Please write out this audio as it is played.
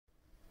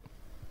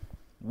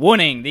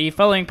Warning, the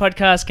following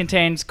podcast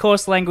contains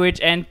coarse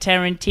language and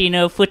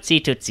Tarantino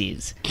footsie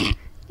tootsies.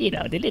 You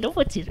know, the little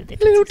footsies. The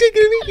little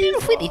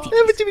footy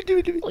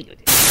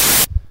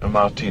tootsies. A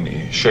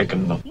martini,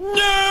 shaken not.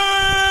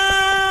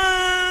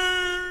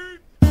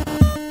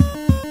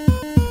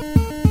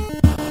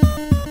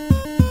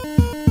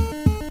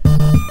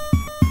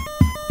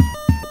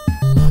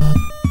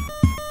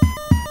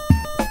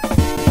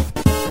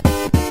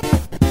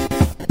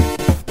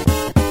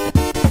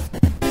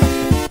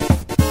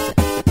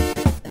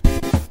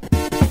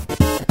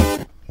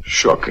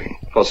 Shocking.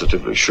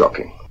 Positively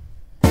shocking.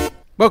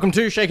 Welcome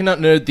to Shaken Not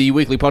Nerd, the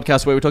weekly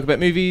podcast where we talk about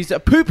movies,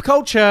 poop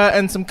culture,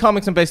 and some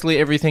comics and basically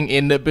everything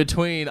in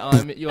between.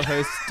 I'm your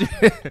host,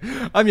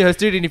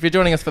 Dude, and if you're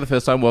joining us for the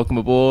first time, welcome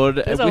aboard.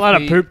 There's a lot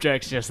of poop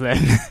jokes just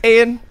then.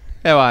 Ian,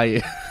 how are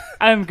you?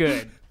 I'm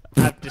good.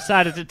 I've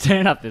decided to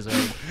turn up this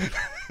week.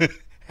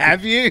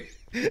 Have you?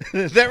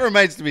 That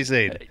remains to be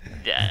seen.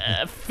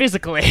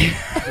 Physically.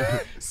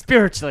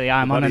 Spiritually,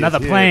 I'm on another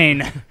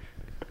plane.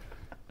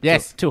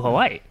 Yes. To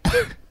Hawaii.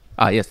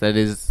 Yes,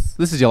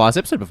 this is your last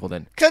episode before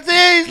then. Because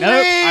he's Nope,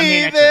 I'm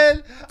here leaving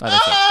next on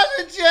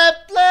a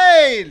jet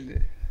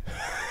plane.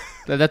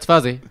 That's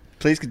Fuzzy.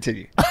 Please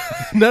continue.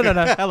 No.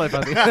 Hello,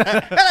 Fuzzy.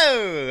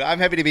 Hello. I'm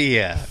happy to be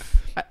here.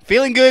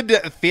 Feeling good.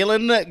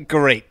 Feeling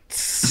great.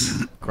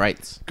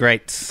 Great.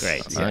 Great.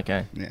 Yeah.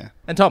 Okay. Yeah.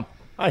 And Tom.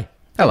 Hi.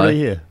 Hello. I'm really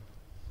here.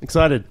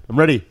 Excited. I'm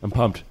ready. I'm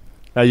pumped.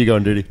 How you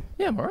going, Duty?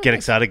 Yeah, I'm alright. Get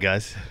excited,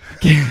 guys.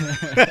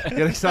 Get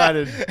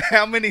excited.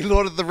 How many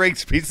Lord of the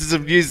Rings pieces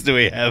of news do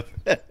we have?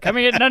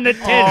 Coming in under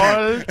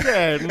 10.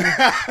 Again.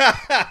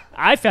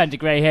 I found a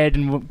grey haired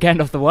in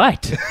Gandalf the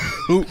White.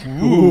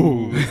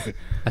 Ooh.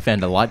 I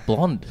found a light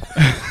blonde.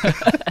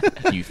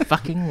 You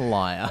fucking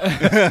liar.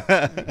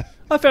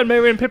 I found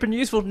Merry and Pippin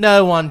useful.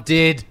 No one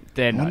did.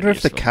 They're I not wonder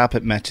if the useful.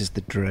 carpet matches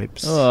the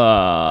drapes.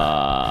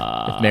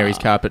 If Mary's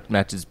carpet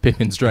matches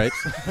Pippin's drapes.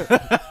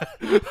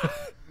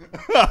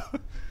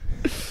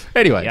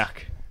 Anyway,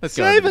 Yuck. let's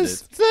go. Save into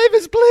us. this. Save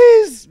us,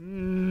 please.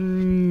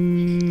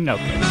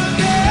 Okay.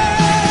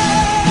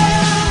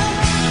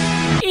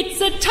 It's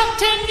a top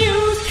 10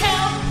 news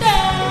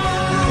countdown.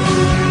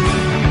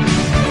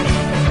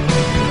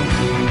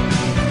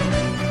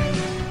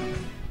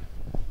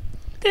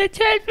 The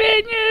 10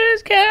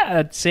 news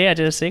count. See, I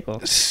did a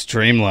sequel.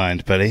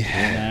 Streamlined, buddy.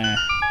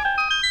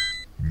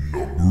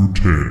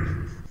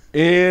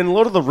 In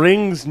Lord of the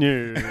Rings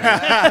news.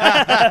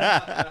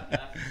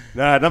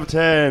 Number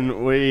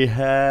 10, we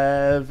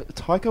have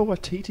Taika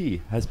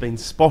Waititi has been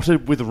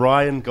spotted with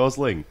Ryan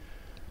Gosling.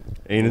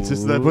 Ian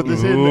insists they put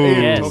this in.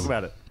 Ian, Yes. talk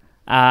about it.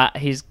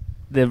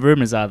 The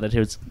rumors are that he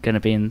was going to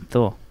be in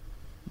Thor.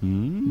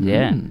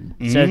 Yeah.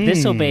 So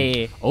this will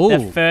be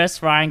the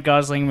first Ryan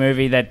Gosling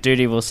movie that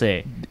Duty will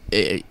see.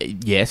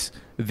 Yes,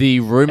 the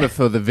rumor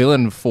for the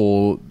villain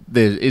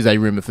there is a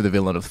rumor for the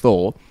villain of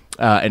Thor,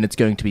 and it's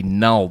going to be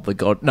Null, the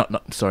god.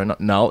 Not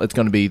Null. It's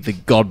going to be the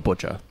God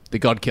Butcher, the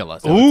God Killer.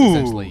 So it's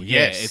essentially,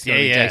 yes. it's going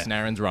to be Yeah. Jason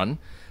Aaron's run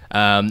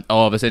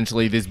of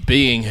essentially this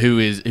being who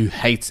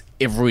hates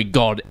every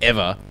god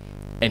ever,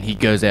 and he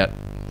goes out.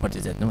 What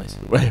is that noise?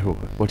 Wait,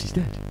 what is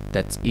that?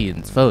 That's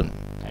Ian's phone.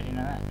 How do you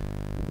know that?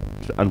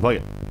 Unplug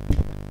it.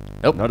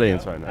 Nope. Not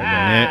Ian's phone.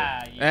 Okay.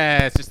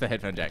 It's just the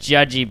headphone jack.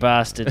 Judgy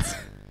bastards.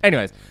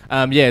 Anyways,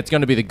 it's going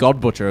to be the God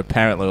Butcher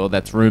apparently, or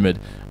that's rumored.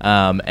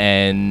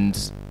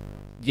 And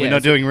We're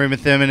not doing Rumor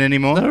Thurman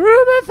anymore.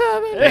 Rumor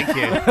Thurman. Thank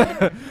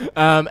you.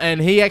 And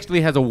he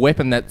actually has a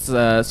weapon that's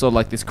sort of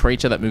like this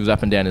creature that moves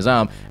up and down his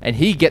arm, and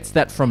he gets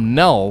that from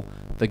Null,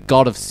 the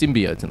god of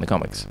symbiotes in the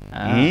comics.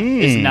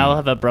 Does Null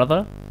have a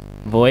brother?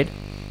 Void?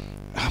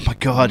 Oh my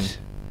god.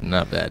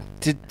 Not bad.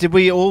 Did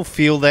we all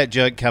feel that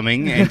joke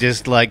coming and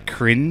just like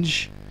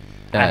cringe?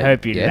 I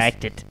hope you yes.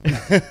 liked it.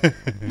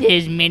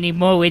 There's many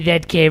more where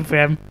that came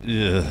from.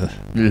 Ugh.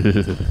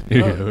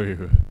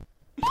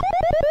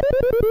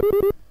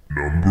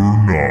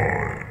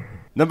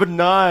 Number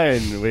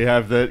 9, we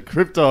have that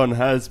Krypton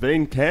has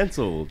been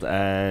cancelled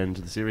and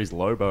the series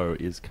Lobo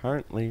is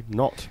currently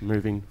not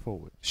moving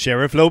forward.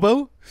 Sheriff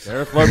Lobo?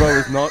 Sheriff Lobo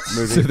is not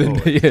moving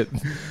forward.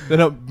 They're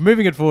not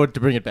moving it forward to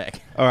bring it back.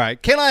 All right.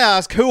 Can I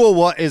ask who or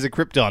what is a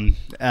Krypton?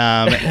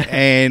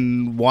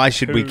 And why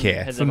should we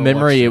care? has From ever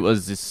memory, watched it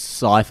was this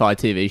sci-fi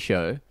TV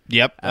show.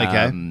 Yep.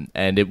 Okay.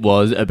 And it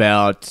was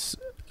about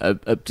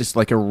just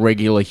like a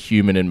regular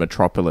human in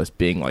Metropolis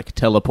being like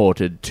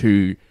teleported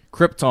to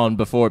Krypton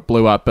before it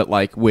blew up, but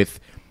like with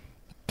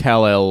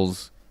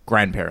Kal-El's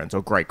grandparents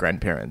or great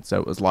grandparents. So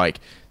it was like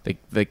the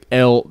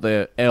L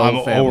I'm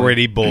family.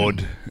 already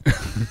bored.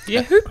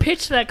 Yeah, who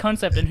pitched that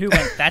concept and who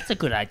went, that's a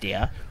good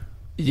idea?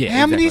 Yeah,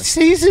 How many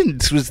exactly.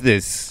 seasons was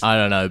this? I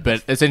don't know,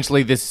 but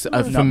essentially this,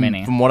 Not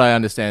many. from what I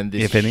understand,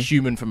 this If any.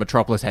 human from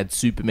Metropolis had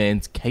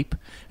Superman's cape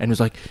and was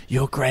like,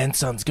 your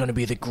grandson's going to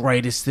be the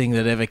greatest thing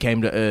that ever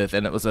came to Earth.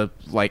 And it was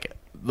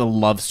the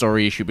love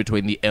story issue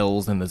between the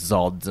L's and the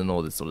Zods and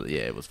all this sort of,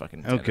 it was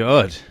fucking... Oh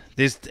god.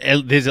 There's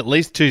at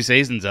least 2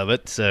 seasons of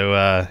it,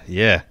 so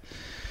yeah.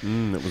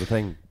 It was a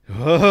thing.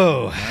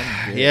 Oh,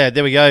 yeah.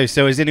 There we go.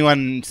 So is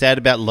anyone sad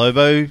about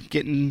Lobo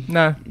getting...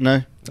 No.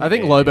 No? I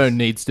think Lobo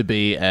needs to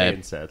be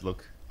And sad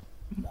look.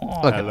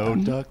 Look, Hello,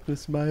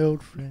 darkness, my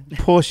old friend.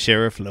 Poor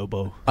Sheriff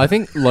Lobo. I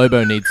think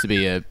Lobo needs to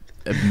be a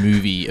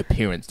movie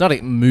appearance. Not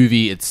a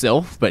movie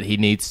itself, but he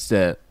needs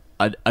to...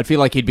 I'd feel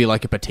like he'd be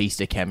like a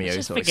Batista cameo.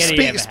 Just Sort of. forget it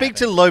ever Speak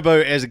to happened.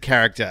 Lobo as a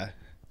character.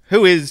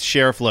 Who is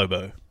Sheriff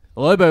Lobo?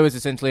 Lobo is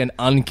essentially an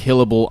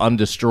unkillable,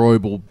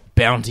 undestroyable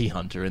bounty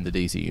hunter in the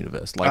DC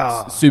universe.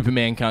 Like,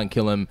 Superman can't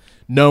kill him.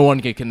 No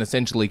one can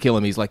essentially kill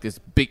him. He's like this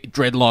big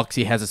dreadlocks.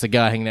 He has a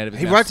cigar hanging out of his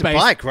He mouth. rides a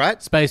bike,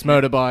 right? Space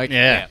motorbike.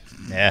 Yeah.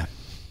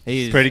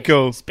 He's Pretty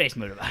cool. Space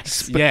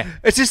motorbikes. Yeah.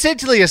 It's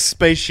essentially a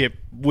spaceship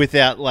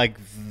without like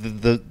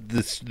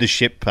the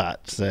ship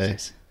part. So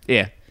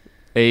Yeah.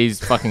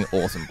 He's fucking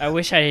awesome. I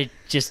wish I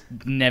just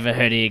never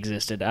heard he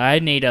existed. I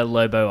need a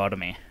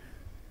Lobotomy.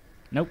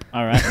 Nope.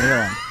 All right, move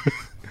on.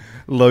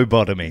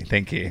 lobotomy.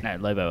 Thank you. No,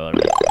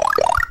 Lobotomy.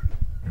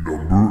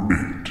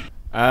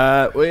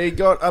 We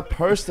got a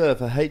poster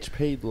for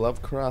H.P.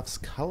 Lovecraft's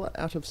Color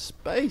Out of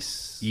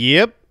Space,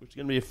 Yep. which is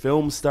going to be a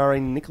film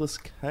starring Nicolas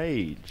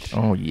Cage.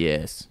 Oh,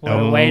 yes. What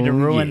a way to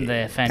ruin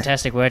yeah. the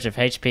fantastic words of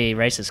H.P.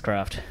 Racist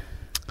Craft.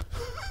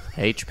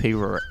 H.P.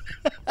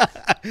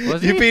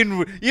 You've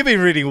been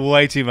reading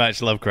way too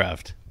much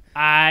Lovecraft.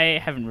 I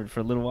haven't read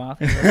for a little while,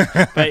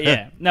 but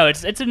yeah, no,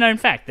 it's a known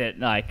fact that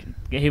like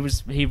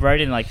he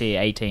wrote in like the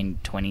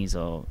 1820s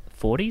or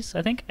 40s,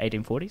 I think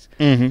 1840s.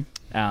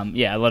 Mm-hmm.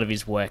 Yeah, a lot of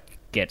his work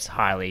gets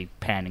highly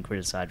panned and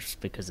criticized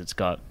just because it's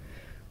got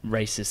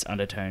racist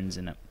undertones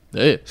in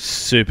it.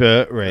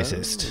 Super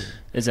racist.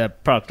 It's a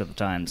product of the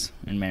times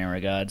in many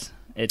regards.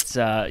 It's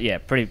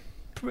pretty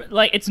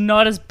like it's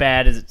not as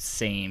bad as it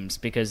seems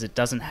because it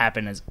doesn't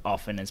happen as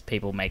often as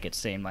people make it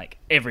seem. Like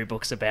every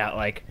book's about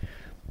like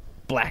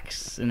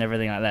blacks and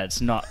everything like that.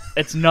 It's not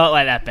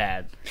like that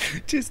bad.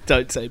 Just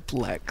don't say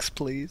blacks,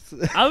 please.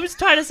 I was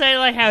trying to say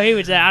like how he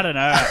would say, I don't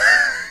know.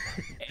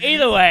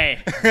 Either way,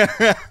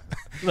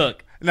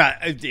 look, No,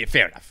 yeah,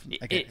 fair enough.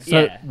 Okay.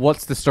 So, yeah,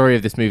 what's the story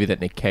of this movie that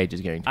Nick Cage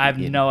is going to be I have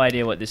in? no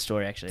idea what this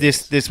story actually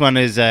is. This one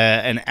is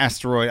an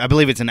asteroid. I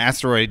believe it's an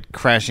asteroid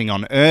crashing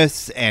on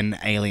Earth and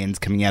aliens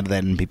coming out of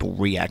that and people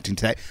reacting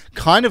to that.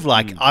 Kind of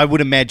like, I would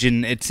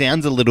imagine, it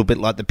sounds a little bit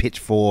like the pitch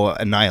for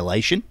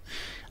Annihilation,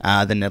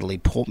 the Natalie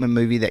Portman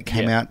movie that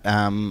came out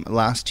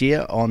last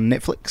year on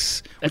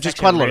Netflix, which is actually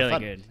quite a lot really of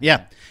fun. good.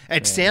 Yeah.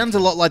 It sounds a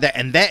lot like that,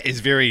 and that is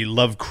very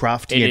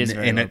Lovecraftian It is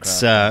very in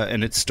its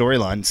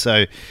storyline.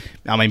 So,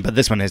 I mean, but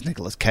this one has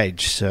Nicolas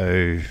Cage,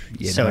 so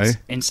so it's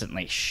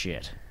instantly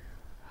shit.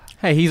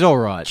 Hey, he's all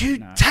right.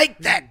 you take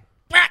that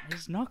back.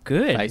 It's not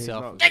good. Face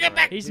off. Take it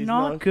back. He's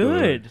not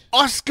good.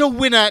 Oscar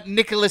winner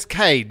Nicolas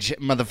Cage,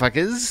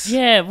 motherfuckers.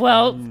 Yeah,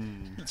 well,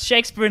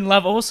 Shakespeare in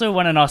Love also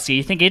won an Oscar.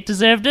 You think it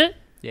deserved it?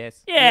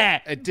 Yes. Yeah.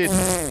 It did.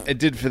 It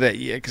did for that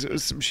year because it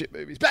was some shit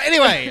movies. But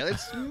anyway,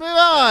 let's move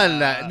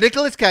on.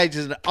 Nicolas Cage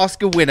is an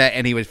Oscar winner,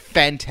 and he was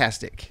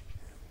fantastic.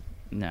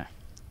 No.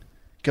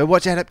 Go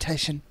watch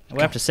Adaptation.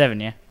 We're up to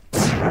 7, yeah?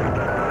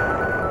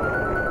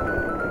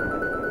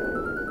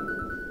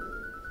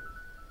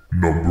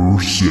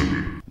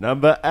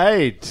 Number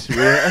 8.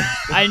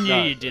 I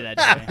knew you'd do that,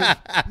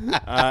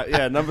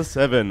 Jimmy. Number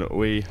 7.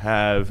 We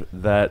have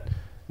that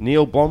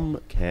Neil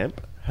Blomkamp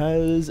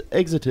has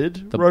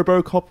exited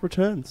RoboCop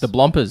Returns. The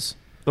Blompers.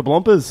 The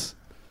Blompers.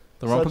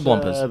 The Romper Such,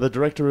 Blompers. the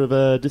director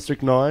of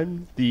District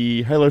 9,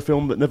 the Halo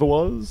film that never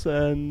was,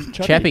 and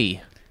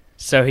Chappie.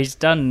 So he's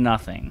done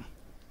nothing.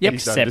 Yep.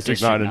 He's done Except District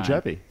District 9 and 9.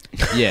 Chappie.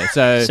 Yeah,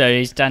 so... So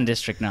he's done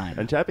District 9.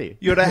 And Chappie.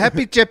 You're a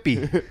happy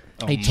Chappie.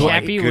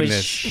 Chappie was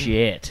goodness.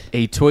 shit.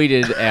 he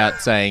tweeted out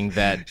saying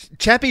that...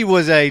 Chappie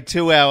was a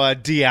 2-hour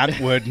D.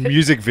 Antwoord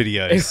music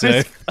video, It so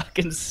was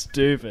fucking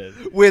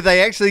stupid. where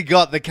they actually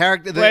got the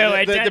character,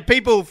 Wait, the Dad-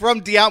 people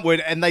from D.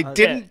 Antwoord, and they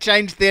didn't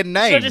change their So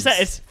names. just that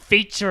it's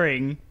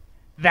featuring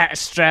that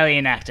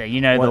Australian actor,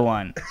 you know the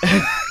one.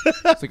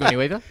 Sigourney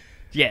Weaver?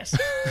 Yes.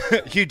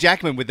 Hugh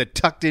Jackman with a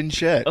tucked-in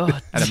shirt. Oh,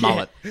 And a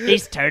mullet.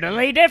 He's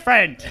totally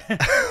different.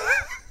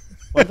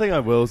 One thing I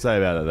will say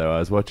about it, though, I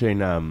was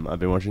watching, I've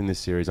been watching this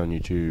series on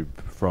YouTube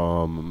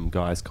from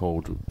guys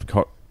called...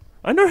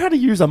 I know how to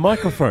use a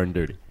microphone,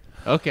 dude.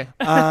 Okay.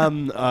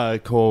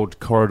 Called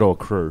Corridor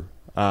Crew.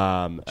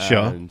 Sure.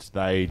 And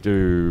they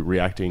do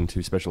reacting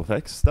to special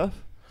effects stuff.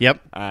 Yep.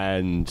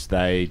 And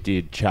they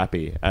did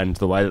Chappie, and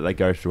the way that they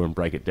go through and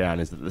break it down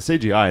is that the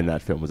CGI in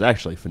that film was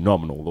actually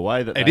phenomenal. The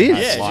way that It they is.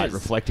 had Yeah, it light is.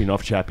 reflecting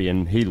off Chappie,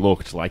 and he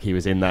looked like he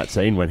was in that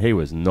scene when he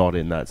was not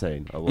in that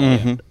scene. I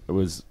loved it. It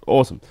was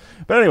awesome.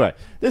 But anyway,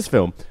 this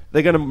film,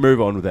 they're going to move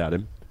on without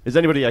him. Is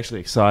anybody actually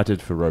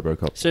excited for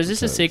RoboCop? So is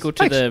this a Returns? sequel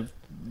to the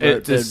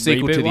It's a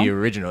sequel reboot to one? the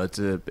original.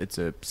 It's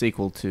a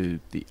sequel to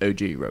the OG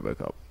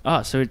RoboCop.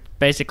 Oh, so it's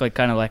basically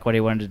kind of like what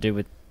he wanted to do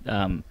with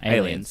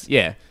Aliens.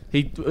 Yeah.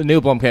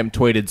 Neil Blomkamp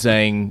tweeted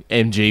saying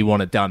MG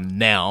want it done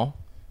now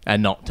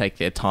and not take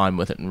their time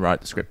with it and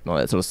write the script and all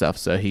that sort of stuff.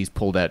 So he's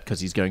pulled out because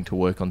he's going to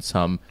work on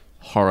some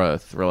horror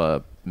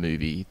thriller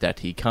movie that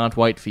he can't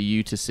wait for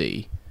you to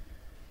see.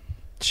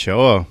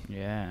 Sure.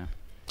 Yeah.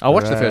 I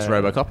watched the first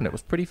RoboCop and it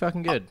was pretty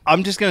fucking good.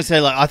 I'm just going to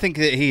say, like, I think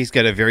that he's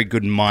got a very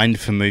good mind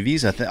for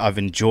movies. I've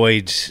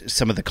enjoyed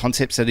some of the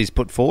concepts that he's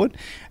put forward,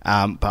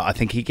 but I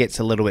think he gets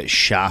a little bit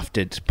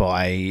shafted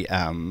by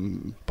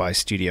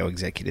studio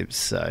executives.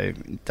 So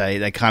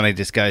they kind of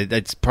just go,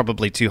 that's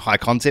probably too high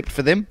concept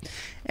for them,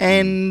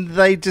 and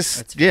they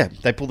just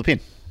they pull the pin.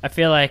 I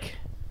feel like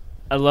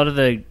a lot of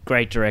the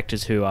great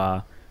directors who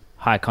are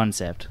high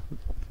concept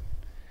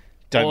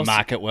Don't also-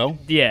 market well.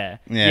 Yeah.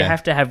 Yeah. You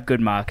have to have good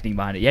marketing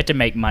behind it. You have to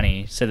make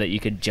money so that you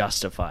could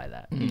justify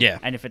that. Yeah.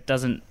 And if it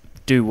doesn't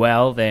do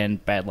well, then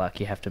bad luck.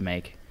 You have to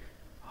make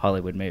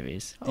Hollywood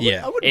movies.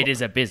 Yeah. It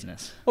is a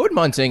business. I wouldn't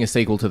mind seeing a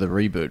sequel to the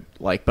reboot,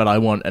 but I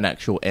want an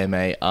actual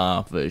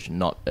MAR version,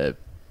 not a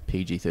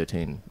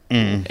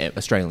PG-13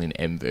 Australian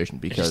M version,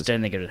 I just because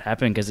don't think it would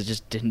happen because it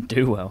just didn't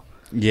do well.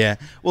 Yeah.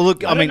 Well,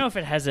 look, I I don't mean, know if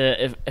it has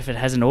if it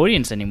has an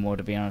audience anymore.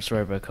 To be honest,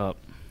 RoboCop.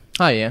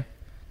 oh yeah,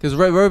 because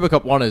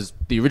RoboCop 1 is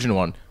the original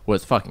one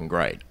was fucking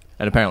great,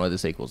 and apparently the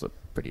sequels are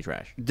pretty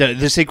trash.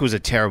 the sequels are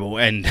terrible,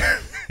 and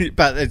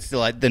but it's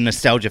like the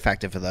nostalgia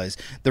factor for those.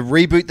 The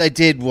reboot they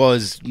did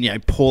was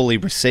poorly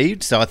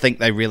received, so I think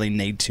they really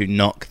need to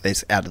knock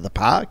this out of the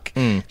park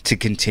to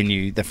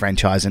continue the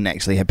franchise and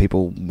actually have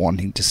people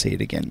wanting to see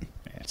it again.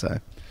 So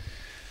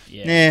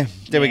yeah,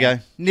 there we go.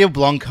 Neil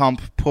Blomkamp,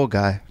 poor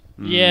guy.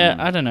 Yeah,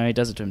 I don't know. He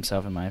does it to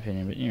himself, in my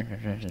opinion.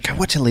 But Go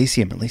watch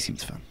Elysium.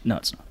 Elysium's fun. no,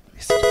 it's not.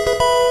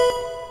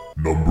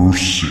 Number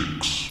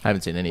 6. I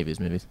haven't seen any of his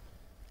movies.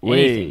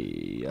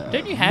 We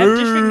Don't you have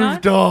District 9?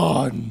 moved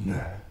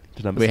on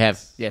to number We 6.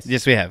 have, yes.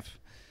 Yes, we have.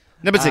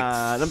 Number 6.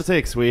 Number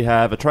 6, we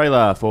have a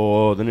trailer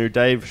for the new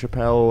Dave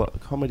Chappelle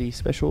comedy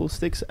special,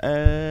 Sticks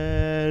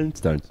and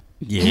Stones.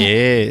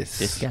 Yes.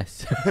 Yes,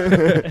 guys.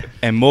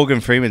 And Morgan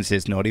Freeman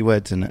says naughty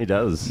words in He it.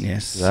 does.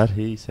 Yes. That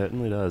he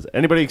certainly does.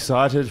 Anybody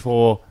excited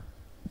for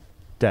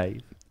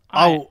Dave?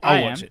 I'll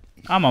I watch am. it.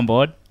 I'm on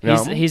board.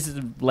 Yeah. His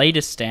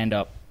latest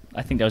stand-up,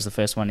 I think that was the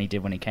first one he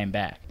did when he came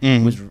back,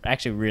 Mhm. was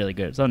actually really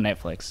good. It's on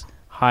Netflix.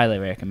 Highly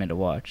recommend to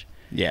watch.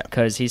 Yeah.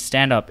 Because his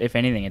stand-up, if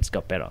anything, it's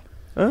got better.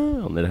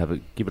 Oh, I'll need to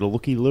give it a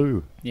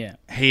looky-loo. Yeah.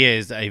 He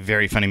is a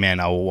very funny man.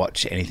 I will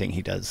watch anything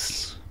he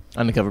does.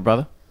 Undercover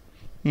Brother.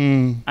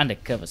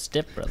 Undercover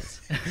Step Brothers.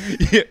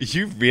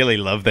 You really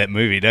love that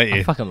movie, don't I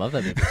you? fucking love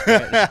that movie.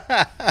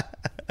 It's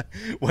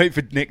great. Wait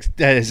for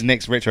his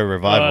next retro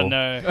revival. Oh,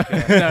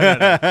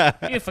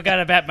 no. You forgot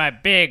about my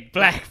big,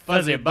 black,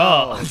 fuzzy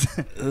balls.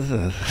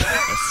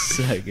 That's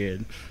so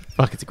good.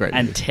 Fuck, it's a great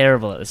And movie.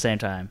 terrible at the same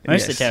time.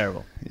 Mostly Yes.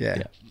 terrible.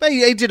 Yeah. But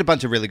he did a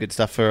bunch of really good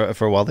stuff for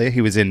a while there.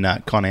 He was in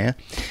Con Air.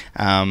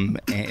 And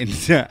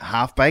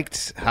Half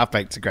Baked. Half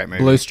Baked's a great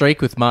movie. Blue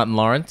Streak with Martin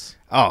Lawrence.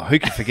 Oh, who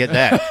could forget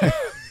that?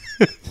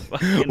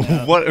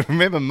 What?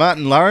 Remember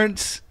Martin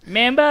Lawrence?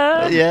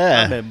 Remember?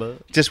 Yeah. Remember.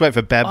 Just wait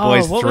for Bad Oh,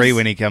 Boys what 3 was-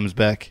 when he comes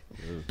back.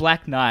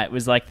 Black Knight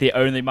was like the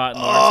only Martin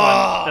Lawrence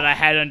one that I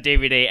had on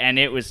DVD, and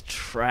it was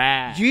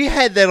trash. You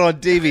had that on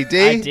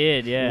DVD? I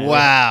did, yeah.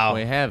 Wow.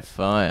 We have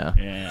fire.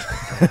 Yeah.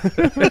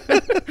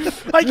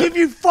 I give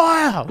you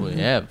fire! We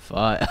have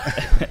fire.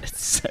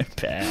 It's so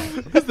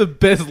bad. That's the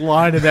best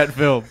line in that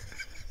film.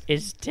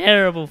 It's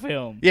terrible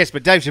film. Yes,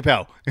 but Dave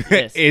Chappelle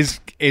Yes.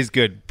 is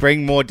good.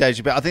 Bring more Dave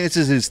Chappelle. I think this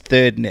is his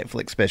third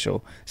Netflix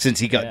special since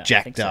he got Yeah, I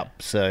jacked think so.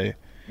 up. So,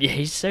 Yeah,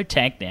 he's so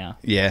tanked now.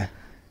 yeah.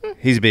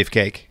 He's a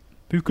beefcake.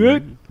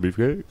 Beefcake.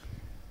 Beefcake.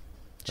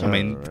 I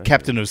mean, Alright.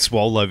 Captain of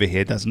Swole over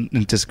here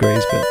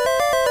disagrees, but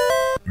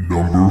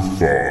Number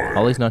 5.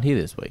 Ollie's not here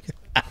this week.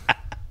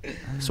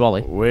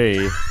 Swally.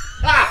 We.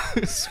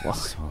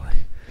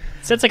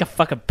 Sounds like a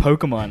fucking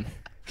Pokemon.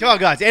 come on,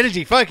 guys,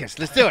 energy, focus.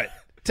 Let's do it.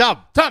 Tom.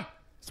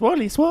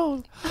 Swally,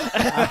 swall.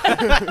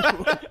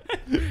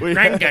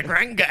 Granga,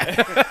 granga.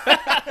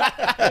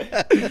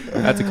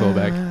 That's a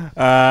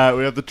callback.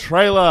 We have the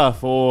trailer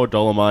for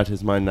Dolomite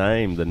Is My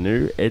Name, the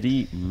new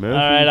Eddie Murphy.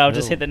 All right, I'll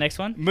just hit film. the next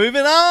one.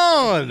 Moving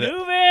on.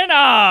 Moving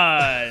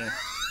on.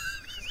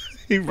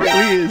 He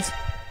really is.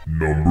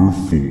 Number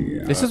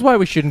 4. This is why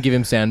we shouldn't give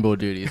him soundboard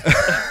duties.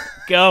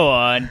 Go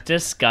on.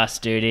 Discuss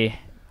duty.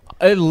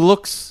 It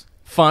looks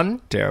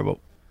fun. Terrible.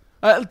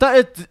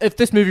 If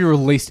this movie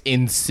released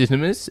in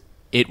cinemas,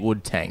 it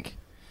would tank.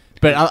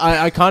 But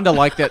I kind of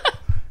like that.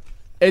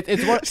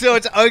 It's what So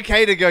it's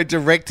okay to go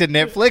direct to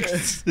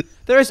Netflix?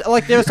 there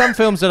are some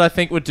films that I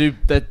think would do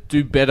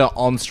better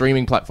on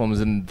streaming platforms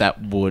than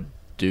that would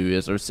do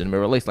as a cinema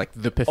release, like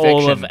The Perfection.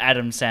 All of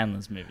Adam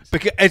Sandler's movies.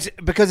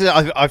 because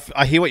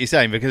I hear what you're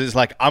saying, because it's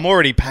like I'm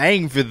already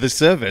paying for the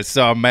service,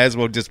 so I may as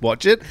well just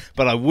watch it,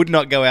 but I would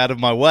not go out of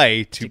my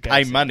way to go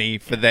pay see it. money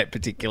for that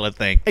particular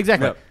thing.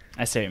 Exactly. Yep.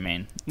 I see what you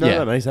mean. No, Yeah.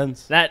 that makes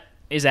sense. That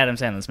is Adam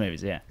Sandler's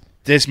movies, yeah.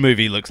 This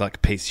movie looks like a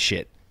piece of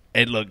shit.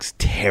 It looks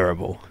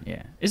terrible.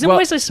 Yeah. Isn't Well-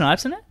 Wesley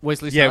Snipes in it?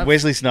 Wesley Yeah, Snipes.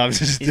 Wesley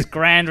Snipes is His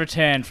grand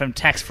return from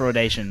tax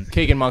fraudation.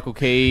 Keegan Michael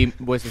Key,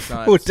 Wesley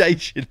Snipes.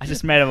 fraudation. I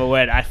just made up a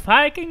word. I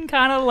fucking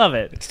kind of love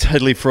it. It's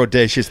totally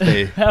fraudacious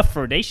there. How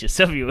fraudacious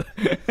of you.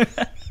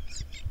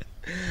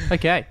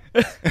 Okay.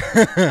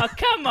 Oh,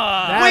 come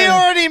on. We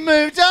already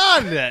moved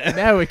on.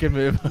 Now we can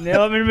move.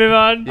 Now let me move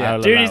on. Yeah,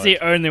 Dude allow is the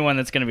only one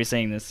that's going to be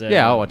seeing this. So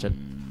Yeah, I'll watch it.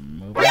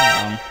 Moving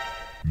on.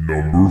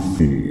 Number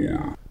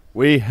 4.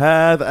 We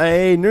have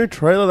a new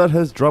trailer that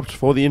has dropped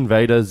for the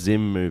Invader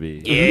Zim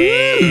movie.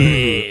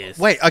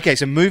 Wait, okay,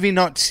 so movie,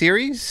 not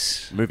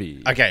series?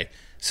 Movie. Okay,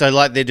 so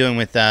like they're doing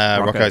with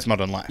Rocco's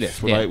Modern Life.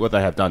 Yes, what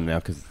they have done now,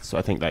 because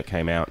I think that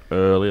came out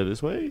earlier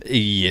this week.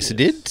 Yes, it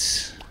did.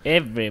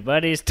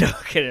 Everybody's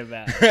talking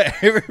about it.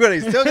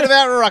 Everybody's talking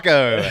about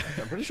Rocco.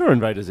 I'm pretty sure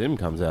Invader Zim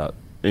comes out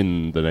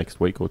in the next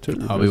week or two.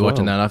 I'll be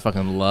watching that. I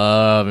fucking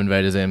love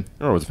Invader Zim.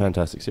 Oh, it was a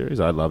fantastic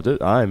series. I loved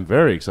it. I'm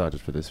very excited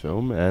for this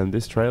film, and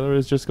this trailer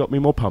has just got me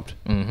more pumped.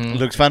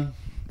 Looks fun.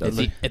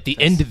 At the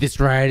end of this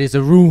ride is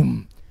a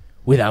room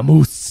with a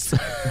moose.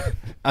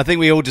 I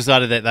think we all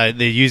decided that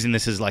they're using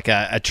this as like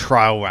a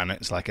trial run.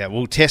 It's like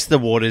we'll test the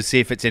waters, see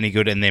if it's any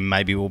good, and then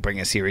maybe we'll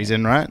bring a series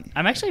in, right?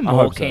 I'm actually I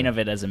more hope so. keen of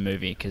it as a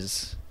movie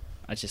because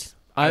I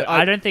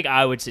I don't think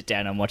I would sit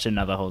down and watch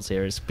another whole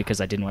series because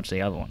I didn't watch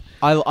the other one.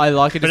 I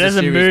like it But as as a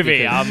series movie,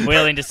 because- I'm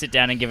willing to sit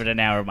down and give it an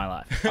hour of my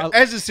life.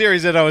 As a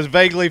series that I was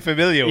vaguely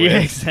familiar with. Yeah,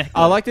 exactly.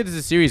 I liked it as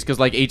a series because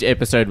like each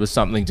episode was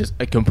something just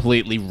a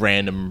completely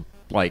random,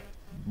 like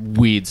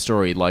weird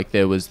story. Like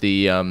there was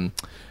the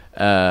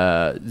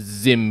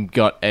Zim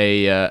got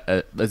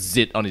a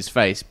zit on his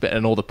face,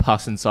 and all the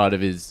pus inside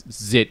of his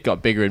zit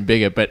got bigger and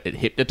bigger, but it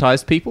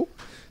hypnotized people.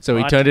 So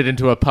he What? turned it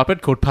into a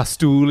puppet called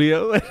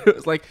Pastulio. And it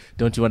was like,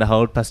 don't you want to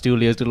hold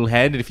Pastulio's little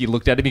hand? And if you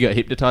looked at him, you got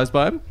hypnotized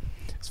by him.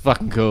 It's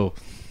fucking cool.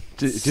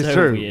 It's So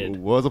true. weird.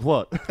 Was a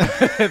plot.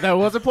 That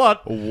was a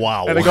plot.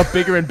 Wow. And it got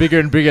bigger and bigger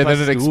and bigger, and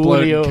then it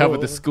exploded and Pastulio.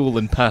 covered the school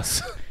in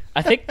pus.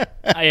 I think,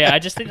 I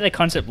just think the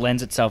concept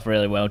lends itself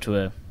really well to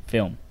a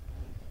film.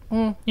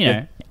 You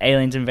know,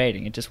 aliens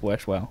invading. It just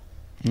works well.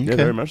 Yeah,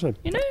 very much so.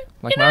 You know,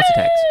 Like Mars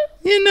Attacks.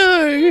 You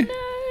know.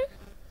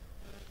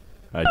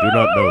 I do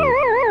not know.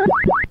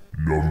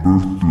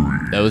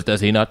 Number 3.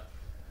 Does he not?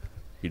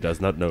 He does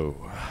not know.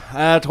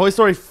 Toy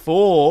Story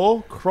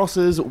 4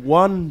 crosses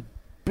 $1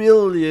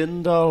 billion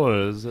at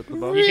the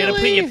moment. you gotta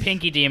put your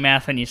pinky to your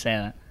mouth when you say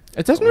that.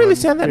 It doesn't really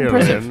sound that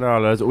impressive. $1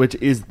 billion, which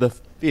is the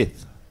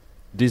 5th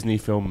Disney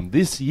film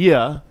this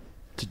year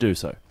to do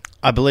so.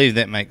 I believe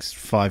that makes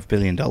 $5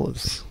 billion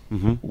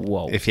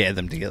Whoa. if you add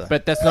them together.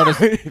 But that's not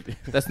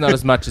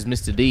as much as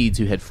Mr. Deeds,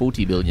 who had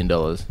 $40 billion.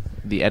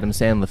 The Adam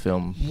Sandler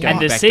film. and Going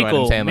the back to Adam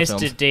sequel, Sandler Mr.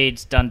 films.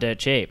 Deeds Done Dirt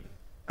Cheap.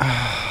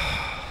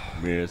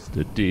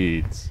 Mr.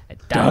 Deeds.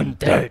 Done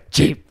Dirt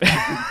Cheap.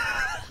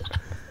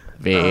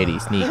 Very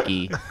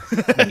sneaky.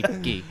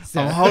 Sneaky.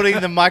 I'm holding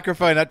the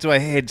microphone up to my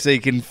head so you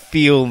can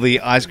feel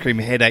the ice cream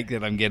headache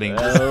that I'm getting.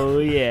 Oh,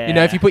 yeah. You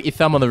know, if you put your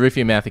thumb on the roof of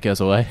your mouth, it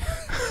goes away.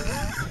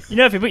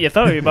 if you put your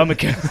thumb in your bum, it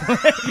goes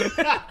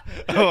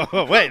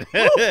Oh, wait.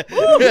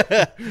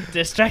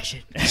 Distraction.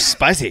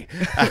 Spicy.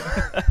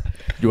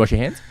 You wash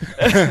your hands?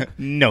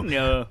 No.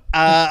 No.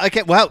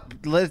 Okay, well,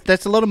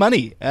 that's a lot of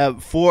money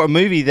for a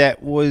movie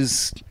that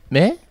was...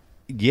 Meh?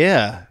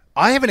 Yeah.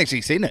 I haven't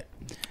actually seen it.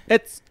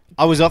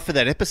 I was off for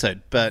that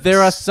episode, but...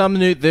 There are some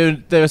new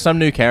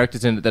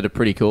characters in it that are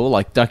pretty cool.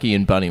 Like Ducky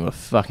and Bunny were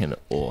fucking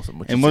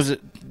awesome. And was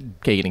it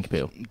Keegan and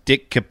Capel?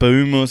 Dick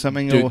Kaboom or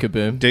something? Duke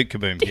Kaboom. Duke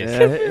Kaboom,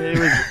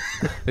 yes.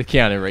 The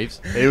Keanu Reeves.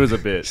 It was a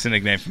bit. It's a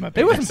nickname for my It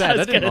penis. wasn't bad. I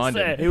was didn't gonna mind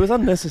say. it. It was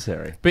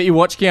unnecessary. But you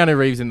watch Keanu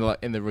Reeves in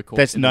the record.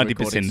 That's in the 90%.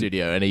 recording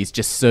studio, and he's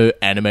just so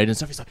animated and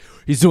stuff. He's like,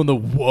 he's doing the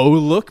whoa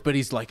look, but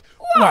he's like,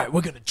 right,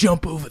 we're gonna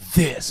jump over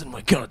this, and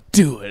we're gonna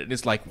do it. And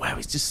it's like, wow,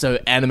 he's just so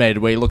animated.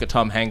 Where you look at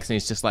Tom Hanks, and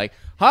he's just like,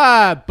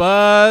 hi,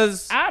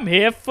 Buzz. I'm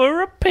here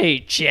for a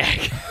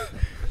paycheck.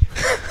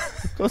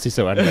 Of course he's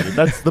so animated.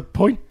 That's the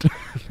point.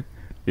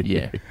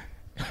 Yeah.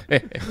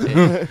 Swing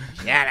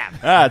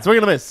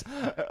and a miss.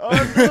 On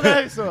to the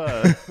next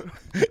one.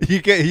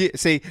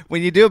 See,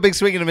 when you do a big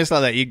swing and a miss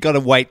like that, you've got to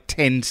wait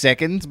 10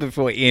 seconds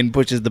before Ian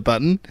pushes the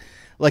button.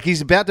 Like,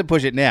 he's about to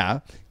push it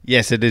now.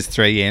 Yes, it is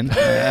 3, Ian.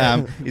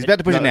 He's about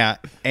to push it now,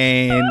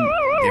 and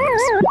there it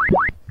is.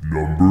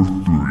 Number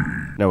 3.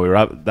 No, we were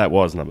up. That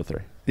was number 3.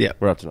 Yeah.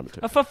 We're up to number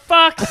 2. Oh, for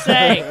fuck's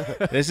sake.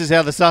 This is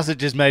how the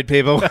sausage is made,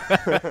 people.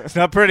 It's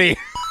not pretty.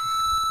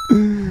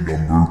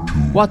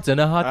 What's in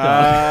a hot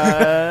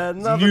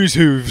dog? Use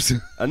hooves.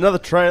 Another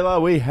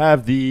trailer. We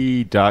have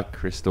the Dark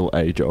Crystal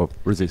Age of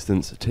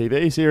Resistance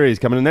TV series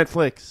coming to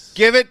Netflix.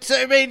 Give it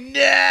to me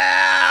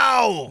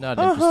now! Not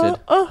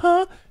interested.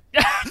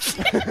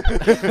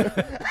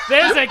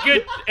 There's a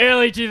good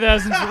early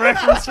 2000s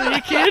reference for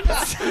you kids.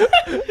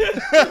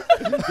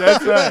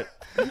 That's right.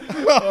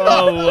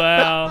 Oh,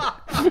 wow.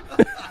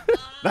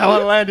 That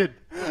one landed.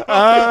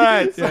 All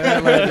right.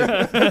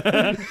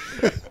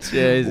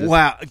 Jesus.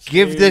 Wow,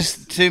 give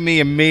this to me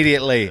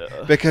immediately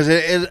because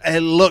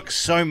it looks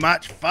so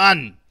much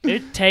fun.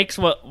 It takes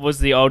what was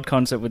the old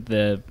concept with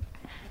the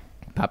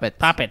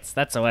puppets.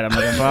 That's the word I'm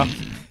looking for.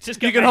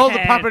 Just You can hold the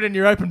puppet in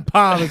your open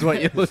palm is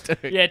what you look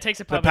at. Yeah, it takes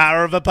a The puppet.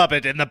 power of a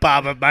puppet in the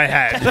palm of my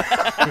hand.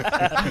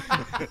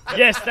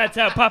 Yes, that's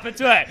how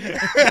puppets work.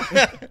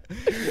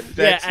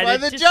 That's and why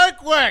it the just-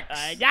 joke works.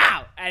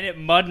 Yeah, and it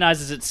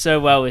modernizes it so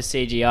well with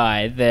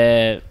CGI.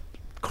 The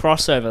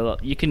crossover,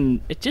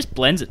 it just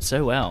blends it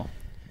so well.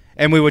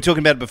 And we were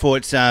talking about it before.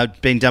 It's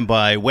been done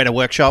by Weta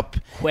Workshop.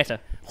 Weta.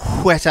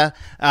 Weta.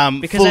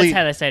 Because fully, that's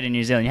how they say it in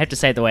New Zealand. You have to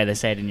say it the way they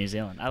say it in New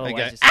Zealand. Otherwise,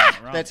 Okay. you're saying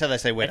it wrong. That's how they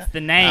say Weta. It's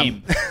the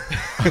name.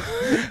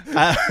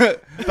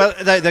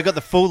 But they've got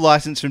the full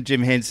license from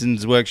Jim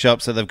Henson's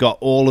workshop, so they've got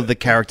all of the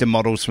character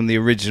models from the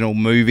original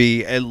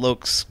movie. It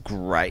looks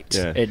great.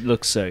 Yeah. It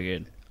looks so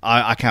good.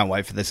 I can't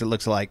wait for this. It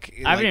looks like,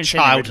 I haven't even seen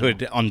the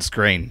childhood on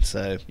screen.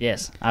 So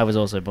Yes, I was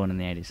also born in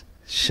the 80s.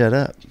 shut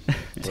up.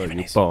 Were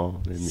you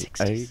born in the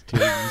 60s.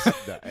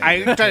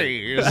 80s?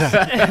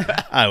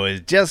 80s. I was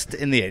just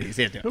in the 80s.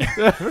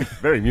 Yeah.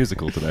 Very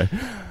musical today.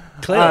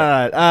 All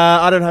right.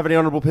 I don't have any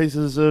honourable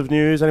pieces of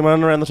news.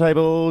 Anyone around the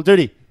table?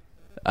 Duty.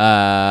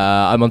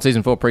 I'm on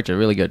season 4 Preacher.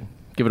 Really good.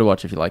 Give it a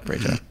watch if you like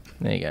Preacher.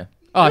 There you go.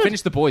 Oh, I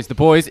finished The Boys. The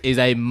Boys is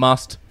a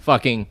must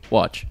fucking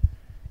watch.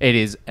 It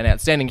is an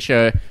outstanding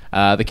show.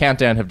 The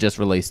Countdown have just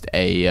released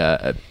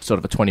a sort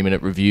of a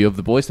 20-minute review of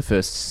The Boys, the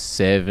first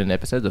 7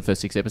 episodes, the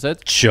first 6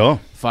 episodes. Sure.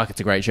 Fuck,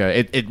 it's a great show.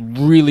 It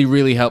really,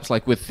 really helps,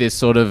 like, with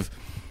this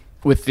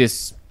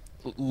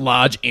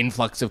large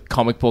influx of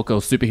comic book or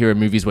superhero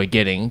movies we're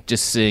getting,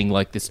 just seeing,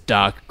 like, this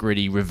dark,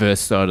 gritty,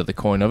 reverse side of the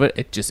coin of it.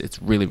 It's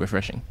really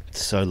refreshing.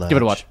 So large. Give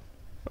it a watch.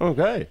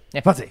 Okay.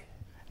 Yeah. Fuzzy.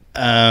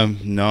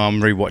 No,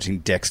 I'm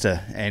rewatching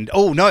Dexter. And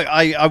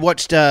I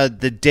watched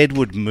the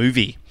Deadwood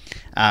movie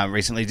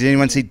recently. Did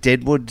anyone see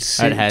Deadwood's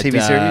It had,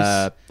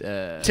 TV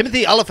series?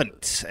 Timothy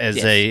Oliphant as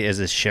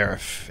a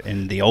sheriff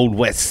in the Old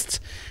West.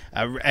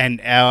 And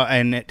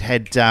it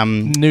had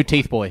New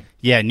Teeth Boy.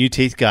 new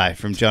teeth guy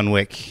from John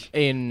Wick,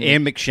 In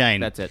Ian McShane.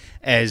 That's it.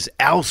 As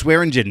Al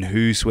Swearingen,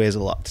 who swears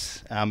a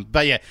lot.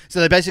 But yeah, so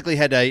they basically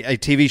had a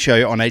TV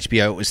show on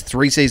HBO. It was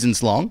 3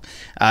 seasons long.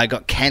 It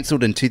got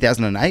cancelled in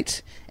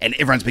 2008, and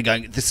everyone's been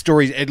going. The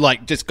story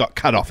just got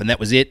cut off, and that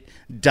was it,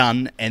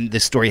 done. And the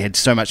story had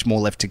so much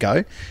more left to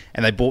go.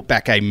 And they brought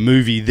back a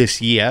movie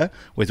this year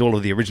with all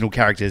of the original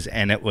characters,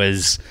 and it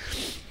was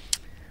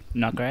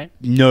Not great.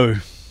 no.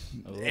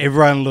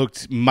 Everyone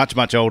looked much,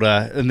 much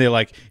older, and they're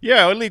like,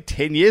 yeah, only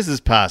 10 years has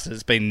passed.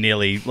 It's been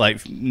nearly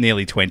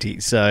 20.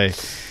 So,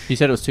 You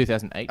said it was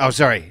 2008? oh,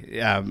 sorry,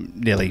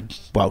 nearly,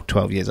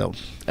 12 years old.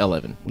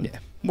 11. Yeah,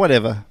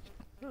 whatever.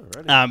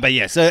 But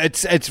yeah, so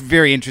it's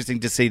very interesting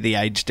to see the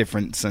age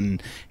difference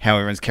and how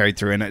everyone's carried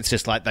through, and it's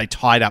just like they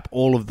tied up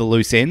all of the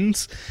loose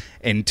ends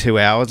in 2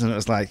 hours, and it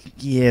was like,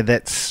 yeah,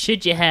 that's...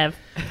 Should you have?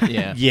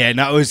 Yeah. Yeah,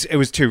 no, it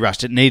was too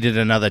rushed. It needed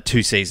another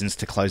 2 seasons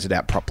to close it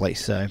out properly,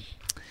 so...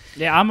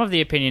 Yeah, I'm of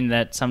the opinion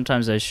that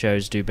sometimes those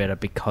shows do better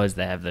because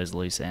they have those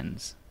loose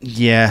ends.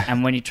 Yeah.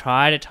 And when you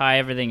try to tie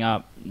everything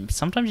up,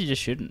 sometimes you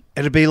just shouldn't.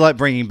 It'd be like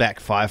bringing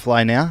back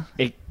Firefly now.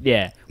 Which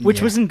Yeah.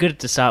 wasn't good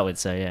to start with,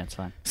 so yeah, it's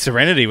fine.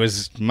 Serenity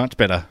was much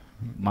better.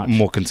 Much.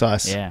 More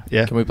concise. Yeah.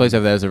 Yeah. Can we please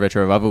have that as a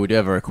retro revival? We do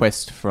have a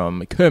request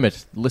from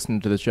Kermit,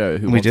 listening to the show,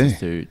 who wants us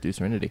to do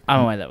Serenity. I'm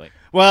away that week.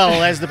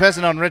 Well, as the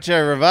person on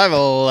Retro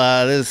Revival,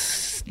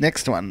 this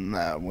next one,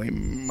 we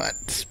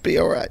might be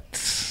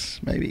alright.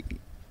 Maybe.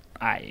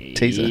 I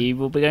Teaser.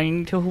 will be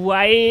going to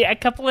Hawaii a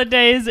couple of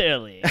days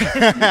early.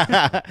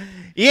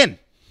 Ian.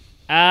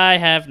 I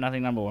have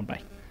nothing. Number 1,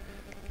 bye.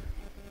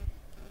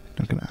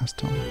 Not going to ask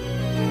Tom.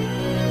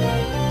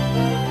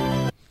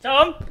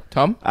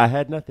 Tom? I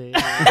had nothing.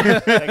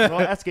 Thanks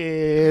for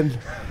asking.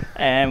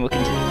 And we'll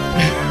continue.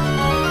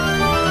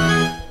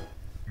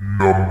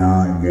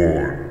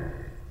 Number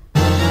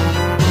 1.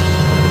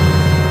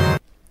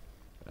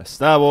 A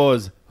Star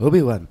Wars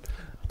Obi-Wan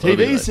TV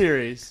Obi-Wan.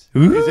 series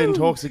is in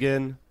talks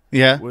again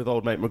Yeah. with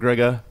old mate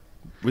McGregor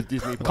with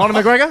Disney.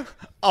 Conor McGregor?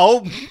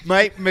 Old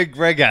mate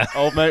McGregor.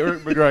 Old mate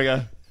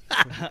McGregor.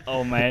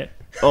 Oh, mate.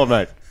 Old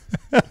mate.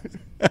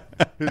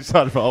 Who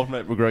decided for old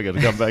mate McGregor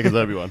to come back as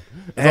Obi-Wan?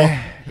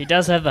 He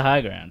does have the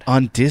high ground.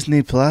 On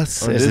Disney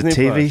Plus On as Disney a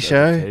TV Plus,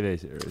 show. as a TV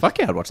series. Fuck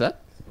yeah, I'd watch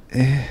that.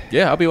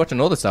 Yeah, I'll be watching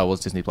all the Star Wars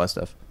Disney Plus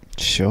stuff.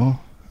 Sure.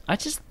 I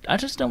just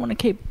don't want to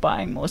keep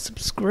buying more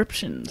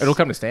subscriptions. It'll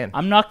come to Stan.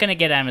 I'm not going to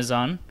get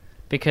Amazon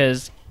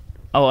because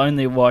I'll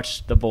only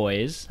watch The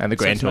Boys. And the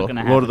Grand it's not Tour.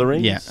 gonna Lord of the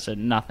happen. Rings? Yeah. So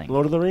nothing.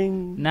 Lord of the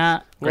Rings?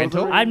 Nah. Grand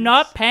Tour? I'm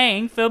not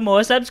paying for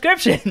more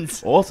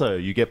subscriptions. Also,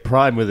 you get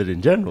Prime with it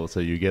in general, so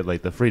you get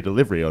like the free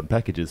delivery on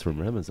packages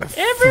from Amazon.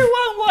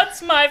 Everyone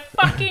wants my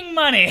fucking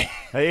money.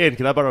 Hey Ian,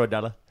 can I borrow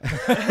 $1?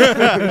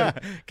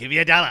 Give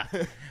you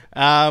 $1.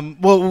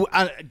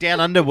 Down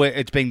Under, where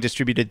it's being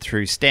distributed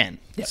through Stan.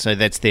 So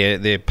that's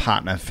their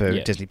partner for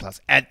Yeah. Disney Plus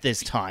at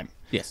this time.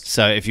 Yes.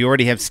 So if you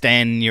already have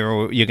Stan,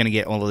 you're going to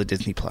get all of the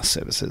Disney Plus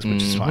services,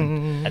 which is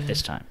fine. At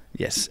this time.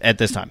 Yes, at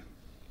this time.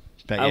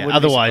 But I yeah,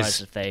 wouldn't be otherwise,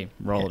 surprised if they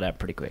roll it out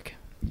pretty quick.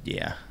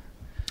 yeah.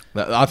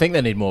 I think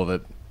they need more of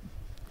a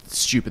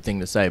stupid thing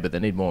to say, but they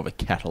need more of a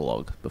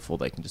catalogue before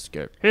they can just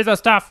go, here's our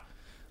stuff.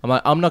 I'm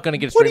like, I'm not going to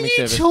get a What are streaming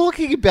you service.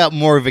 talking about?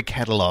 More of a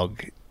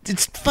catalog?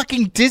 It's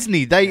fucking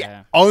Disney. They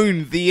Yeah.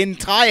 own the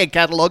entire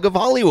catalog of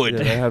Hollywood. Yeah,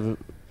 they have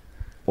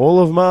all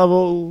of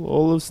Marvel,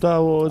 all of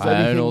Star Wars, I own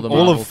anything. all the All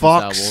Marvel of and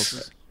Star Fox.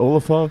 Wars. All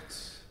of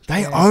Fox.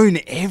 They own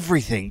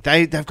everything.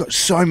 They've got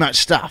so much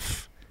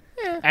stuff.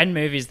 And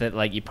movies that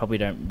like you probably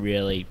don't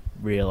really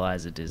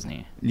realize are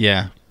Disney.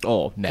 Yeah.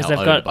 Oh, now Because they've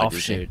owned got by Disney.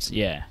 offshoots.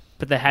 Yeah.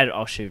 But they had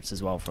offshoots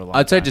as well for a long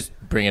I'd say time. just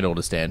bring it all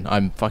to Stan.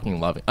 I'm fucking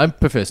loving. I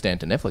prefer Stan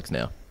to Netflix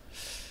now.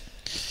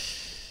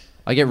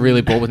 I get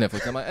really bored with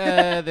Netflix. I'm like,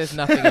 there's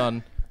nothing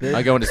on.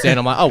 I go into Stan.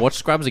 I'm like, oh, watch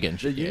Scrubs again.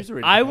 The user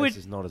interface I would.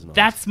 is not as nice.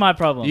 That's my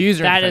problem. The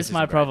user That interface is my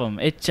isn't great. problem.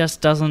 It just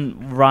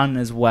doesn't run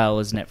as well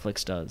as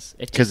Netflix does.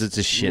 It 'Cause just it's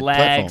a shit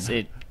lags, platform.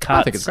 It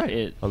cuts. think it's great.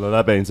 It, Although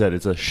that being said,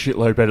 it's a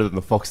shitload better than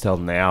the Foxtel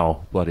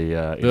Now bloody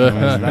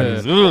interface. That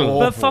is but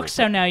awful.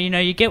 Foxtel now,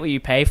 you get what you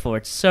pay for.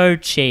 It's so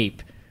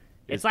cheap.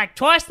 It's like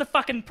twice the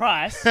fucking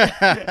price. You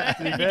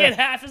get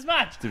half as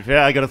much. To be fair,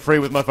 I got it free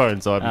with my phone,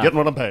 so I'm getting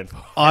what I'm paying for.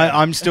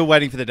 I'm still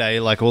waiting for the day,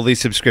 like all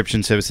these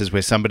subscription services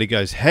where somebody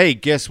goes, hey,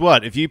 guess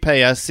what? If you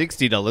pay us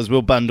 $60,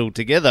 we'll bundle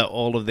together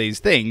all of these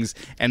things,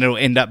 and it'll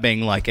end up being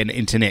like an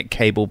internet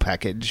cable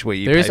package where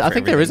you There pay is. for I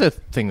think there is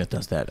everything. a thing that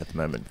does that at the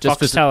moment. Just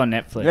for Foxtel and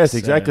Netflix. Yes, so-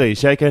 exactly.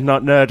 Shaker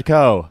Not Nerd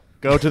Co.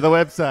 Go to the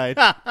website.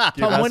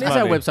 Give Tom, us when is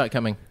our money. website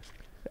coming?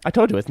 I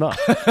told you it's not.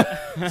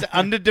 It's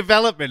under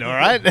development, all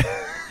right?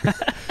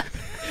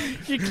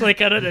 You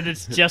click on it and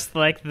it's just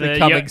like the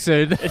Coming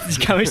soon. It's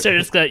coming soon.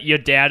 It's got you're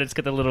down. It's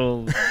got the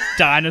little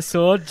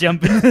dinosaur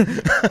jumping.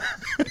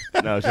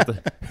 No, it's just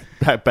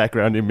a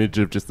background image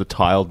of just the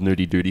tiled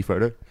nudie doody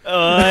photo.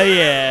 Oh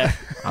yeah,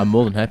 I'm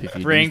more than happy if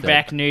you bring use that.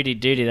 back nudie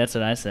duty. That's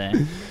what I say.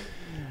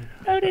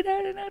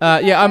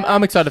 Yeah,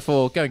 I'm excited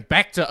for going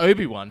back to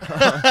Obi-Wan.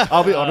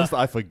 I'll be honest,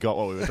 I forgot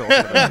what we were talking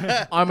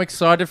about. I'm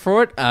excited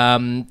for it.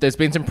 There's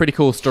been some pretty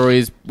cool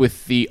stories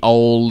with the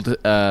old,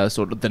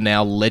 sort of the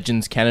now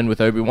Legends canon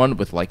with Obi-Wan,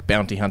 with like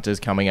bounty hunters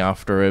coming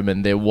after him.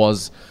 And there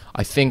was,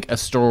 I think, a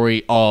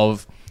story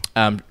of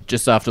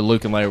just after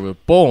Luke and Leia were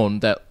born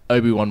that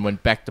Obi-Wan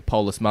went back to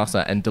Polis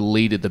Massa and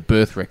deleted the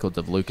birth records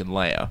of Luke and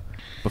Leia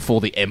before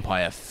the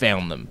Empire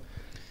found them.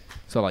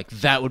 So like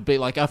that would be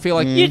like, I feel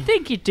like You'd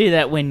think you'd do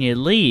that when you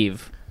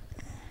leave.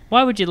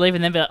 Why would you leave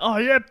and then be like, oh,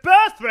 your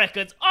birth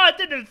records? Oh, I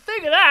didn't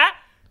think of that.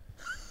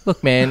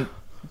 look, man,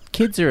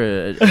 kids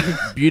are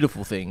a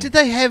beautiful thing. Did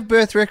they have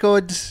birth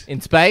records?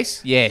 In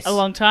space, yes. A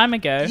long time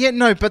ago. Yeah,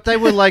 no, but they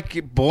were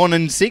like born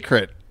in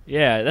secret.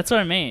 Yeah, that's what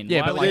I mean.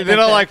 Yeah, Why but would like- you They're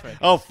make not that like, record?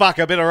 oh fuck,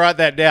 I better write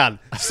that down.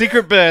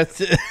 Secret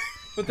birth.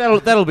 But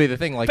that'll be the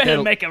thing. Like Better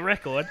that'll, make a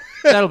record.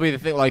 that'll be the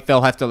thing. Like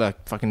they'll have to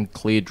like fucking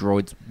clear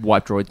droids,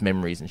 wipe droids'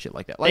 memories and shit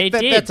like that. Like They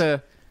did. That's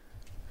a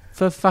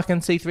for fucking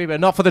C3, but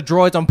not for the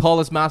droids on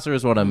Polis Massa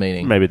is what I'm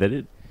meaning. Maybe they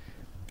did.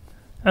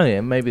 Oh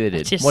yeah, maybe they It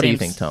did. just What do you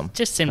seems- think, Tom?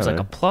 Just seems like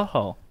a plot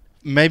hole.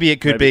 Maybe it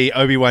could be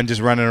Obi-Wan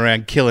just running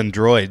around killing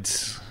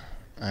droids.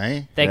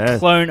 Eh? They Yeah.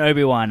 clone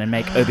Obi-Wan and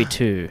make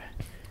Obi-2.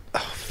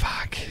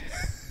 Fuck.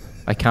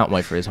 I can't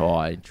wait for his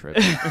Hawaii trip.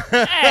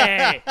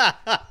 Hey!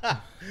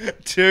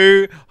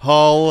 2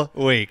 whole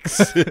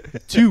weeks.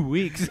 2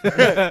 weeks.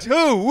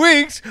 2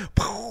 weeks?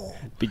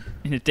 Be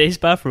in a day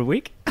spa for a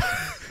week?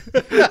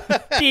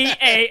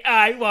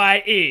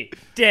 D-A-I-Y-E.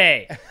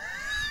 Day.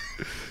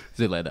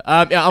 See you later.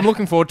 Yeah, I'm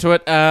looking forward to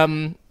it.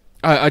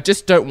 I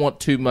just don't want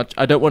too much.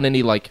 I don't want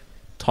any like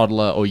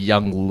toddler or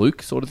young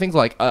Luke sort of things.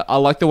 Like I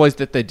like the ways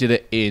that they did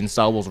it in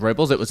Star Wars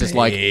Rebels. It was just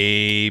like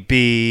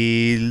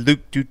Baby Luke,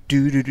 do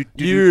do do do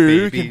do.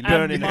 You baby can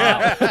burn And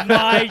in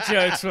my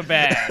jokes were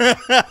bad.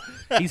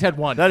 he's had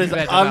one. That is You've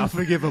had enough.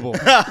 unforgivable.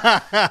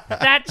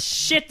 That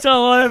shit's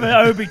all over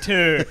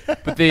Obi-2.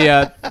 But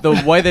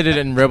the way they did it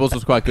in Rebels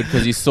was quite good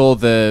because you saw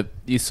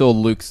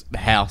Luke's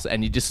house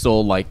and you just saw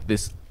like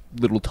this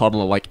little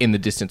toddler like in the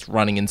distance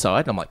running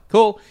inside. I'm like,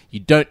 cool. We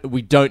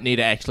don't need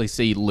to actually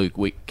see Luke.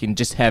 We can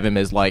just have him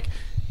as like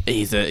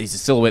he's a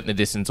silhouette in the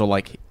distance, or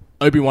like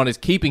Obi-Wan is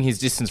keeping his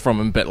distance from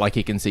him, but like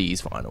he can see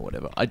he's fine or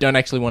whatever. I don't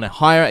actually want to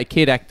hire a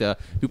kid actor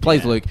who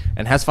plays Luke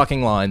and has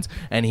fucking lines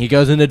and he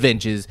goes on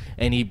adventures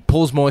and he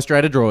pulls moisture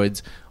out of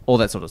droids, all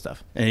that sort of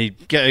stuff. And he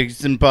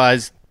goes and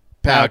buys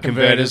power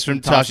converters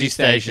from Toshi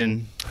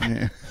Station.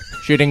 Yeah.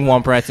 Shooting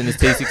womp rats in his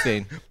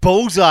T-16.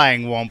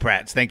 Bullseyeing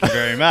Womprats, thank you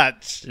very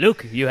much.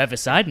 Luke, you have a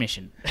side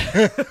mission.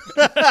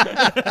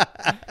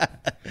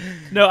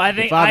 No, I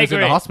think I Father's in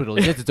agree. the hospital.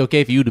 He says it's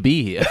okay for you to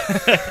be here.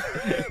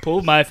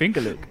 Pull my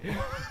finger, Luke.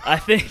 I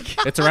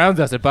think It surrounds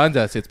us. It binds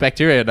us. It's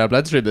bacteria in our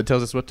bloodstream that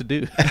tells us what to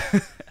do.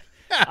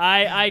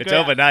 I It's agree.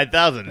 over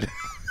 9,000.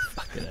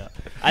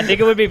 I think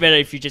it would be better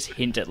if you just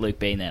hint at Luke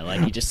being there,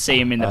 like you just see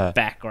him in the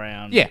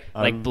background, yeah.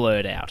 like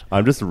blurred out.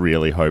 I'm just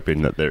really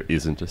hoping that there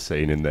isn't a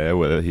scene in there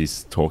where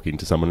he's talking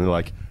to someone and they're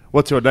like,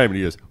 what's your name? And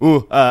he goes,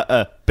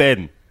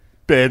 Ben.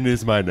 Ben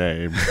is my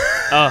name.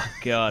 Oh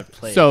God,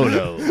 please.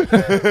 Solo.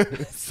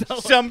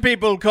 Some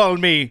people call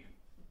me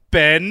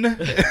Ben.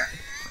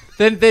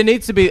 Then there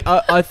needs to be.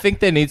 I think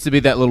there needs to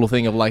be that little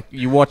thing of like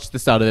you watch the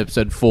start of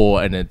episode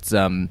 4 and it's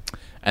and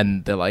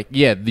they're like,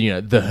 yeah, you know,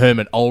 the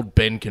hermit, old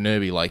Ben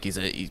Kenobi, like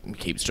he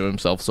keeps to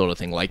himself sort of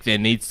thing. Like there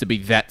needs to be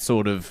that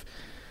sort of,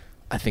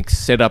 I think,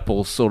 setup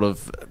or sort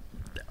of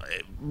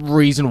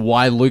reason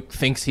why Luke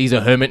thinks he's a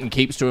hermit and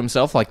keeps to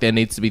himself. Like there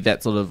needs to be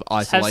that sort of Have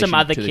isolation. some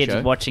other to the kids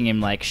show. watching him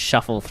like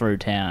shuffle through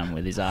town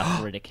with his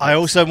arthritic. I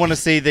also want to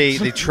see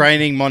the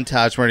training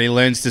montage where he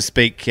learns to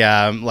speak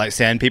like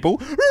sand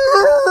people.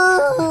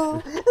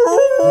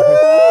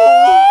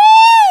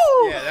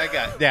 Yeah, that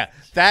guy. Yeah,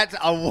 That's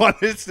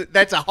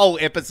a whole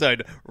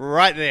episode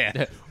right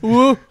there.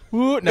 Woo,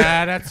 woo.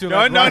 Nah, that's too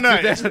No, no,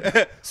 no.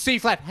 C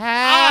flat.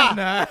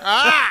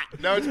 Ah,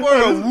 No, it's more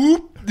of a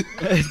whoop.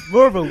 It's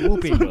more of a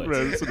whooping noise.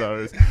 Rose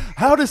knows.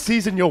 How to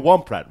season your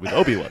Womp Rat with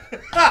Obi-Wan.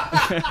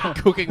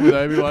 Cooking with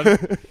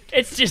Obi-Wan.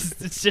 It's just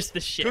the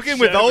shit. Cooking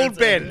with old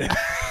Ben.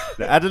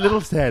 Now add a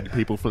little sand,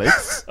 people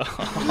flakes.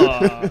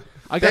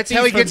 That's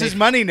how he gets his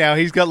money now.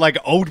 He's got like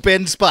old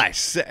Ben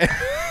spice.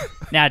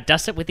 Now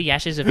dust it with the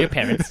ashes of your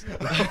parents.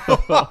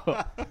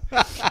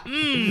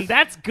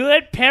 That's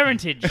good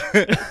parentage.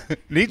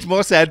 Needs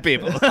more sad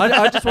people.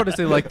 I just want to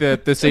see like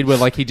the scene where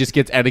like he just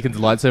gets Anakin's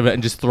lightsaber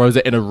and just throws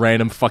it in a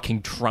random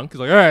fucking trunk. He's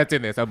like, oh, it's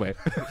in there somewhere.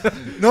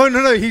 No.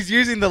 He's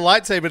using the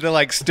lightsaber to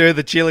like stir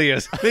the chili or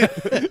something.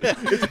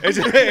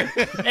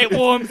 It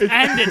warms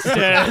and it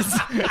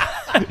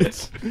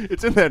stirs.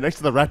 It's in there next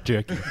to the rat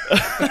jerky.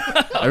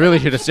 I really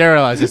should have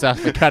sterilized this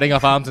after cutting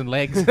off arms and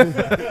legs.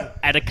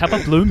 Add a cup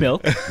of blue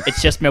milk.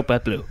 It's just milk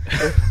but blue.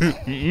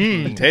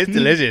 Tastes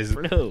delicious.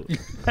 Blue.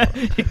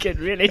 You can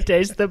really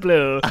taste the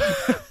blue.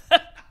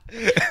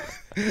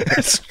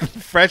 It's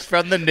fresh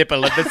from the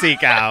nipple of the sea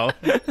cow.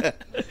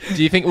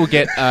 Do you think we'll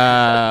get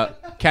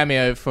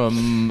cameo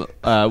from?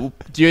 Do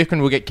you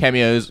reckon we'll get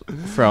cameos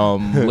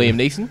from Liam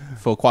Neeson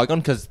for Qui-Gon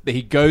because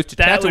he goes to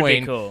That would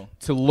be Tatooine cool.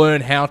 to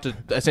learn how to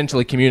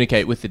essentially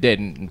communicate with the dead,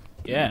 and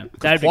Yeah,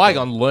 that'd be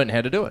Qui-Gon cool. learned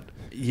how to do it.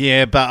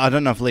 Yeah, but I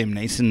don't know if Liam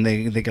Neeson,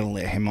 they're going to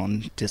let him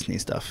on Disney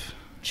stuff.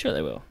 Sure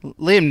they will.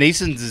 Liam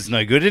Neeson's is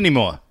no good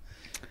anymore.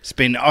 It's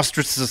been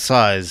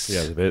ostracized.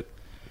 Yeah, a bit.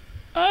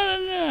 I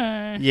don't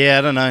know. Yeah,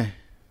 I don't know.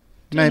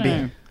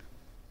 know.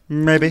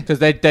 Maybe. Because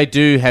they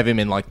do have him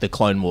in like the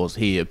Clone Wars.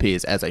 He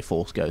appears as a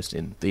Force ghost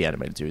in the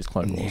animated series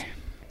Clone Wars.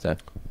 So,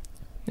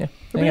 yeah.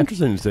 It'll be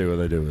interesting to see what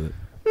they do with it.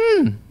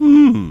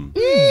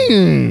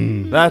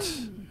 That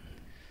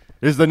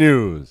is the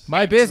news.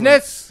 My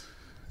business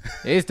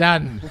is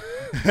done.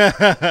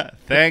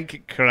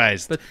 Thank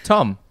Christ. But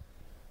Tom,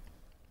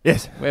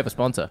 Yes, we have a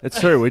sponsor. it's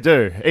true, we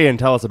do. Ian,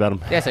 tell us about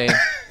him. Yes, Ian.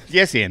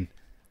 Yes, Ian.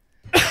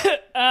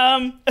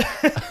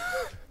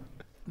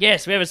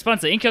 Yes, we have a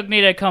sponsor,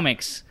 Incognito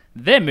Comics.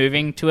 They're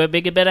moving to a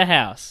bigger, better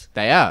house.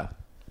 They are.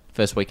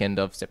 First weekend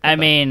of September. I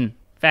mean,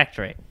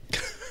 factory.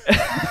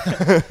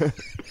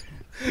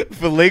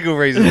 For legal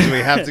reasons, we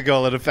have to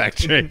call it a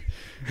factory.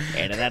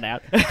 Edit that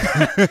out.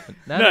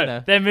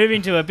 no. They're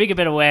moving to a bigger,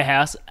 better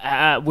warehouse.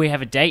 We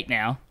have a date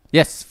now.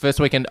 Yes, first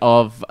weekend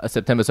of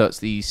September, so it's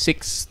the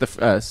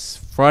 6th,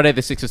 Friday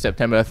the 6th of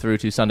September through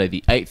to Sunday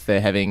the 8th.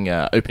 They're having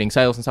opening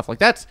sales and stuff like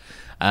that.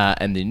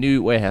 And the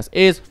new warehouse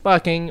is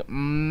fucking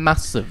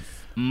massive.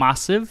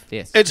 Massive.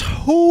 Yes. It's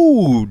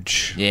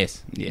huge.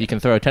 Yes. You can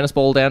throw a tennis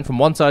ball down from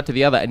one side to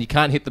the other and you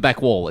can't hit the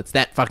back wall. It's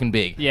that fucking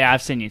big. Yeah,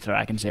 I've seen you throw.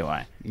 I can see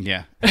why.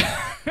 Yeah.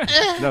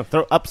 No,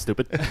 throw up,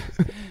 stupid.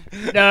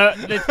 No,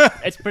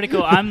 it's pretty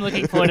cool. I'm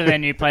looking forward to their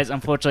new place.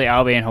 Unfortunately,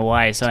 I'll be in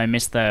Hawaii, so I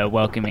missed the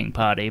welcoming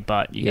party,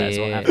 but you guys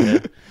will have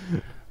to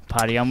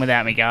party on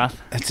without me,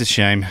 Garth. It's a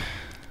shame.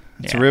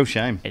 It's a Yeah. real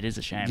shame. It is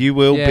a shame. You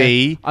will Yeah.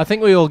 be... I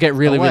think we all get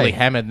really, Away. really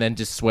hammered and then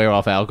just swear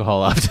off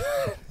alcohol after.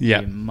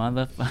 Yeah. You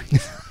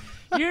motherfucker.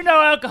 You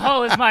know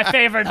alcohol is my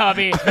favorite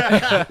hobby.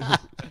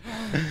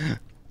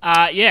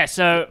 Yeah,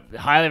 so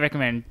highly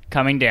recommend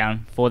coming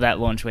down for that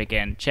launch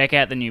weekend. Check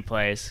out the new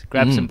place.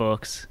 Grab some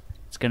books.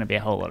 It's going to be a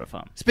whole lot of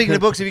fun. Speaking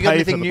of books, have you got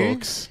Pay for anything the new?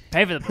 books.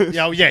 Pay for the books.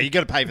 Oh, yeah, you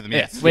got to pay for them,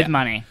 yes. With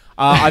money.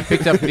 I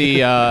picked up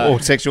the... Or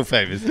sexual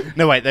favours.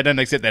 No, wait, they don't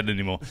accept that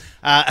anymore.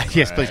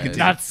 Yes, please continue.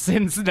 Not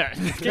since... No.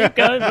 Keep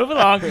going. Move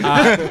along.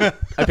 I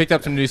picked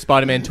up some new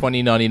Spider-Man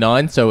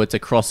 2099, so it's a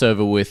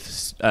crossover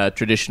with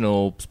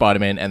traditional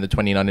Spider-Man and the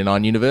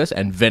 2099 universe,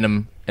 and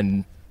Venom,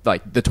 and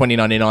like the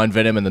 2099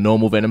 Venom and the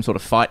normal Venom sort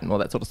of fight and all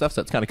that sort of stuff,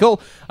 so it's kind of cool.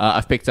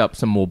 I've picked up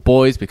some more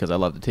Boys because I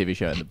love the TV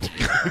show and the book.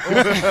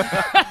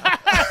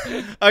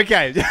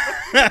 Okay.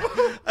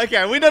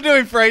 Okay, we're not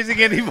doing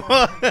phrasing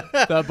anymore.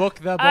 The book,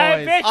 The I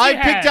Boys. bet you I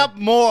picked have. up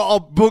more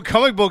of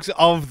comic books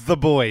of the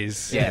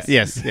boys. Yes.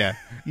 Yes, yeah.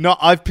 No,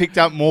 I've picked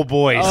up more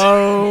boys.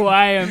 Oh,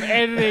 I am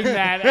editing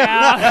that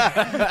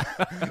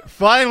out.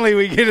 Finally,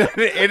 we get an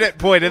edit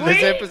point in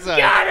this episode.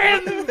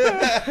 Got him.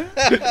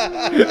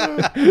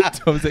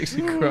 Tom's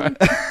actually crying.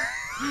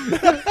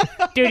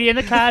 Duty in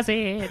the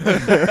closet.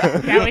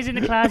 Now he's in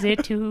the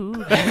closet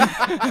too.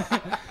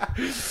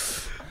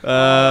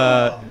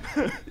 Oh,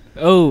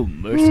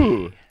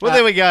 mercy. Well,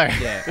 there we go.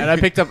 Yeah, and I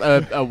picked up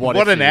a What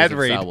What If an ad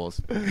series read. of Star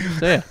Wars.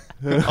 So yeah.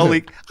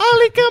 Ollie,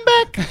 come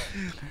back.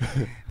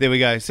 There we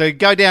go. So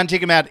go down,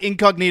 check them out.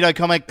 Incognito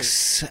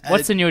Comics.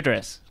 What's the new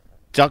address?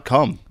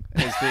 .com.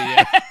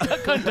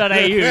 .com.au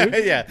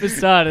Yeah. for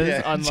starters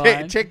Yeah.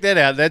 online. Check that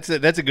out. That's a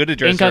good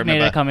address to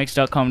remember.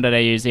 Incognitocomics.com.au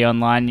is the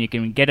online. You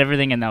can get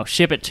everything and they'll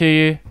ship it to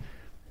you.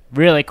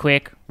 Really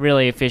quick,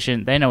 really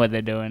efficient. They know what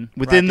they're doing.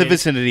 Within Right, the dude?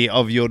 vicinity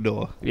of your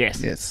door. Yes.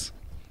 Yes.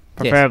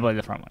 Preferably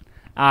the front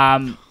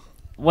one.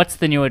 What's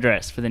the new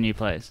address for the new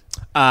place?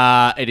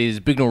 It is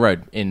Bignell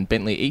Road in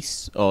Bentley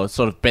East, or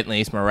sort of Bentley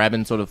East,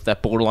 Moorabbin, sort of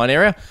that borderline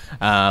area.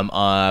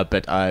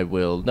 But I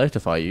will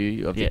notify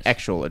you of Yes. the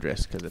actual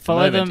address because at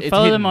Follow the moment them. it's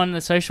Follow hidden. them on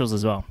the socials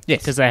as well. Yes.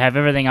 because they have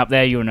everything up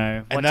there. You'll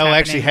know. And what's they'll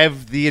actually happening.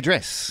 have the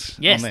address.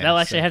 Yes, on there, they'll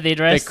actually so- have the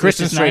They're address.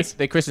 Christian which is Street. nice.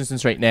 They're Christensen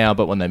Street now,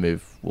 but when they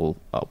move,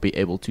 I'll be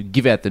able to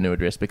give out the new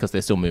address because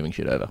they're still moving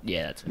shit over.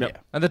 Yeah, that's Yep.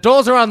 And the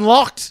doors are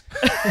unlocked.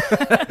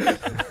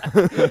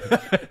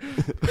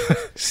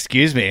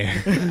 Excuse me.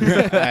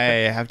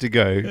 I have to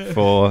go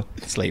for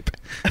sleep.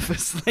 for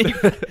sleep.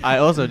 I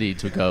also need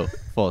to go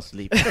for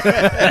sleep.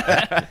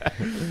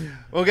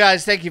 Well,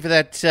 guys, thank you for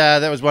that.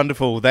 That was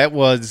wonderful. That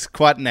was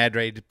quite an ad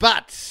read.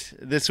 But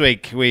this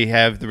week we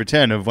have the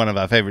return of one of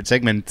our favourite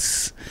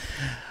segments.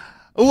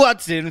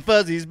 What's in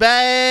Fuzzy's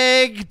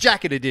bag?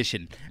 Jacket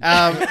edition.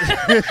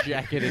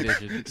 Jacket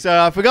edition. So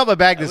I forgot my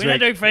bag this We're not week.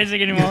 doing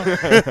phrasing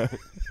anymore.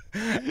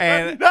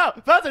 And No,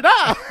 Fuzzy,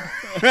 no!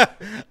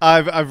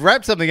 I've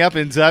wrapped something up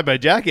inside my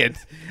jacket.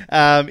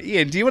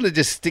 Ian, do you want to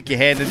just stick your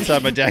hand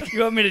inside my jacket? You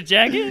want me to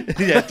jack it?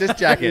 Yeah, just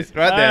jacket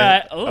right All there.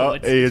 right. Oh,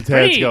 it's Ian's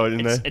pretty. hand's going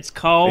in there. It's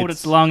cold.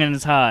 It's long and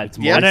it's hard.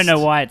 moist. I don't know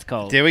why it's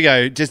cold. There we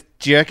go. Just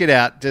jerk it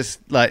out. Just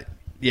like,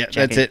 yeah,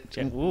 Jack that's it.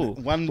 Ooh.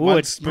 One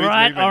it's smooth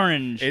bright movement.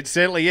 orange. It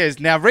certainly is.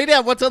 Now read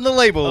out what's on the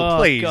label, Oh,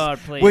 please. God,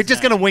 please, We're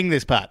just no. going to wing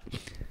this part.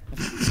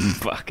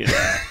 Fuck it.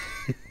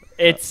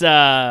 It's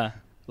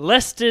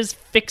Lester's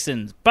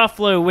Fixins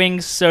Buffalo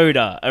Wing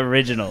Soda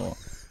Original.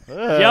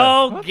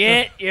 Y'all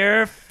get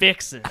your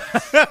fixins.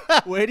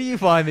 Where do you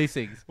find these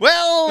things?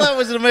 Well, that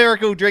was a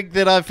miracle drink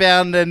that I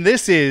found, and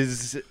this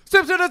is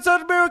Simpson and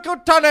Son Miracle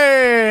Tonic.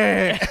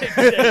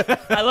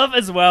 I love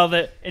as well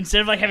that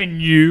instead of like having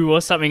new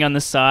or something on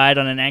the side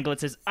on an angle, it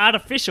says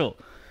artificial.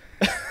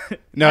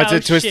 no, it's Oh, a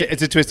twisty. shit.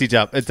 It's a twisty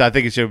top. I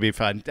think it should be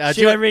fun. Do Should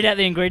you I want- read out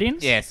the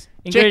ingredients? Yes.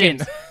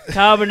 Ingredients: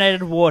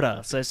 carbonated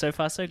water. So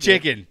far so good.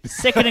 Chicken.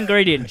 Second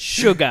ingredient: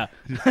 sugar.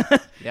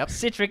 Yep.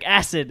 Citric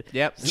acid.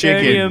 Yep.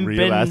 Sodium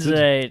Real acid.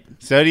 benzoate.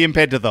 Sodium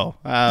pentothal.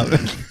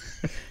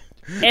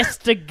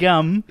 Ester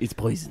gum. It's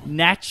poison.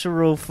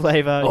 Natural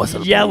flavor.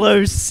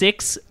 Yellow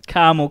 6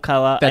 caramel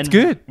color. That's and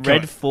good.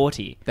 Red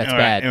 40. That's All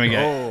right, bad. here we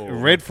go. Oh.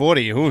 Red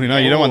 40. Oh, no,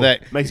 you don't want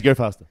that. Makes you go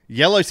faster.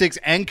 Yellow 6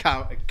 and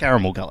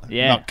caramel color.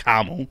 Yeah. Not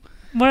caramel.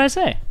 What did I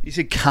say? You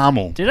said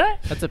caramel. Did I?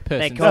 That's a They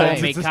person. call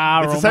it's me the-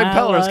 caramel. It's the same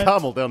colour as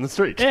caramel down the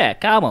street. Yeah,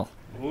 caramel.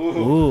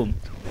 Ooh.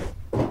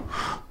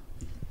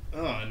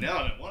 Oh, no,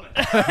 I don't want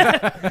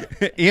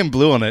it. Ian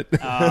blew on it.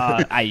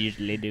 I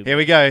usually do. Here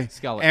we go.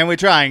 Skull it. And we're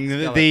trying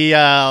the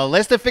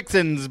Lester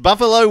Fixins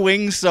Buffalo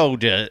Wing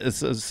Soldier.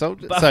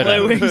 Soda.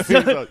 Buffalo wings,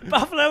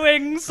 buffalo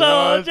wing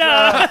soldier.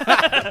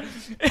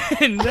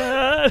 And,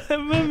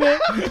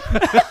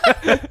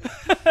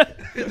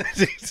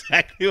 That's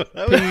exactly what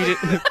I was.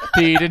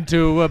 Peed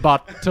into a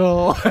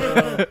bottle.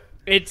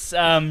 it's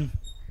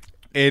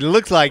It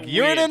looks like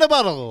urine Weird. in a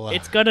bottle.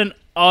 it's got an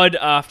odd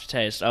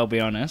aftertaste. I'll be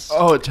honest.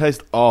 Oh, it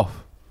tastes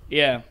off.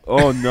 Yeah,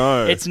 Oh,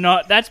 no. it's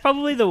not. That's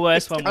probably the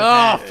worst one we've Oh,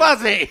 had.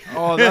 fuzzy.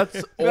 Oh, that's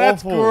awful.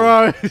 That's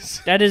gross.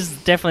 That is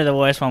definitely the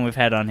worst one we've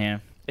had on here.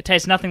 It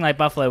tastes nothing like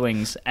buffalo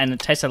wings, and it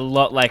tastes a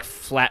lot like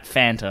flat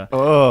Fanta.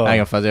 Oh. Hang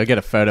on, Fuzzy. I'll get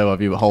a photo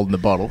of you holding the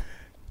bottle.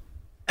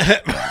 Oh,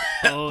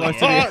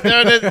 yeah. Oh,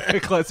 there it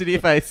is. Closer to your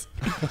face.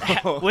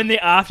 When the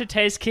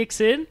aftertaste kicks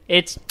in,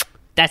 it's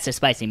that's a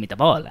spicy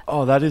meatball.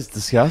 Oh, that is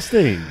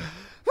disgusting.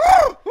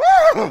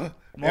 There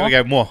we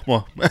go. More.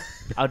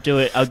 I'll do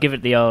it. I'll give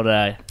it the old.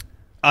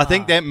 I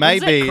think that may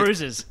What is be. that,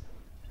 cruises.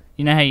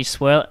 You know how you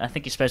swirl? I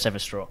think you're supposed to have a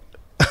straw.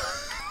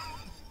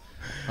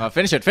 Oh,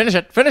 finish it.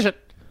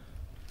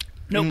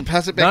 Nope.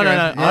 Pass it back No,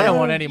 around. I don't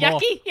want any more.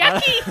 Yucky.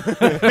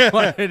 I don't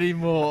want any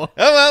more.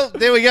 Oh, well,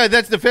 there we go.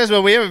 That's the first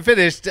one we haven't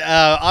finished.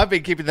 I've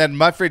been keeping that in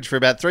my fridge for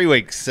about 3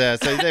 weeks. So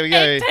there we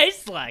go. It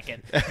tastes like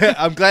it.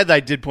 I'm glad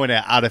they did point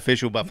out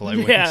artificial buffalo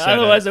wings. Yeah, soda.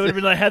 otherwise I would have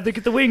been like, how'd they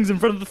get the wings in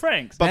front of the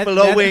Franks?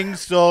 Buffalo That- wing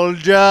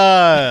soldier.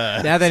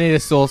 Now they need a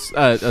sauce.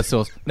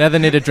 Now they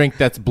need a drink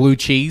that's blue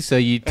cheese. So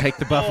you take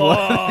the buffalo.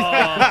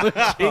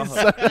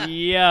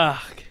 Yuck.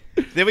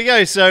 There we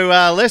go. So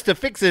Lester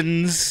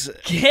Fixins,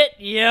 Get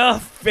your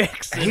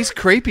fixin'. he's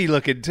creepy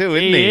looking too,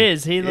 isn't he? He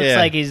is. He looks Yeah.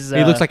 like he's.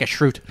 He looks like a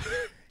shroot.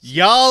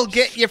 Y'all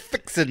get your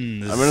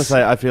fixins. I'm going to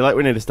say, I feel like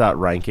we need to start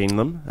ranking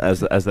them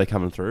as they're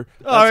coming through.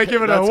 Oh,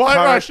 give it a that's white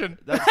current- Russian.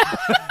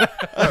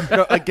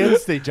 No,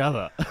 against each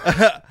other.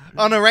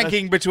 on a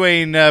ranking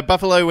between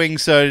buffalo wing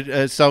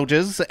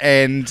soldiers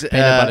and Peanut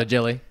butter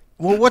jelly.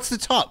 well, what's the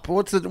top?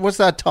 What's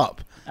our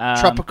top?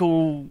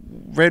 Tropical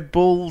Red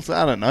Bulls.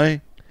 I don't know.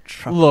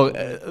 Look,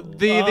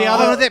 the Oh,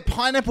 other. that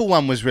pineapple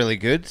one was really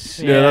good.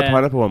 Yeah, that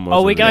pineapple one was.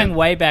 Oh, we're really going good.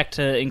 way back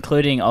to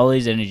including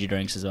Ollie's energy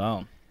drinks as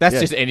well. That's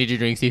Yeah. just energy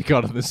drinks you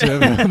got on the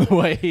server on the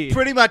way here.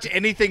 Pretty much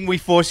anything we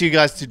force you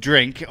guys to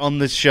drink on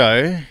the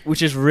show.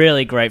 Which is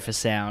really great for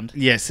sound.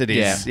 Yes, it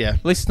is. Yeah.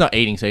 At least it's not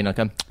eating, so you're not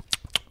going.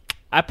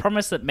 I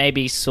promise that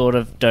maybe sort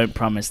of don't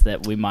promise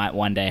that we might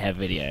one day have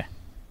video.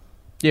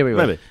 Yeah, we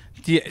will. Maybe.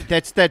 Yeah,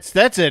 that's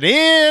an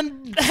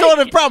in sort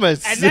of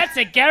promise. And that's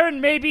a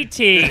Garen maybe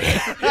tea.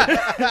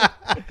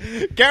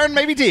 Garen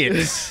maybe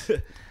did.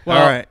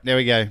 All right, there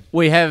we go.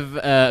 We have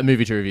a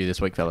movie to review this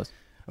week, fellas.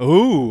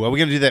 Ooh, are we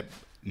going to do that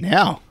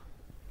now?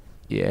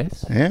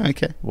 Yes. Yeah,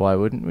 okay. Why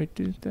wouldn't we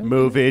do that?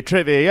 Movie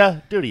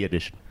trivia, duty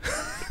edition.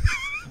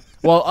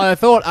 Well, I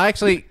thought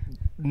actually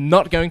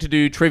not going to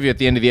do trivia at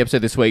the end of the episode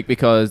this week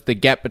because the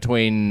gap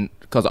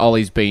because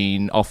Ollie's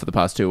been off for the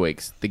past 2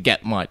 weeks, the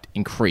gap might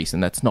increase,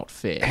 and that's not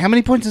fair. How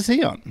many points is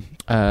he on?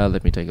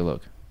 Let me take a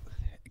look.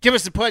 Give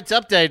us the points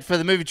update for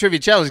the movie trivia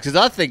challenge because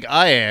I think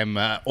I am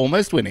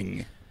almost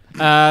winning.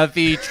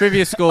 The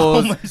trivia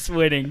scores. Almost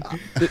winning.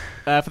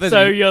 For those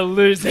So of you, you're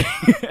losing.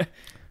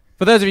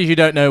 for those of you who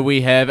don't know,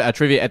 we have a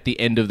trivia at the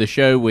end of the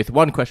show with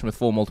one question with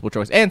 4 multiple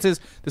choice answers.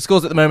 The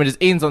scores at the moment is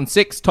Ian's on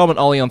 6, Tom and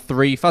Ollie on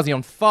 3, Fuzzy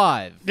on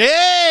 5.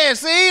 Yeah,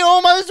 see,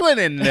 almost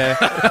winning.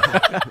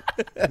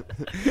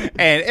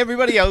 And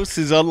everybody else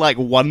is on like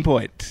 1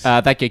 point.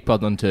 That Geek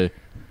Pod on 2.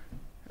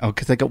 Oh,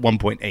 because they got 1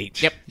 point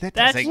each. Yep. That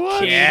That's doesn't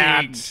cheating.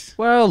 count.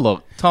 Well,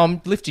 look, Tom,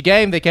 lift your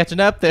game. They're catching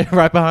up. They're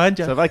right behind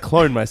you. So if I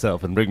clone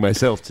myself and bring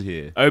myself to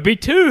here.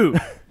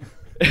 OB2.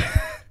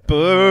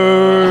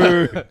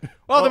 Boo.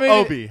 Well, the movie.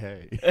 Obi,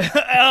 hey. Oh,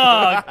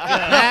 God.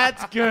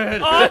 That's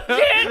good. Oh,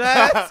 shit.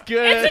 That's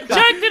good. It's a joke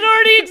that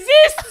already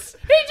exists.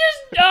 He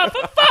just,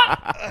 for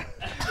fuck.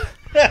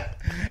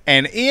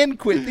 And Ian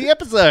quit the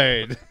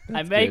episode.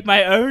 I make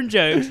my own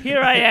jokes.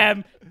 Here I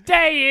am,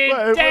 day in,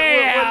 Wait, day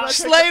wait, out.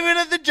 Slaving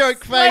at the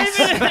joke face.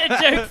 Living in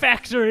a joke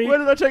factory. Where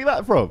did I take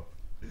that from?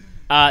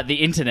 The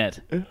internet.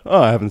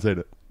 Oh, I haven't seen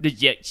it.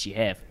 Yes, you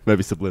have.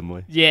 Maybe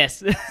subliminally.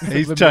 Yes.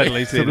 He's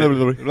totally seen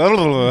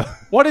it.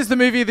 What is the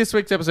movie of this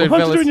week's episode, Aren't you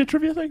fellas? doing your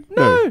trivia thing?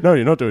 No,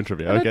 you're not doing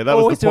trivia. I Okay, don't that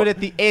was always the do it point. at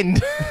the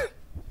end.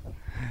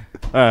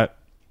 All right.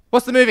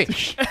 What's the movie?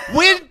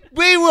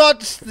 We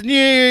watched the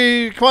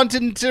new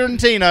Quentin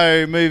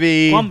Tarantino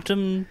movie.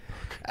 Quantum.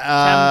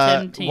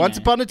 Tarantino. Once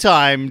Upon a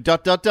Time, ...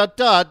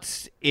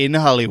 in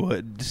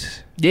Hollywood.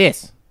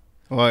 Yes.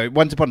 Or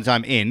Once Upon a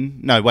Time in...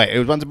 No, wait. It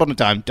was Once Upon a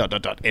Time, ...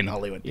 in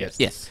Hollywood. Yes.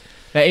 Yes.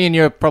 Now, Ian,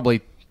 you're probably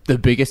the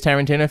biggest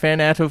Tarantino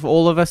fan out of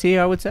all of us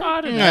here, I would say.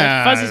 I don't know.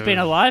 No. Fuzzy's been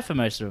alive for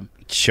most of them.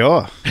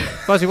 Sure.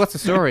 Fuzzy, what's the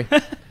story?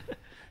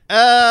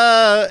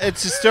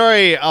 It's a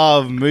story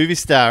of movie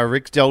star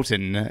Rick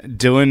Dalton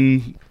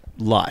doing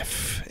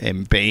life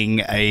and being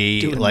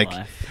Doing like...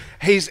 life.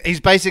 He's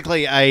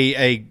basically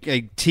a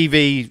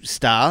TV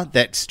star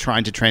that's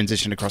trying to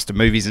transition across to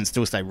movies and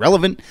still stay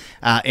relevant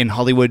in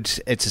Hollywood.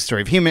 It's a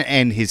story of him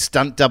and his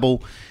stunt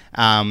double,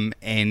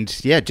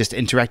 and yeah, just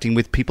interacting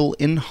with people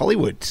in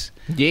Hollywood.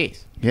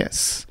 Yes.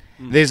 Yes,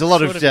 there's a lot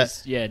Sort of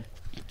his,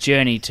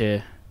 journey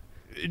to...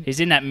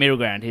 He's in that middle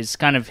ground. He's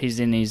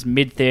in his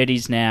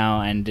mid-30s now,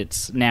 and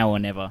it's now or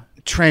never.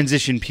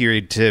 transition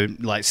period to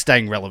like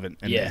staying relevant.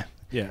 In Yeah. there.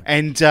 Yeah.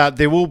 And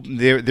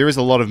there is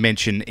a lot of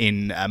mention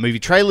in movie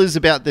trailers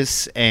about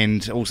this,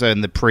 and also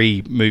in the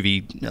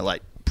pre-movie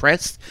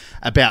press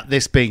about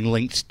this being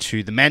linked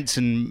to the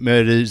Manson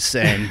murders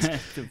and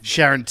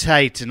Sharon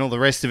Tate and all the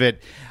rest of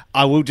it.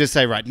 I will just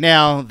say right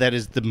now that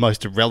is the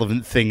most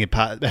irrelevant thing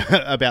about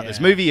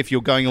this movie. If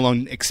you're going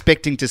along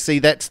expecting to see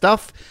that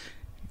stuff,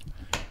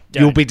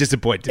 you'll be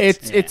disappointed.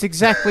 It's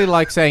exactly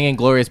like saying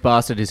Inglourious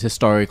Bastard is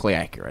historically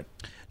accurate.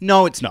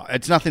 No, it's not.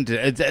 It's nothing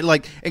to... It's,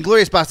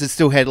 Inglourious Basterds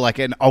still had,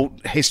 an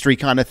alt history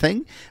kind of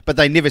thing, but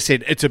they never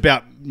said it's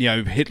about,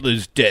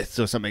 Hitler's death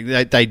or something.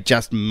 They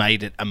just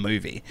made it a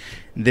movie.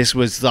 This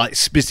was,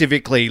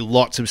 specifically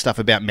lots of stuff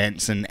about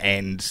Manson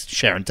and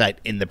Sharon Tate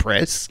in the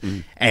press,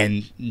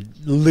 and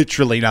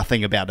literally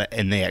nothing about it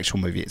in the actual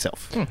movie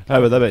itself. Oh,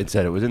 but that being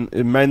said, it was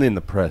mainly in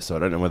the press, so I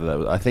don't know whether that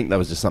was... I think that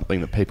was just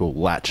something that people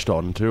latched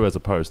onto as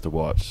opposed to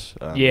what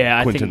I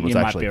Quentin think was you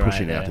might actually be right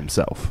pushing out there.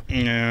 himself.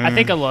 I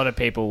think a lot of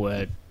people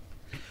were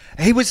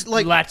He was,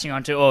 latching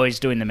onto, he's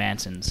doing the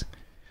Mansons.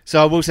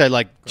 So I will say,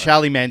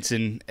 Charlie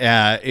Manson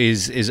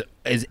is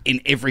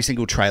in every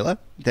single trailer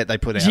that they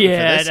put out. for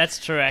Yeah, this.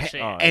 that's true,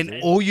 actually. And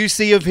all you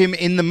see of him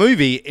in the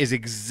movie is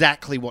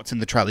exactly what's in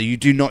the trailer. You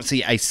do not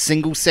see a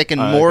single second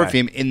more of okay.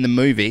 him in the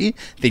movie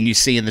than you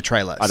see in the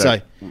trailer.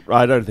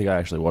 I don't think I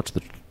actually rewatched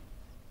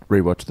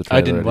the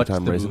trailer. didn't watch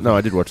anytime the recent. movie. No,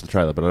 I did watch the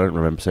trailer, but I don't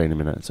remember seeing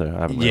him in it, so I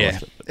haven't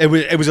rewatched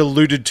it. it was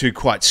alluded to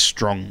quite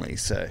strongly.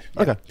 So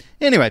yeah. Okay.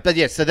 Anyway, but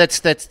yeah, so that's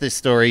the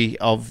story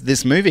of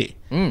this movie.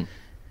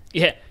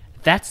 Yeah,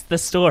 that's the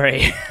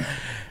story.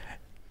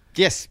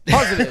 Yes,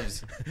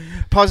 Positives.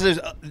 positives.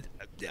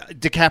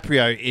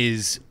 DiCaprio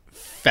is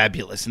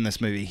fabulous in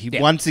this movie. He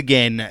once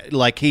again,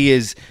 he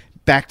is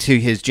back to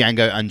his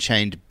Django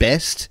Unchained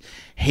best.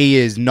 He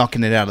is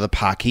knocking it out of the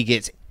park. He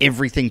gets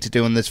everything to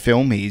do in this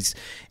film. He's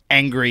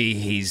angry.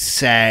 He's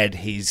sad.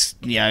 He's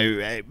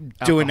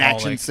doing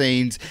action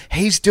scenes.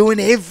 He's doing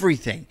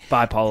everything.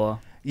 Bipolar.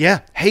 Yeah,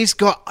 he's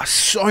got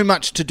so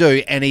much to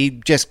do, and he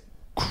just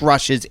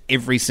crushes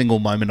every single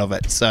moment of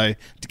it. So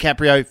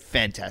DiCaprio,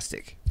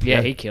 fantastic.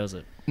 Yeah, he kills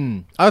it.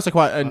 I also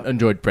quite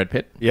enjoyed Brad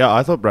Pitt. Yeah,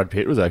 I thought Brad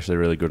Pitt was actually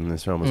really good in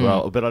this film as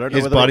well, but I don't know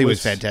His whether body it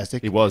was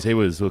fantastic. He was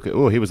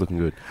looking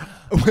good.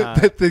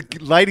 But the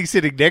lady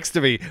sitting next to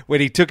me, when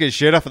he took his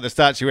shirt off at the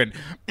start, she went,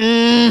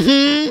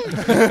 I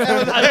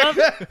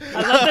love that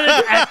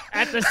it's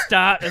at the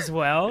start as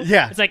well.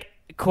 Yeah. It's like,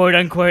 quote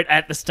unquote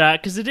at the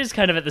start, because it is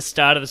kind of at the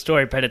start of the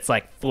story, but it's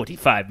like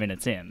 45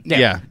 minutes in.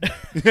 Yeah.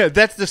 Yeah,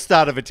 that's the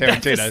start of a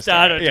Tarantino That's the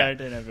start of a story.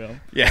 Tarantino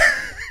film. Yeah.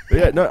 But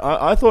yeah, no,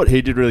 I thought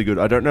he did really good.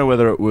 I don't know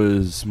whether it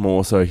was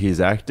more so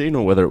his acting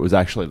or whether it was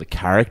actually the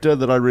character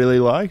that I really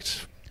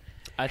liked.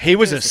 I think He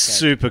was it a the character.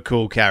 super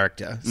cool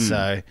character.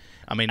 So,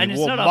 I mean, And he it's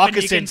wore not often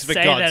you can moccasins for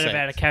say God's that sake.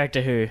 about a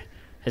character who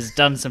has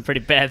done some pretty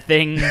bad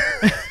things.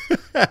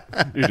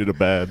 You did a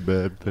bad.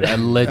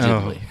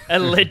 Allegedly.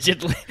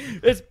 Allegedly.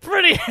 It's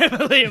pretty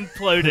heavily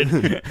imploded.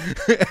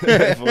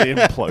 Heavily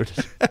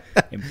imploded.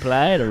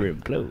 Implied or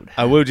implode?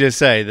 I will just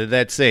say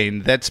that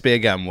scene, that spear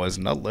gun was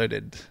not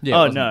loaded. Yeah,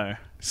 Oh, it wasn't. no.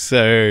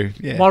 So,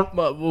 yeah.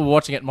 We're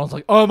watching it, and Mon's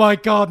like, "Oh my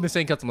god!" And the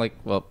scene cuts. I'm like,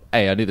 "Well,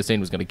 A, I knew the scene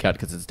was going to cut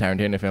because it's a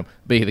Tarantino film.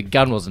 B, the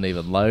gun wasn't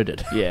even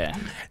loaded." Yeah.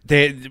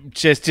 They're,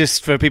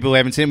 just for people who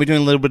haven't seen it, we're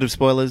doing a little bit of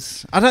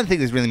spoilers. I don't think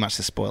there's really much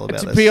to spoil about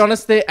To this. be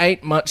honest, there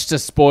ain't much to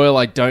spoil.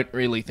 I don't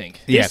really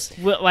think. Yeah. This,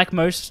 well, like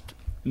most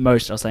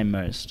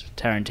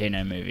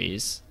Tarantino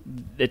movies,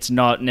 it's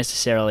not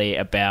necessarily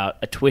about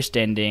a twist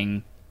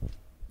ending.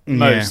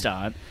 Most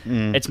aren't.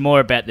 It's more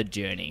about the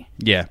journey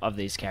Yeah. of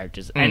these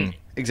characters. And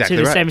Exactly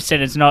to the right. same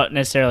extent, it's not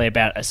necessarily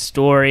about a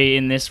story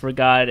in this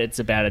regard. It's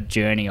about a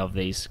journey of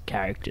these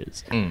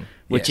characters,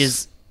 which Yes.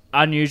 is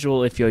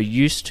unusual if you're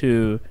used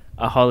to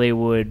a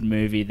Hollywood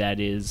movie that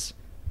is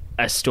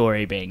a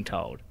story being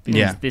told. Because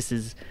Yeah. this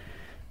is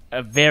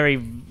a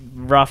very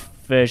rough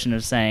version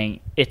of saying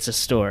it's a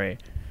story.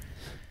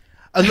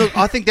 And look,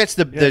 I think that's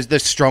the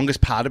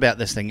strongest part about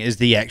this thing is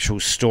the actual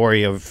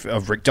story of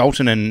Rick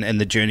Dalton and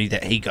the journey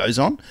that he goes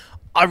on.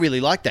 I really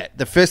like that.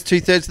 The first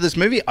 2/3 of this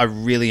movie, I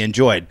really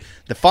enjoyed.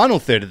 The final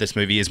third of this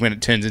movie is when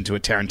it turns into a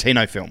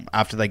Tarantino film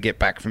after they get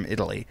back from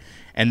Italy.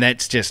 And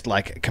that's just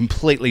like a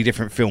completely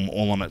different film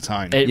all on its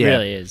own. It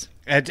really is.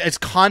 It's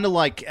kind of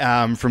like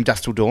From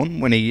Dusk Till Dawn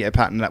when he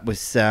partnered up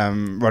with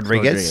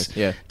Rodriguez,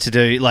 yeah. to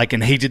do like,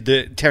 and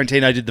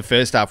Tarantino did the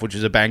first half, which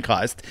was a bank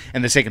heist,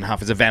 and the second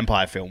half is a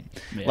vampire film.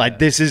 Yeah. Like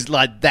this is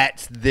like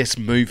that's this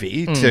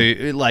movie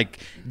to like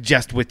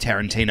just with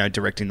Tarantino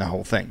directing the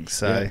whole thing.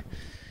 So.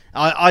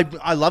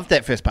 I loved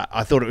that first part.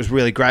 I thought it was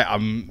really great.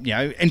 I'm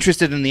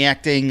interested in the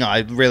acting.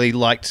 I really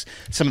liked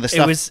some of the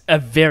stuff. It was a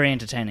very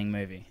entertaining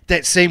movie.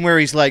 That scene where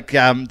he's like,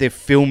 they're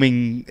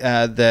filming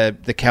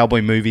the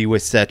cowboy movie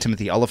with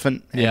Timothy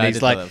Oliphant, and Yeah, I he's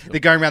did like, know that. they're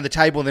going around the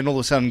table, and then all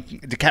of a sudden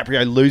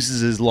DiCaprio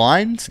loses his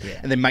lines,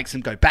 and then makes them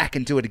go back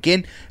and do it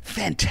again.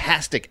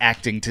 Fantastic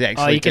acting to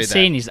actually. Oh, you do can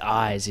see in that. his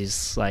eyes,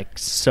 he's like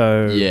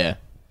so. Yeah.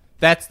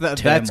 That's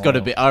got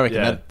to be. I reckon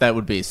Yeah. that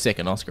would be his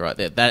second Oscar right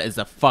there. That is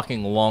a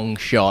fucking long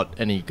shot,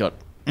 and he got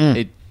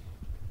it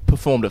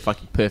performed it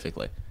fucking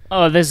perfectly.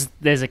 Oh, there's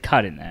a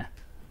cut in there.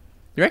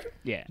 You reckon?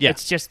 Yeah. Yeah.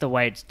 It's just the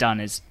way it's done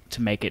is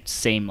to make it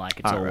seem like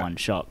it's all right. one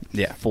shot.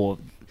 Yeah.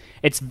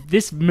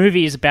 This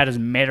movie is about as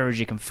meta as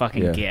you can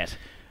fucking Yeah. get.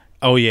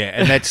 Oh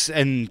yeah,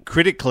 and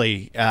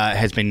critically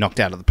has been knocked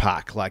out of the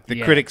park. Like the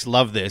Yeah. critics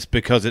love this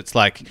because it's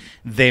like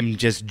them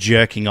just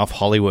jerking off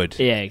Hollywood.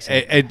 Yeah,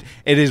 exactly.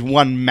 It is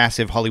one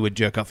massive Hollywood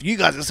jerk off. You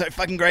guys are so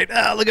fucking great.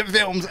 Ah, look at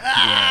films.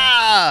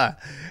 Ah,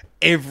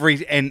 every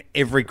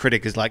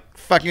critic is like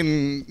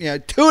fucking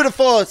tour de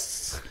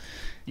force.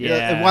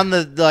 Yeah. It won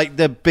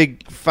the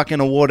big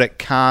fucking award at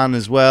Cannes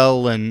as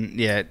well,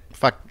 and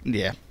fuck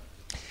yeah.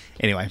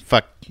 Anyway,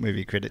 fuck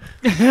movie critic.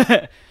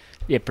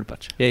 Yeah, pretty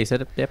much. Yeah, you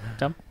said it. Yep.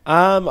 Tom?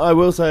 I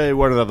will say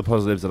one of the other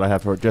positives that I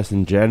have for it just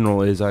in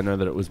general is I know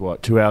that it was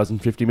 2 hours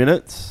and 50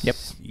 minutes. Yep.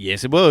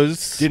 Yes, it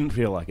was. Didn't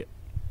feel like it.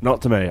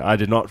 Not to me. I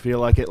did not feel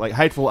like it. Like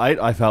Hateful Eight,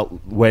 I felt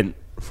went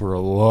for a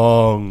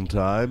long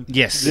time.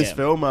 Yes. This Yeah.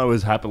 film, I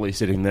was happily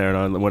sitting there,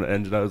 and when it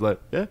ended, I was like,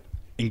 yeah,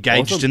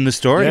 Engaged awesome. in the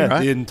story, yeah,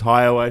 right? the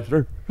entire way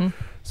through.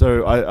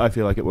 So I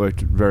feel like it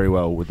worked very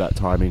well with that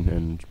timing,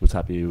 and was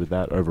happy with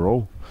that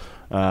overall.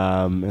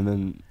 And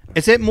then,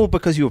 Is that more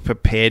because you were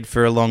prepared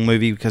for a long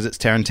movie because it's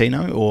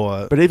Tarantino,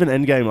 or but even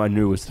Endgame, I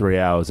knew was 3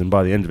 hours, and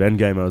by the end of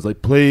Endgame, I was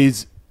like,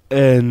 please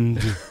end.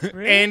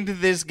 end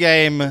this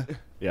game?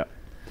 Yeah.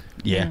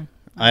 Yeah,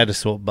 I had a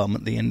sore bum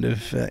at the end of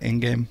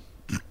Endgame.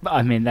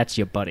 I mean, that's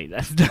your buddy.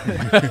 That's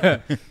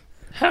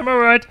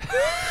Hemorrhoid.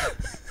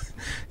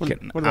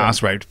 Getting what about-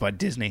 ass raped by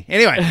Disney.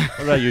 Anyway,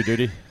 What about you,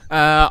 Duty?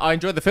 I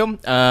enjoyed the film.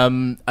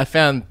 I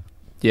found,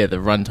 the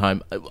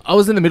runtime. I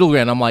was in the middle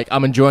ground. I'm like,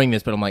 I'm enjoying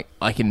this, but I'm like,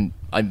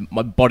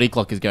 my body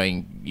clock is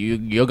going.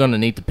 You're going to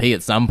need to pee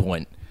at some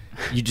point.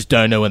 You just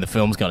don't know when the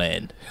film's going to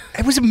end.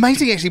 it was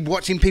amazing actually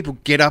watching people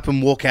get up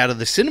and walk out of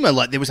the cinema.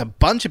 Like there was a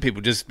bunch of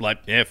people just like,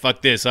 yeah,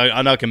 fuck this.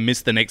 I know I can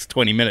miss the next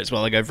 20 minutes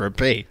while I go for a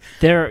pee.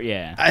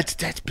 Yeah.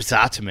 That's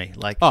bizarre to me.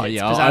 Like, Oh It's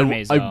yeah, bizarre to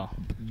me as well.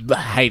 I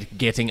hate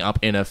getting up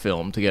in a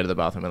film to go to the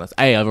bathroom unless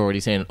I've already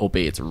seen it, or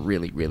B, it's a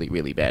really, really,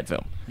 really bad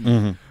film.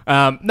 No,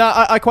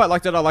 I quite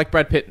liked it. I like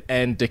Brad Pitt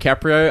and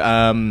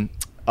DiCaprio.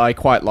 I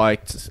quite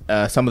liked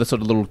some of the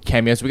sort of little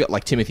cameos. We got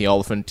like Timothy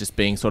Oliphant just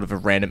being sort of a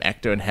random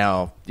actor, and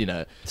how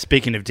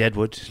speaking of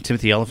Deadwood,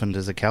 Timothy Oliphant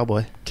is a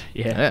cowboy.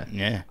 Yeah.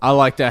 Yeah. I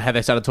liked how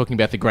they started talking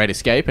about The Great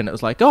Escape, and it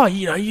was like, oh,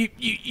 you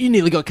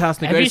nearly got cast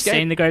in The Have Great you Escape.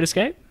 seen The Great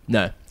Escape?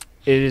 No.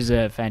 It is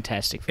a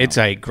fantastic film. It's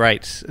a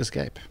great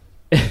escape.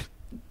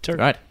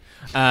 Right.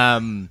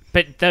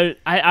 But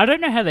I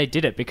don't know how they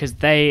did it because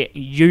they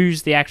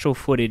used the actual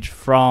footage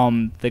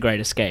from The Great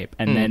Escape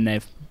and then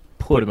they've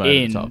put him over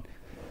the in. top.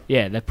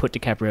 Yeah, they put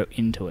DiCaprio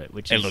into it,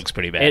 which It is, looks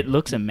pretty bad. It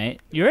looks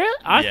amazing.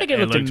 I think it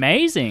looked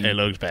amazing. It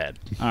looked bad.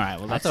 All right,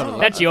 well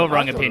that's your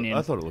wrong opinion.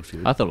 I thought it looked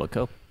good. I thought it looked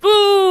cool.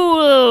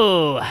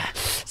 Boo!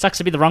 Sucks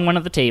to be the wrong one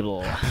at the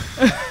table.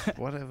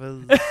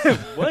 Whatever.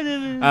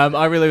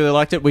 I really, really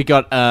liked it. We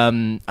got, I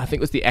think it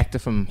was the actor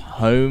from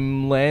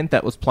Homeland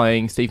that was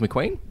playing Steve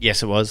McQueen.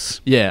 Yes, it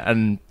was. Yeah,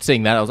 and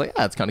seeing that, I was like,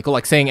 that's kind of cool.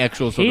 Like seeing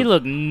actual sort He of...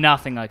 looked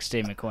nothing like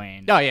Steve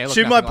McQueen. Oh, yeah.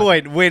 To my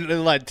point,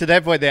 when like to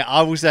that point there,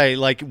 I will say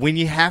like when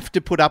you have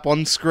to put up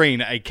on screen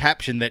a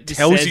caption that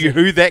tells says you it.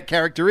 who that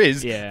character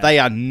is, Yeah. they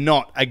are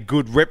not a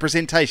good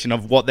representation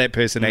of what that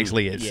person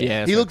actually is.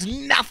 Yeah, he so- looks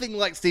nothing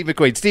like Steve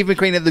McQueen. Steve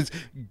McQueen had this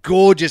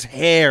gorgeous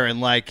hair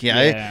and like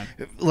Yeah.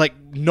 like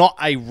not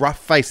a rough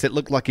face that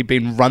looked like he'd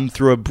been run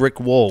through a brick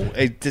wall.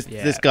 It just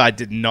Yeah. this guy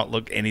did not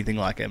look anything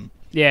like him.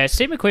 Yeah,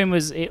 Steve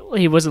McQueen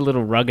he was a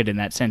little rugged in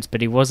that sense,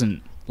 but he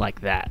wasn't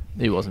like that.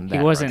 He wasn't that.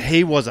 He wasn't.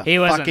 He was a He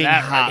wasn't fucking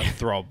that rugged.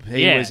 heartthrob.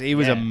 Yeah, He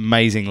was yeah.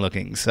 amazing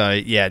looking. So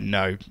yeah,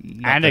 no,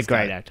 not And a this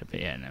great guy. actor, but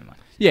yeah, never mind.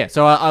 Yeah,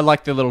 so I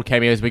like the little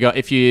cameos we got.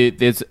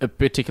 There's a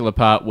particular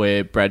part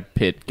where Brad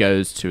Pitt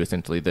goes to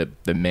essentially the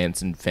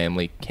Manson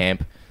family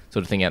camp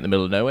sort of thing out in the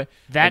middle of nowhere.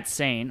 That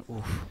scene,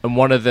 oof.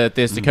 And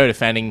there's Dakota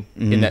Fanning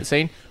in that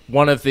scene.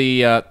 One of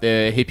the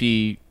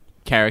hippie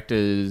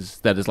characters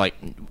that is like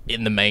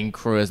in the main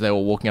crew as they were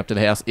walking up to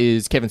the house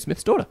is Kevin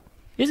Smith's daughter.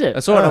 Is it? I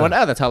saw it and I went,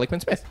 that's Harley Quinn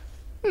Smith.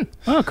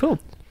 Oh, cool.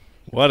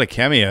 What a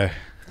cameo!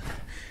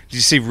 Did you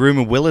see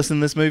Rumor Willis in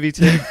this movie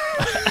too?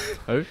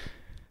 Oh,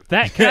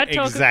 That can I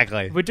talk?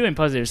 Exactly. We're doing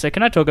positive, so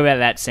can I talk about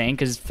that scene?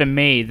 Because for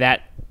me,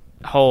 that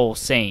whole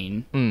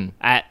scene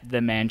at the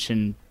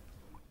mansion,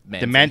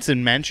 The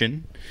Manson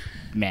Mansion.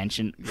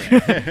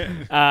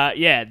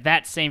 yeah,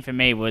 that scene for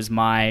me was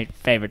my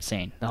favorite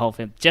scene. The whole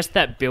film, just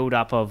that build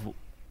up of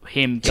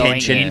him going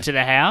Tension. into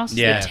the house.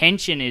 Yeah. The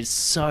tension is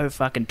so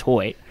fucking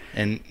toy,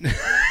 And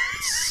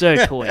so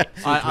toy.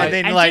 and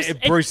then and like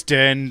just- Bruce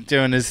Dern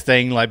doing his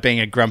thing, like being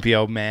a grumpy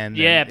old man.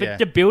 Yeah, and, but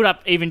the build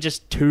up even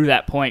just to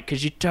that point,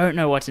 because you don't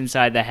know what's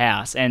inside the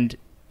house, and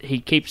he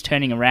keeps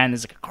turning around.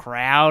 There's like a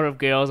crowd of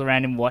girls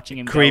around him watching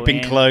him creeping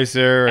go in,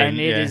 closer, and and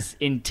it is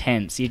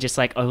intense. You're just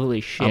like,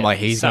 holy shit! I'm like,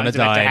 he's gonna something's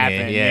about to die in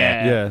happen. here,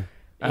 yeah. Yeah.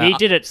 He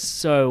did it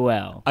so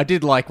well. I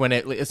did like when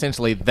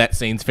essentially that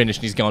scene's finished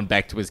and he's gone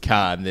back to his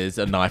car and there's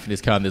a knife in his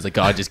car and there's a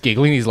guy just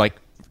giggling. He's like,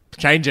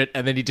 change it.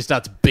 And then he just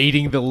starts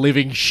beating the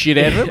living shit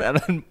out of him. And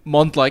then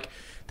Mon's like,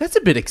 that's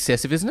a bit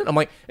excessive, isn't it? I'm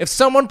like, if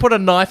someone put a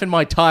knife in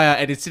my tire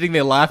and is sitting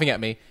there laughing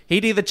at me,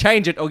 he'd either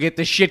change it or get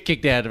the shit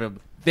kicked out of him.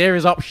 There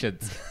is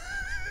options.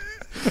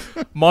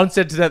 Mon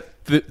said to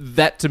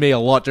that to me a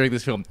lot during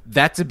this film.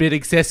 That's a bit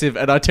excessive.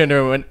 And I turned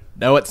around and went,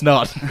 no, it's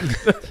not.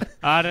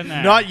 I don't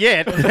know. not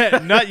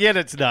yet, not yet.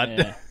 It's not.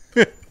 Yeah.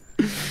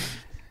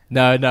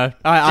 No.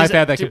 I Does it-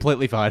 found that do-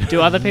 completely fine.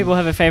 Do other people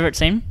have a favorite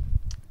scene?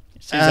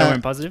 Since we're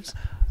in positives.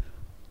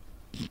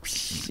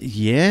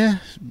 Yeah,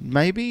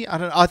 maybe. I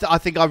don't. I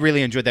think I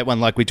really enjoyed that one.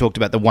 Like we talked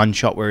about the one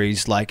shot where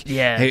he's like,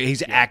 Yeah.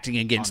 he's acting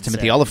against On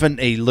Timothy set. Oliphant.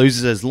 He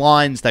loses his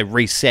lines. They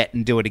reset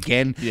and do it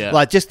again. Yeah.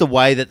 Like just the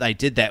way that they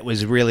did that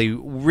was really,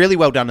 really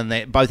well done.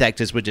 And both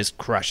actors were just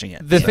crushing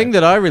it. The thing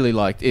that I really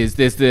liked is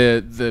there's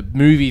the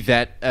movie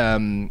that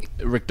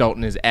Rick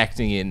Dalton is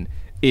acting in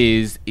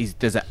is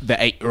there's the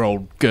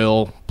 8-year-old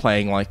girl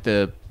playing like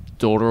the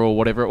daughter or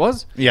whatever it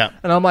was. Yeah.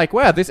 And I'm like,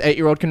 wow, this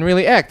 8-year-old can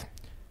really act.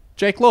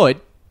 Jake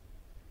Lloyd,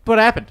 what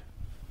happened?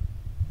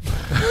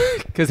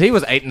 Because he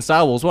was 8 in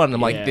Star Wars 1. And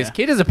I'm like, Yeah. this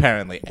kid is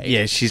apparently 8.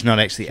 Yeah, she's not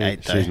actually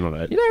 8 though. She's not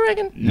 8. You don't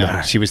reckon?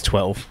 No, she was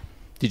 12.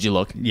 Did you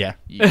look? Yeah.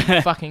 You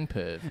fucking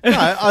perv. No,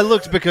 I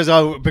looked because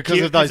of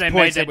those they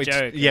points made that we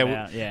that joke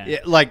about-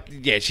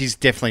 yeah. she's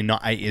definitely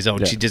not 8 years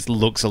old. Yeah. She just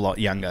looks a lot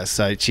younger,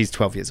 so she's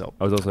 12 years old.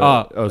 I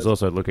Oh. was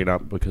also looking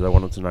up because I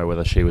wanted to know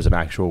whether she was an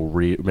actual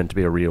meant to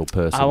be a real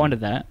person. I wondered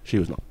that. She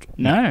was not.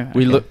 No.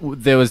 We look.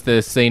 There was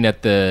the scene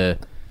at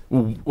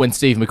when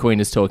Steve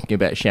McQueen is talking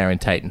about Sharon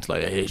Tate, and it's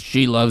like, hey,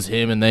 she loves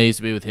him, and they used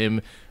to be with him.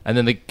 And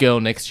then the girl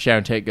next to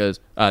Sharon Tate goes,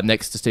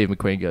 next to Steve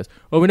McQueen goes,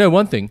 well, we know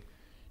one thing.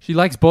 She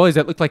likes boys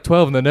that look like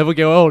 12 and they never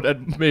get old.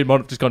 And me and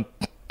Mon have just gone,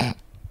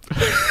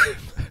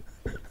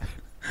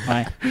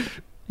 Why?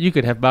 you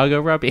could have Margot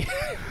Robbie.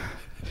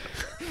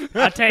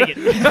 I'll take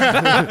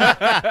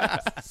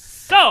it.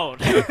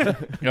 Sold.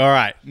 All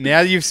right,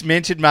 now you've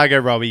mentioned Margot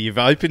Robbie, you've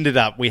opened it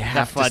up. We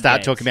have to start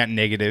floodgates. talking about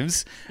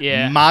negatives.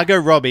 Yeah. Margot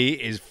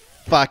Robbie is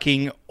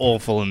fucking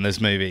awful in this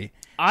movie.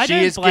 I She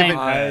don't is blame given-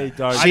 her. I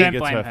don't I think don't it's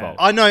blame her her. fault.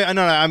 I know.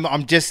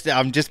 I'm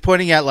just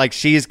pointing out like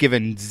she is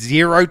given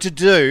zero to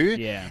do,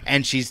 Yeah.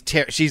 and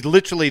she's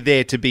literally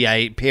there to be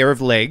a pair of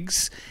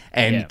legs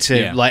and Yeah. to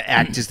Yeah. like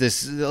act as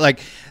this like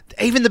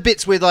even the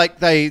bits where like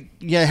they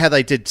how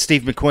they did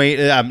Steve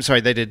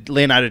McQueen, they did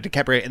Leonardo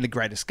DiCaprio in The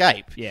Great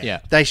Escape. Yeah. Yeah.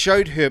 They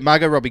showed her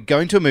Margot Robbie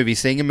going to a movie,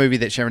 seeing a movie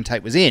that Sharon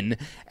Tate was in,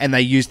 and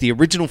they used the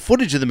original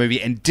footage of the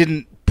movie and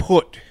didn't put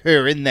put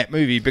her in that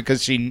movie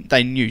because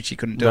they knew she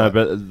couldn't do No, it.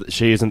 but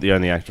she isn't the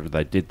only actor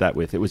they did that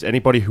with. It was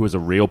anybody who was a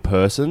real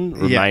person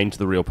remained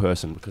the real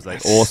person because they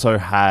also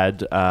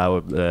had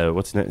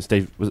what's his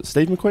name? Was it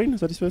Steve McQueen? Is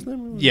that his first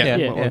name? Yeah.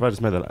 Yeah. What if I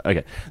just made that up?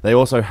 Okay. They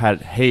also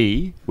had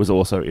he was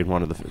also in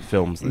one of the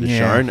films that is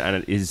shown, and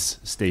it is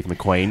Steve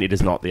McQueen. It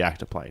is not the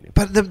actor playing him.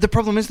 But the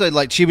problem is, though,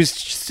 like, she was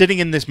sitting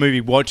in this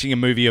movie watching a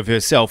movie of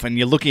herself, and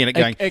you're looking at it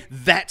going,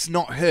 that's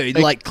not her.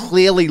 Like,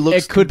 clearly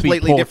looks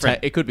completely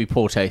different. It could be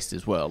poor taste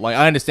as well. Like,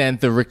 I understand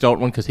the Rick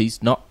Dalton one because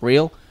he's not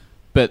real,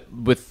 but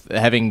with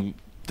having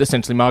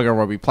essentially Margot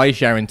Robbie play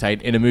Sharon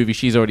Tate in a movie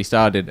she's already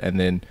started, and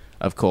then,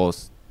 of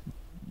course,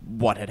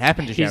 what had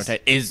happened to Sharon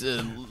Tate is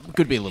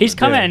could be a little He's bit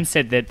come out different. and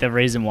said that the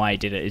reason why he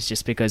did it is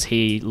just because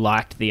he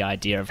liked the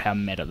idea of how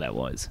meta that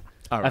was.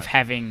 Of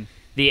having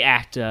the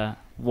actor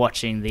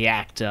watching the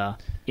actor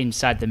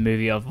inside the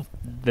movie of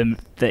them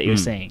that you're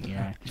seeing, you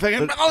know.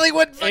 Fucking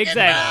Hollywood. Fucking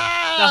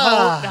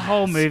Exactly. The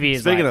whole movie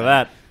is Speaking like of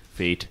that,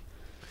 feet.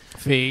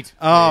 Feet.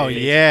 Oh,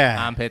 yeah.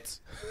 Armpits.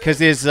 Because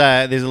there's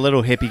a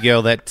little hippie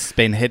girl that's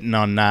been hitting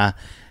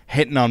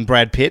on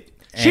Brad Pitt.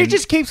 She and-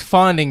 just keeps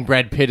finding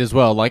Brad Pitt as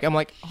well. Like, I'm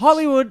like,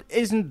 Hollywood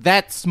isn't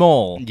that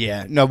small.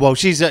 Yeah, no. Well,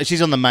 she's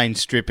on the main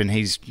strip, and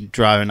he's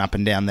driving up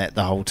and down that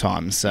the whole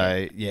time.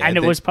 So yeah, and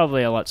it was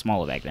probably a lot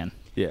smaller back then.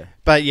 Yeah.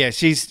 But yeah,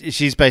 she's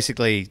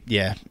basically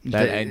That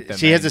ain't the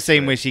she has main a scene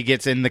strip. where she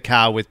gets in the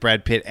car with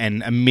Brad Pitt,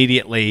 and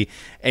immediately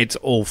it's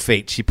all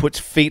feet. She puts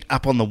feet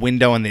up on the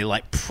window, and they're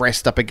like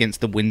pressed up against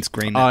the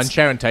windscreen. Oh, and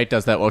Sharon Tate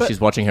does that while she's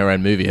watching her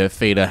own movie. Her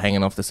feet are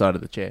hanging off the side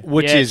of the chair.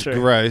 which Yeah, is true.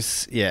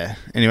 gross. Yeah,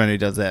 anyone who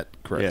does that,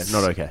 gross. Yeah,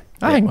 not okay.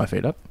 I hang my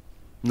feet up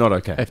Not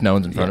okay. if no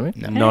one's in front of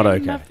me. No. Not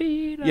Hang my okay.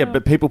 feet Yeah, up.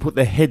 but people put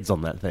their heads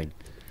on that thing.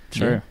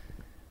 True.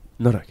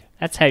 Not okay.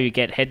 That's how you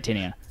get head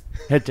tinea.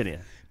 Head tinea.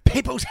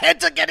 People's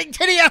heads are getting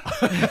tinnier.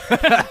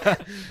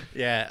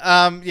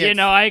 yeah. Yeah,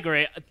 no, I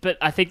agree. But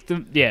I think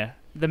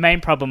the main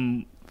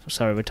problem.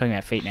 Sorry, we're talking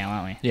about feet now,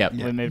 aren't we? Yeah,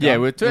 We moved yeah.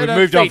 on. We've We've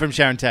moved on from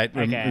Sharon Tate.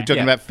 We're Okay. talking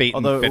Yeah. about feet.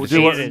 Although, and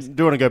do you, fetishes. want,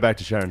 do you want to go back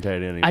to Sharon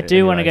Tate? I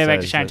do want to go back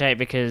to so- Sharon Tate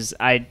because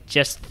I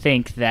just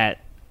think that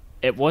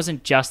it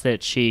wasn't just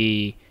that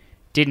she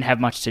didn't have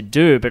much to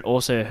do, but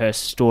also her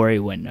story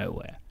went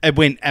nowhere. It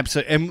went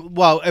absolutely.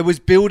 Well, it was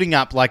building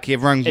up like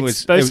everyone It's was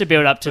supposed to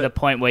build up to the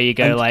point where you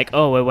go like,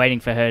 oh, we're waiting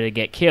for her to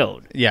get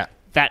killed. Yeah.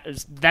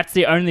 That's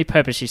the only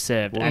purpose she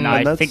served, and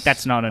I think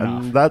that's not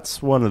enough. And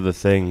that's one of the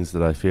things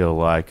that I feel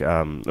like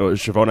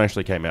Siobhan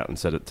actually came out and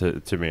said it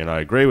to me, and I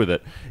agree with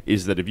it,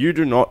 is that if you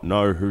do not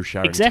know who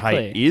Sharon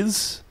Exactly. Tate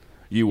is,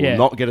 you will Yeah.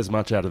 not get as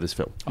much out of this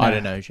film. I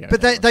don't know, Sharon. But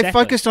they Exactly.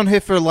 focused on her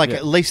for like Yeah.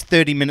 at least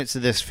 30 minutes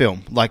of this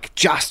film. Like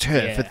just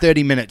her Yeah. for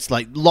 30 minutes.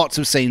 Like lots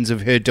of scenes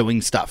of her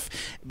doing stuff,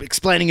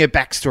 explaining her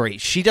backstory.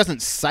 She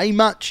doesn't say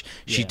much.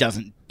 She Yeah.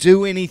 doesn't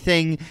do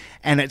anything.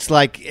 And it's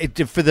like,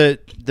 for the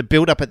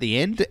build up at the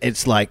end,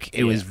 it's like,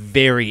 it was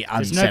very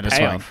There's no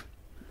unsatisfying. payoff.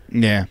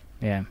 Yeah.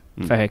 Yeah,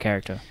 for her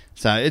character.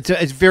 So it's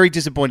very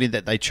disappointing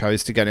that they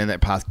chose to go down that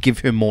path. Give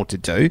her more to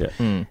do.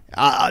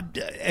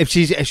 If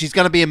she's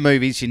going to be in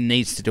movies, she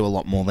needs to do a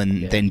lot more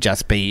than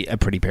just be a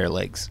pretty pair of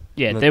legs.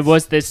 Yeah,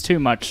 there's too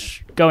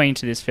much going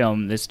into this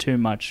film. There's too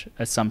much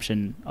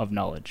assumption of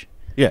knowledge,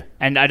 Yeah.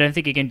 and I don't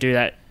think you can do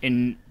that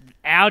in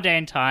our day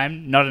and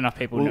time. Not enough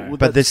people know.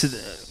 But this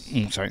is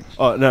sorry.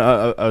 Oh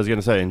no, I was going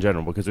to say in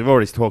general because we've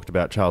already talked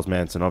about Charles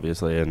Manson,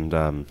 obviously,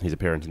 and his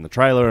appearance in the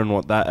trailer and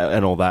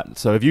all that.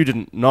 So if you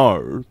didn't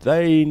know,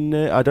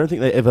 I don't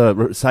think they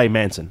ever say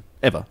Manson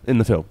ever in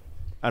the film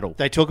at all.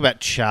 They talk about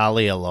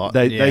Charlie a lot.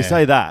 They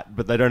say that,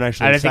 but they don't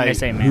actually I don't think they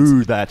say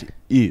who that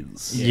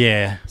is.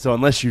 Yeah. So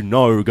unless you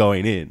know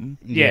going in,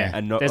 Yeah,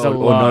 and there's or a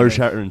lot know of-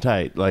 Sharon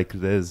Tate, like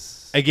there's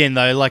Again,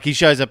 though, like he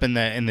shows up in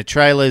the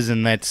trailers,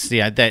 and that's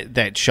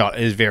that shot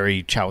is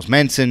very Charles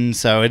Manson.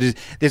 So it is.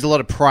 There's a lot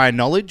of prior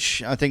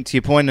knowledge, I think, to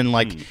your point, and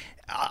like.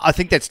 I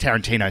think that's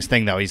Tarantino's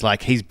thing, though.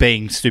 He's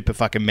being super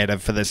fucking meta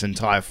for this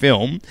entire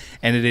film,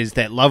 and it is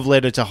that love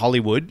letter to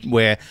Hollywood,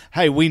 where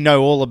hey, we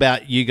know all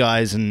about you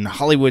guys, and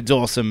Hollywood's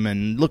awesome,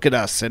 and look at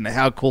us, and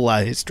how cool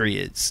our history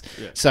is.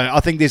 Yeah. So I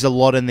think there's a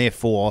lot in there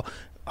for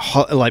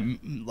like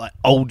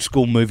old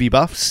school movie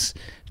buffs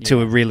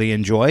to really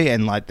enjoy,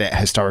 and like that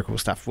historical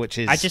stuff, which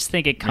is I just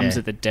think it comes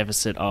at the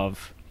deficit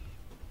of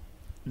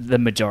the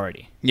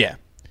majority. Yeah.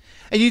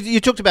 And you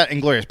talked about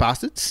Inglourious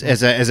Bastards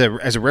as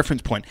a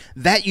reference point.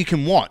 That you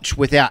can watch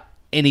without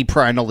any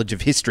prior knowledge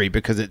of history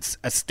because it's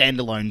a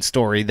standalone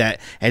story that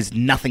has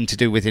nothing to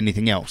do with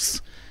anything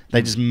else.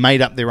 They just made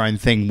up their own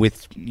thing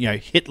with,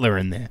 Hitler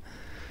in there.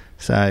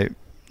 So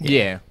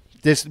yeah.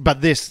 This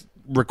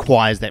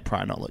requires that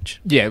prior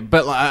knowledge. Yeah,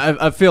 but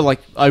I feel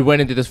like I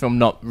went into this film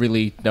not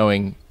really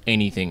knowing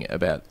anything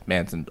about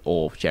Manson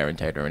or Sharon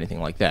Tate or anything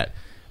like that.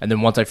 And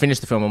then once I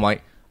finished the film, I'm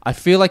like, I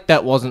feel like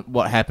that wasn't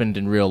what happened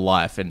in real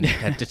life, and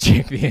had to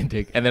check the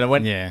ending. And then I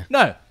went,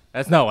 no,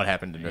 that's not what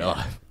happened in real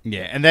life.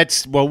 Yeah, and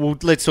that's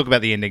let's talk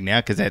about the ending now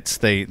because that's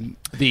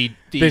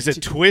there's a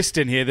twist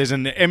in here. There's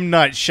an M.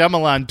 Night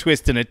Shyamalan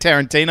twist in a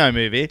Tarantino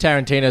movie.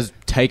 Tarantino's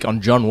take on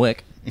John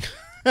Wick.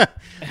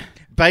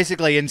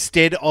 basically,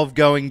 instead of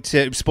going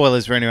to...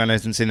 Spoilers for anyone who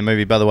hasn't seen the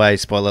movie, by the way.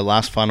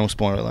 Final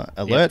spoiler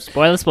alert.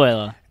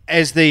 Spoiler.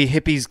 As the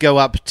hippies go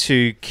up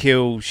to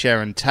kill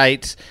Sharon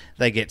Tate,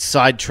 they get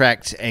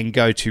sidetracked and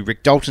go to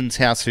Rick Dalton's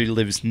house, who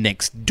lives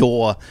next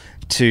door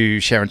to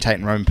Sharon Tate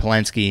and Roman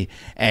Polanski,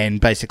 and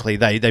basically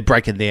they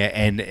break in there,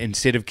 and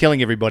instead of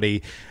killing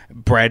everybody,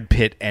 Brad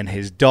Pitt and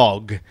his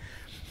dog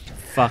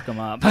Fuck them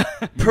up.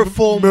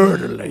 perform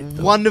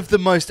one of the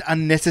most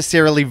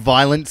unnecessarily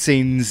violent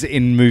scenes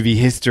in movie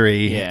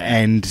history,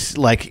 and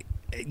like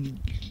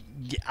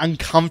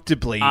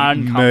uncomfortably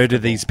murder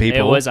these people.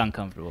 It was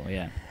uncomfortable,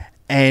 yeah.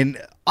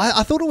 And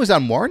I thought it was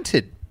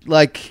unwarranted.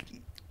 Like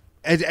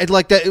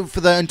that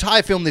for the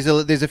entire film,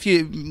 there's a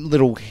few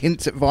little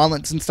hints at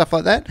violence and stuff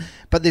like that,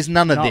 but there's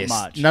none of Not this.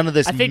 much. None of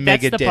this I think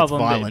mega that's the death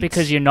problem violence.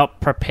 because you're not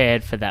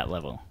prepared for that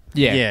level.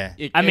 Yeah.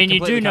 I mean, you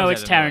completely do know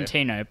comes it's out of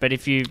nowhere. Tarantino, but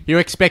if you...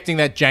 You're expecting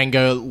that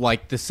Django,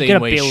 like the scene gotta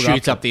where he build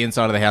shoots up up the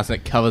inside of the house and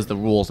it covers the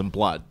walls in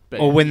blood. But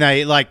Or when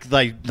they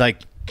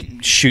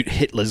shoot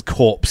Hitler's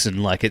corpse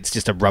and like it's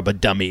just a rubber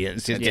dummy and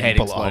it's just Head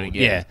people exploding,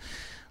 yeah. yeah.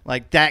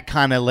 Like that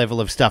kind of level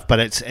of stuff, but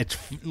it's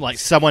like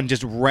someone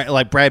just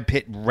like Brad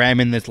Pitt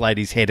ramming this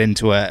lady's head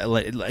into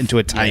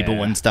a table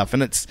Yeah. and stuff,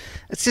 and it's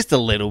just a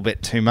little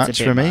bit too much It's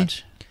a for bit me.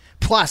 much.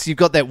 Plus, you've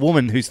got that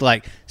woman who's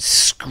like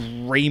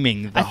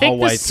screaming the I whole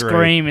think way the through.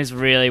 scream is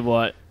really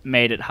what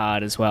made it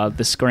hard as well.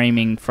 The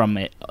screaming from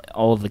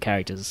all of the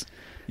characters.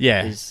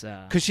 Yeah, is,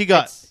 because she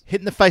got it's- hit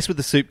in the face with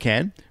a soup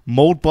can,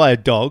 mauled by a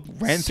dog,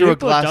 ran through a Soup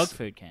or glass. dog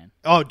food can.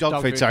 Oh, dog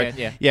Dog food, food sorry.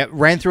 can, yeah.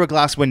 Ran through a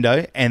glass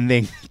window and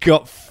then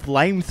got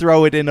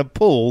flamethrowered in a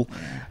pool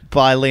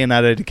by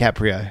Leonardo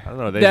DiCaprio. I don't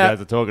know what these That-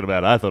 guys are talking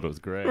about. I thought it was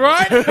great.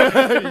 right?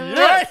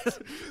 right?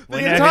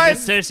 We know who the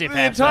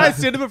sociopaths are.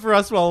 cinema for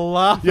us were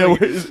laughing.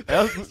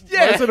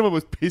 Yeah, my cinema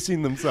was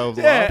pissing themselves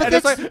laughing. and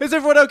it's like, is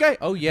everyone okay?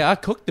 Oh yeah, I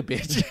cooked the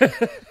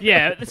bitch.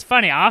 Yeah, it's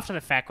funny after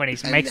the fact when he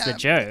makes the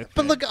joke.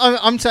 But look,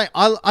 I'm saying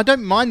I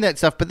don't mind that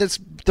stuff, but that's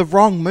the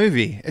wrong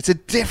movie. It's a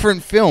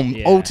different film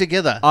Yeah.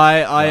 altogether.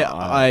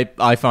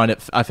 I found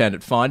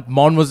it fine.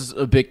 Mon was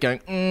a bit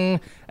going,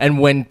 and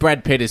when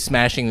Brad Pitt is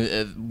smashing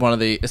one of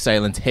the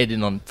assailants' head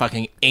in on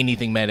fucking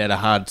anything made out of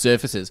hard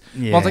surfaces,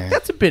 I was like,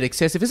 that's a bit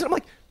excessive, isn't it? I'm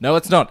like, no,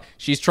 it's not.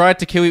 She's tried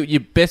to kill your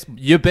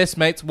best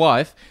mate's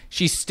wife.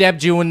 She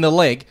stabbed you in the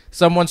leg.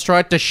 Someone's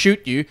tried to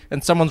shoot you,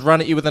 and someone's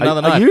run at you with another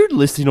Are knife. you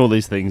listing all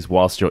these things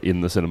whilst you're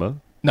in the cinema?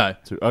 No.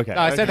 Okay.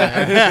 No, I said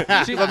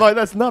that. I'm like,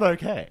 that's not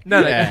okay.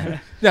 No,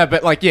 no,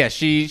 but like, yeah,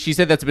 she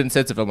said that's a bit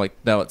insensitive. I'm like,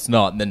 no, it's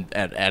not. And then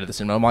out of the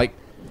cinema, I'm like,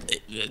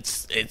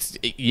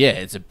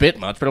 it's a bit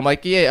much. But I'm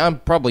like, yeah, I'm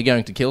probably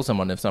going to kill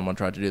someone if someone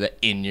tried to do that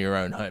in your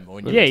own home or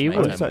in your Yeah, best you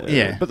mate's would. home.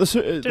 Yeah. But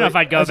Don't know if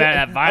I'd go about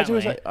that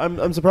violently.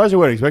 I'm surprised you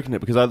weren't expecting it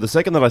because the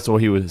second that I saw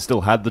he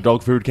still had the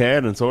dog food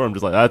can and saw him,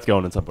 just like, that's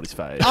going in somebody's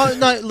face. Oh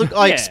no! Look,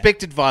 I Yeah.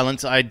 expected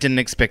violence. I didn't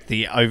expect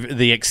the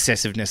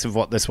excessiveness of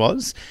what this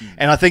was,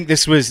 and I think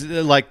this was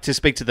like to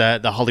speak to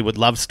the Hollywood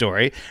love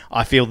story.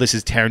 I feel this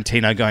is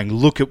Tarantino going,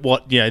 look at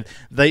what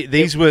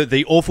these were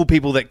the awful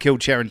people that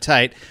killed Sharon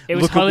Tate. It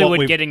was Look at what Hollywood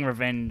we've- getting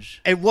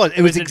revenge. It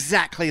was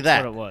exactly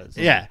that. what it was.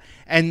 Yeah,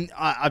 and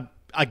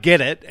I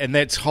get it, and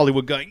that's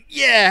Hollywood going,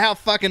 yeah, how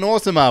fucking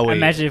awesome are we?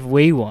 Imagine if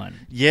we won.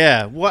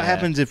 Yeah, what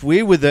happens if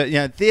we were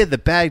they're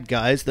the bad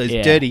guys, those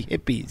Yeah. dirty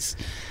hippies,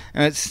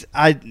 and it's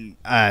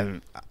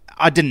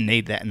I didn't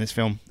need that in this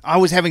film. I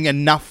was having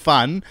enough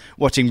fun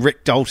watching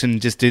Rick Dalton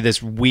just do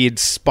this weird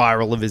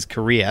spiral of his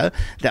career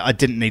that I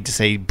didn't need to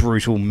see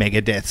brutal mega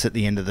deaths at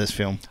the end of this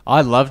film.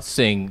 I loved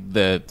seeing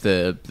the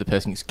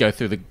person go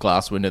through the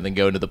glass window, then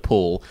go into the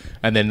pool,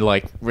 and then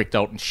like Rick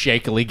Dalton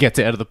shakily gets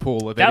out of the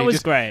pool. And then That he was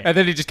just, great. And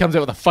then he just comes out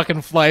with a fucking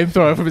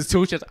flamethrower from his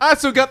tool shed. I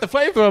still got the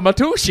flamethrower in my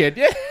tool shed.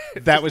 Yeah,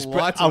 That was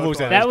lights I on will say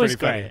fire. That was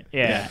pretty great.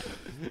 Yeah.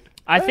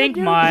 I think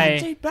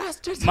my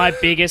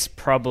biggest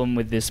problem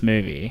with this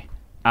movie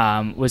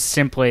was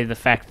simply the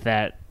fact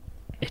that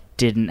it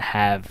didn't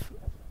have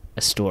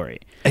a story.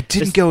 It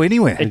didn't go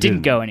anywhere. It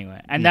didn't go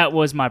anywhere, and that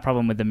was my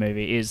problem with the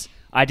movie. Is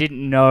I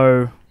didn't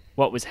know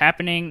what was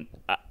happening.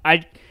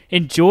 I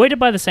enjoyed it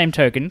by the same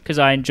token because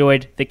I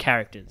enjoyed the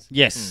characters,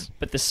 Yes.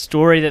 but the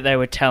story that they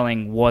were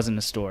telling wasn't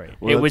a story.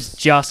 Well, it was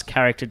just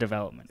character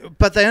development.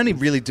 But they only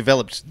really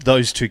developed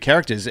those two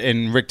characters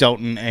in Rick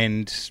Dalton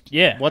and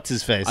Yeah. what's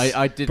his face?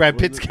 I did- Brad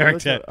Pitt's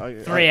character.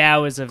 3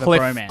 hours of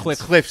Cliff- a bromance.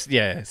 Cliff's,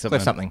 yeah,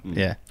 something.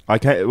 Yeah.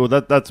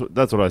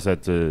 That's what I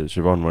said to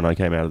Siobhan when I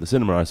came out of the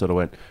cinema. I sort of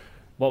went,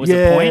 What was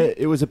the point?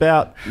 it was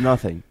about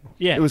nothing.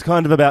 Yeah. It was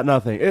kind of about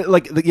nothing.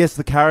 Yes,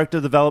 the character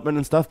development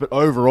and stuff, but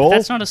overall,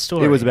 That's not a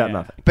story, It was about yeah.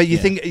 nothing. But you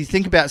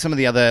think about some of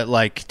the other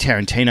like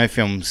Tarantino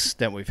films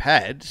that we've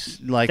had,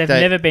 like They've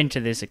never been to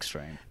this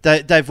extreme.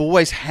 they've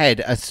always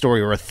had a story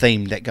or a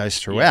theme that goes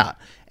throughout,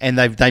 and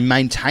they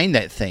maintain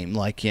that theme.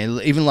 Like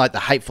even like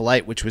the Hateful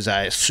Eight, which was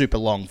a super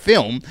long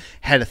film,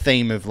 had a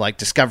theme of like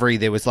discovery.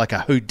 There was like a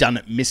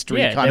whodunit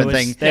mystery kind there of was,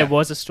 thing. There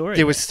was a story.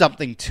 There was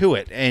something to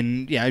it,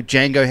 and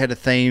Django had a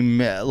theme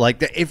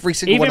like every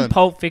single one Even of them.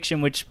 Pulp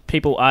Fiction, which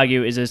people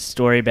argue is a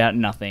story about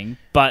nothing,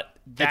 but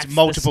that's It's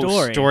multiple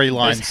the story.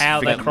 storylines That's how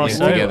they fitting cross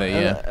together, over.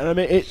 yeah. And I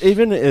mean, it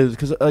even is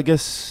because I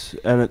guess,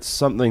 and it's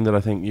something that I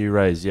think you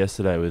raised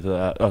yesterday with,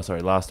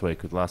 last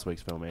week with last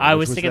week's film. I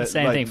which was thinking the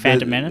same thing, the-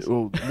 Phantom Menace.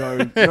 Well,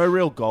 no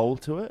real goal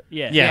to it.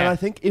 Yeah. Yeah. And I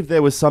think if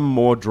there was some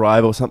more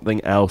drive or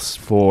something else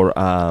for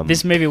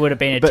This movie would have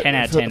been a but 10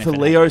 out of for, 10. for if it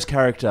Leo's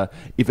character,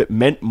 if it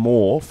meant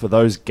more for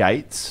those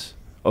gates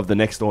of the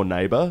next door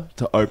neighbor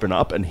to open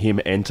up and him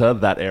enter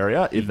that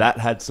area, if that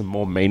had some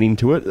more meaning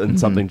to it and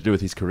something to do with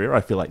his career,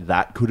 I feel like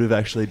that could have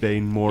actually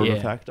been more of Yeah.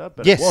 a factor,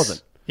 but Yes. it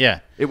wasn't. Yeah.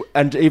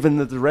 And even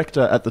the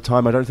director at the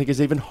time, I don't think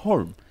is even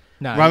home.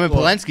 No, Roman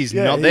well, Polanski's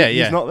not there.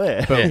 He's not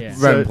there. But Yeah.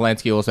 Roman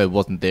Polanski also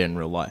wasn't there in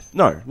real life.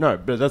 No,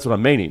 but that's what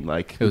I'm meaning.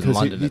 Like, He was in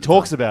because London he at the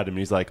talks time. about him, and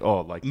he's like,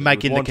 oh, like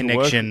Making the want to work,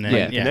 connection and-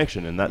 making the yeah.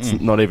 connection, and that's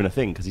not even a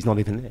thing because he's not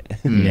even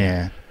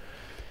there.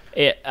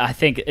 Yeah. I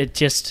think it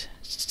just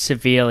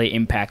severely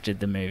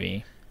impacted the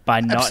movie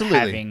by not Absolutely.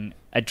 having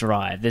a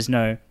drive. There's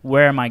no,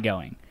 where am I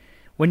going?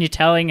 When you're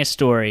telling a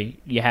story,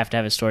 you have to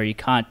have a story. You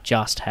can't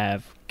just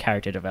have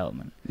character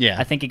development. Yeah.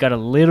 I think he got a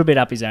little bit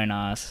up his own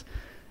ass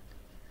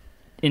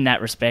in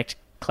that respect.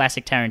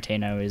 Classic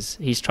Tarantino is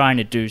he's trying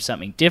to do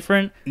something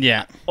different.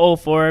 Yeah. All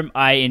for him.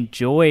 I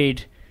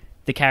enjoyed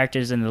the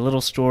characters and the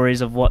little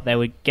stories of what they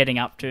were getting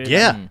up to.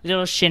 Yeah. Like,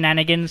 little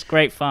shenanigans,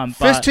 great fun.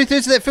 First but 2/3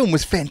 of that film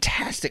was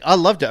fantastic. I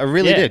loved it. I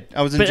really did.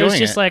 I was but enjoying it was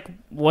just like,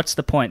 what's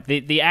the point?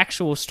 The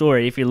actual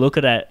story, if you look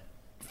at it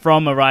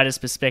from a writer's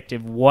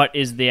perspective, what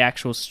is the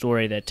actual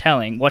story they're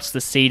telling? What's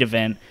the seed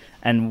event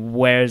and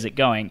where is it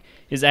going?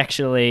 Is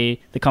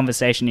actually the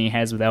conversation he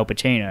has with Al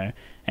Pacino,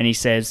 and he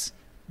says,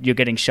 you're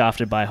getting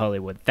shafted by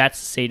Hollywood. That's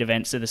the seed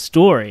event. So the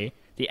story,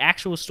 the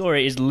actual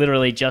story is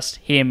literally just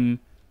him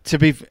to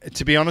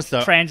be honest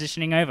though,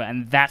 transitioning over,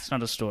 and that's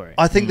not a story.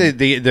 I think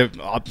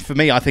for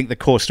me, I think the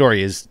core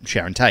story is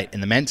Sharon Tate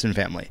and the Manson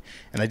family,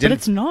 and they But didn't.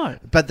 it's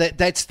not. But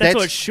that's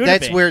what it should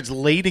have that's been. where it's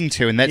leading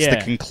to, and that's the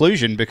Yeah.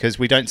 conclusion because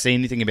we don't see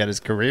anything about his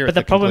career. But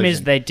the problem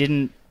is they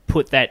didn't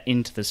put that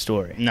into the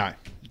story. no,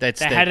 that's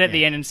They had it at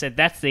the end and said,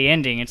 that's the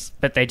ending,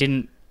 but they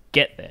didn't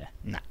get there.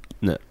 No.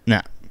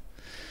 No.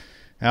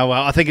 Oh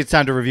well, I think it's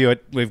time to review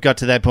it. We've got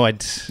to that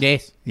point.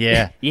 Yes.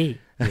 Yeah. Yeah.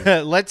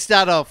 Let's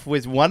start off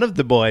with one of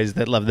the boys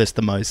that love this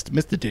the most,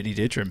 Mr. Duty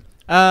Ditcham.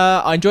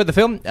 I enjoyed the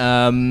film.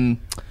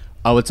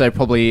 I would say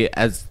probably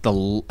as a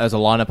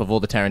lineup of all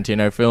the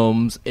Tarantino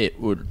films,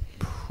 it would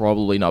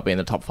probably not be in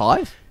the top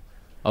 5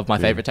 of my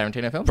favorite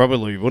Tarantino films.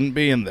 Probably wouldn't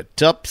be in the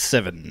top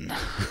 7.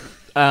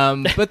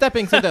 But that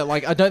being said, though,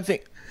 like I don't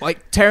think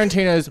like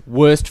Tarantino's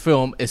worst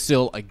film is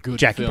still a good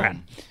Jackie film.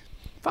 Brown.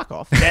 Fuck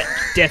off.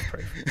 Death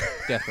Proof.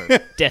 Death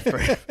Proof. Death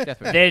Proof. Death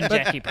Proof. Then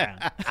Jackie Brown.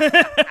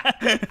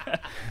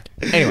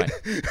 Anyway,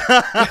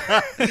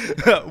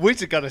 We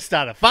just got to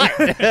start a fight.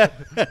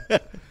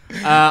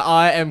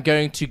 I am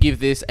going to give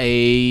this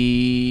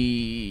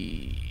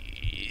a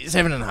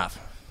 7.5.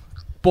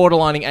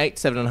 Borderlining 8,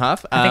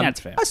 7.5. I think that's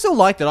fair. I still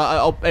liked it.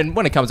 And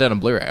when it comes out on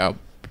Blu-ray, I'll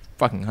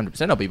fucking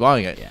 100%. I'll be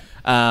buying it. Yeah.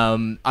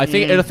 I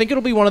think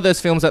it'll be one of those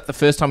films that the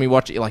first time you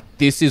watch it, you're like,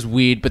 this is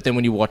weird. But then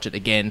when you watch it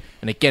again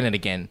and again and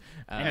again,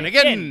 and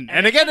again,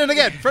 and again, and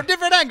again, from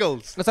different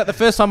angles. it's like the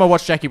first time I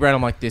watched Jackie Brown,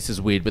 I'm like, this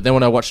is weird. But then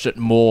when I watched it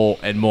more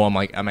and more, I'm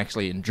like, I'm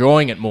actually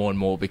enjoying it more and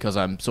more because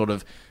I'm sort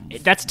of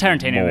That's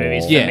Tarantino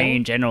movies for Yeah. me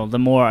in general. The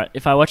more,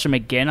 if I watch them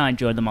again, I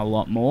enjoy them a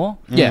lot more.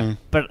 yeah.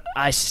 But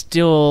I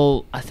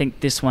think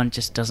this one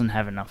just doesn't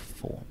have enough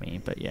for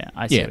me. But yeah,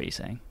 I see Yeah. what you're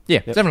saying. Yeah,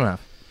 7.5.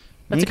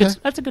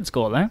 That's a good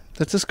score though.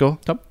 That's a score.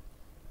 Top.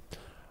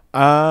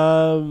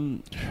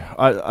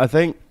 I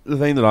think the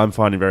thing that I'm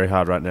finding very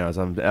hard right now is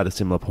I'm at a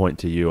similar point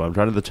to you. I'm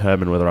trying to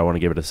determine whether I want to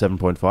give it a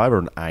 7.5 or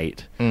an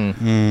 8.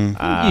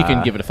 You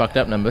can give it a fucked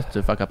up number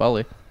to fuck up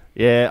Ollie.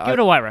 Yeah, Give it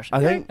a White Russian.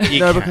 I think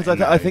You no, can, because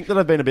I think that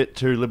I've been a bit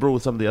too liberal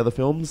with some of the other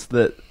films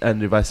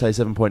and if I say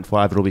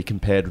 7.5, it'll be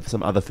compared with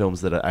some other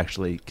films that are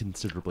actually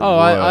considerably Oh,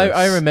 worse.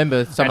 I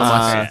remember some of That's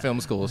my fair. film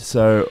scores.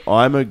 So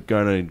I'm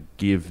going to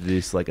give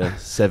this like a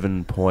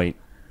 7 point.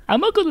 I'm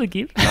not gonna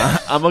give.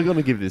 I'm going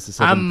to give this a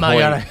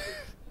 7.8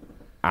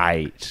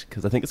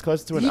 because I think it's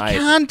closer to an You 8.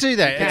 can't do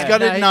that. It's can't.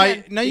 got No, to you no,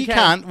 can't. no. You You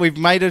can't. can't. We've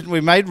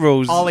made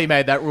rules. Ollie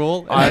made that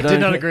rule. And I did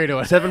not agree to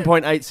it.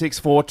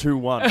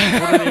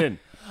 7.86421. Put it in.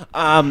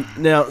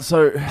 Now,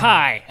 so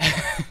Pie.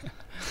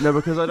 no,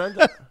 because I don't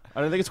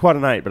think it's quite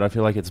an 8, but I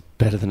feel like it's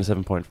better than a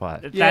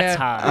 7.5. That's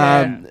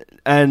hard.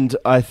 And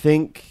I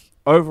think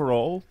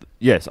overall,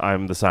 yes,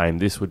 I'm the same.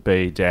 This would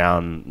be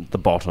down the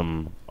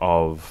bottom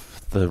of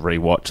the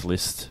rewatch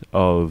list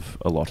of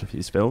a lot of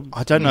his films.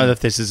 I don't know if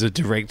this is a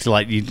direct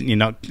you're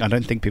not. I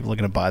don't think people are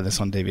going to buy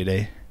this on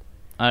DVD.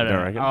 I don't don't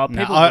know. reckon? Oh,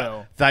 No, people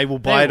will. They will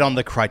buy it will. on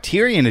the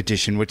Criterion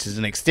edition, which is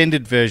an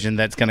extended version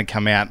that's going to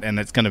come out, and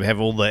it's going to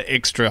have all the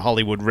extra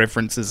Hollywood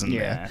references in Yeah.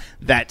 there.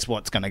 That's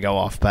what's going to go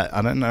off. But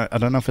I don't know. I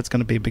don't know if it's going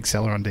to be a big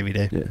seller on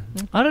DVD. Yeah.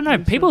 I don't know.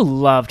 People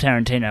love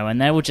Tarantino,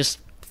 and they will just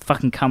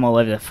fucking come all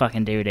over the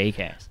fucking DVD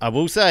case. I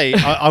will say,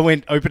 I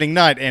went opening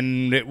night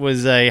and it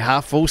was a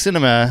half full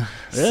cinema.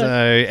 Really?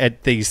 So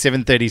at the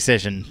 7:30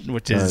 session,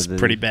 which is the-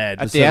 pretty bad.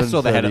 At the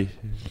Astor, they had 7:30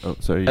 Oh,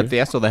 sorry. At the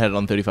Astor, they had it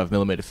on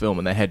 35mm film,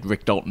 and they had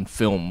Rick Dalton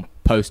film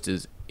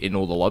posters in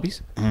all the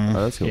lobbies. Oh,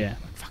 that's cool. Yeah.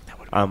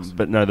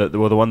 But no, the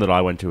one that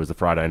I went to was the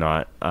Friday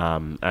night,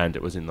 and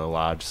it was in the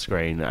large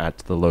screen at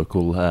the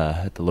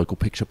local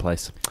picture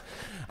place.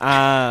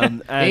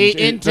 And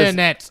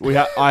internet.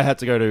 I had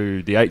to go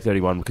to the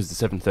 8:31 because the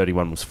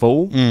 7:31 was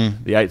full.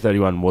 The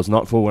 8:31 was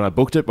not full when I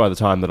booked it. By the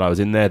time that I was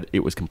in there, it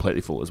was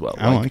completely full as well.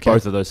 Oh, okay.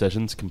 Both of those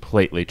sessions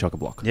completely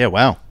chock-a-block. Yeah,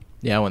 wow.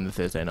 Yeah, I went the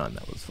Thursday night, and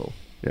that was full.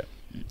 Yeah.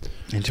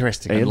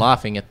 Interesting. And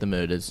laughing at the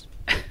murders.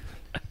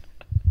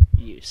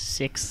 You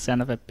sick son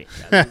of a bitch.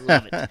 I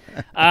love it.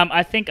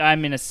 I think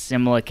I'm in a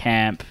similar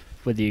camp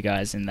with you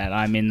guys in that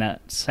I'm in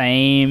that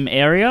same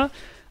area.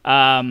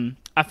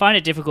 I find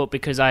it difficult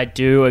because I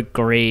do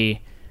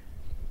agree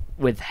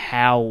with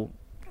how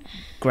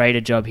great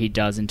a job he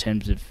does in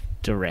terms of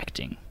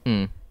directing.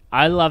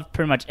 I love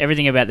pretty much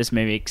everything about this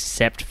movie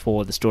except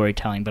for the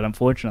storytelling, but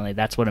unfortunately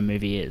that's what a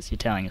movie is. You're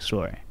telling a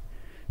story.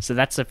 So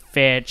that's a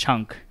fair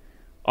chunk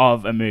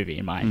of a movie,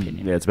 in my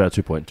opinion. Yeah, it's about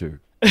 2.2.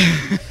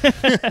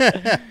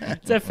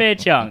 It's a fair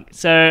chunk.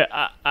 So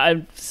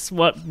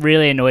what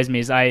really annoys me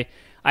is I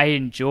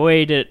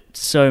enjoyed it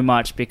so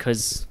much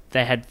because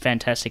they had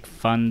fantastic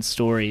fun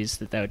stories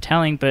that they were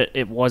telling, but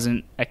it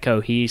wasn't a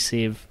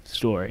cohesive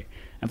story.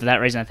 And for that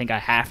reason, I think I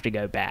have to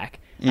go back.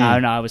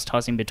 And I was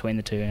tossing between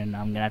the two, and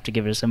I'm going to have to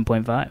give it a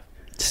 7.5.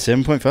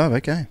 7.5,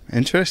 okay.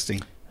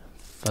 Interesting.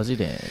 Fuzzy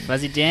Dan.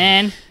 Fuzzy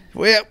Dan.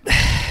 Well,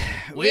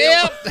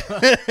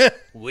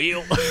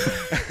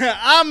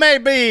 I may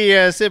be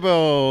a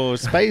civil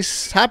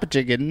space hopper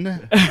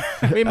chicken.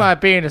 We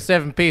might be in a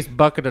 7-piece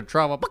bucket of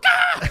trouble.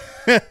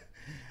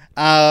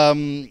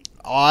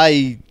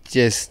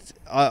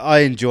 I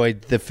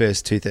enjoyed the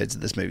first 2/3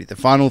 of this movie. The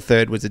final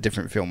third was a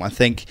different film. I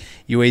think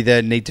you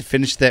either need to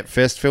finish that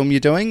first film you're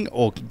doing,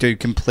 or do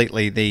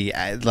completely the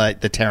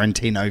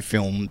Tarantino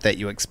film that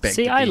you expect.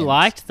 See, at the I end.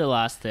 liked the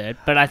last third,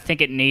 but I think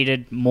it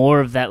needed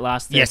more of that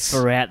last third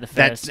throughout the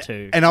first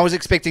two. And I was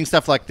expecting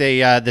stuff like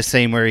the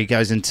scene where he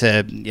goes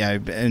into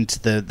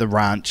the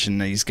ranch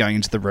and he's going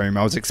into the room.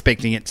 I was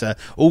expecting it to,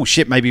 oh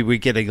shit, maybe we're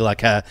getting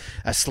like a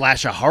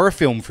slasher horror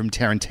film from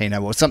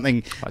Tarantino or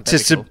something. that'd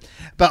be cool.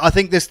 But I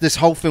think this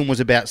whole film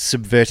was about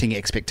subverting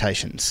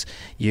expectations.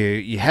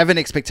 You have an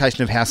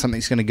expectation of how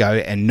something's going to go,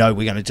 and no,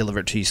 we're going to deliver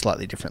it to you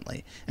slightly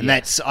differently. And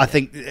that's, I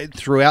think,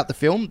 throughout the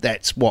film,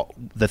 that's what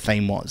the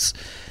theme was.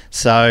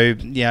 So,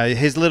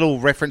 his little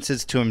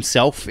references to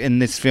himself in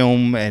this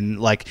film, and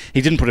like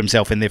he didn't put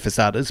himself in there for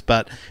starters,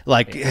 but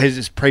like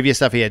his previous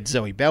stuff, he had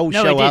Zoe Bell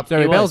show up.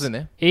 Zoe Bell's in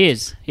there. He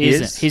is.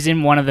 He's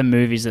in one of the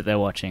movies that they're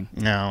watching.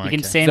 No, You can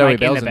okay. see him Zoe like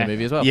Bell's in in the the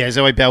movie as well. Yeah,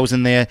 Zoe Bell's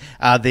in there.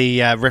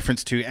 The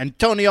reference to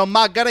Antonio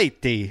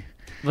Margheriti.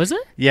 Was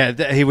it?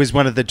 Yeah, he was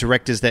one of the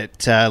directors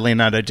that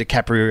Leonardo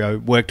DiCaprio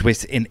worked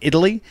with in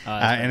Italy.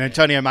 And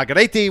Antonio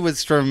Margheriti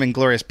was from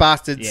Inglourious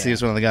Bastards. Yeah. He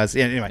was one of the guys.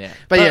 Yeah, anyway. Yeah.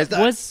 But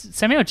was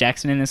Samuel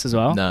Jackson in this as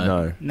well?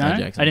 No. No?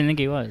 Jackson. I didn't think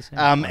he was.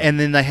 and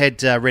then they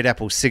had Red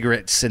Apple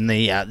cigarettes in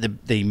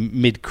the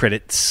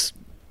mid-credits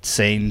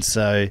scene.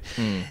 So,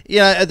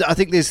 I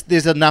think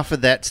there's enough of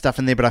that stuff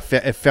in there, but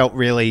it felt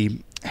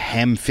really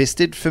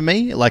ham-fisted for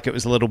me. Like it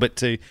was a little bit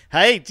too,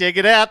 hey, check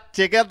it out.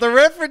 Check out the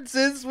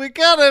references. We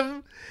got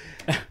him.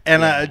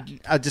 And I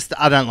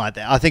don't like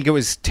that. I think it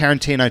was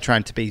Tarantino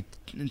trying to be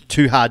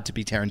too hard to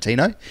be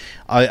Tarantino.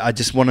 I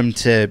just want him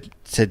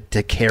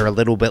to care a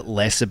little bit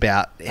less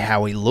about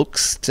how he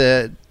looks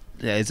as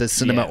a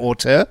cinema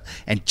auteur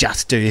and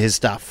just do his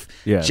stuff.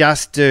 Yeah.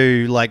 Just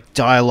do like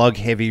dialogue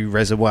heavy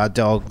Reservoir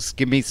Dogs.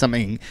 Give me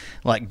something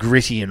like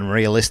gritty and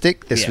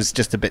realistic. This was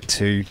just a bit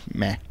too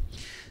meh.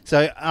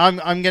 So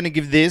I'm going to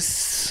give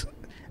this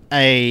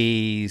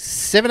a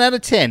 7 out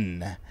of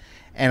 10.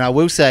 And I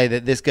will say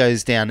that this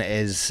goes down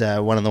as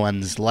one of the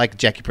ones, like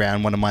Jackie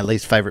Brown, one of my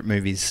least favourite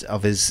movies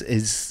of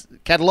his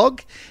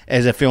catalogue,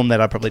 as a film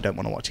that I probably don't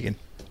want to watch again.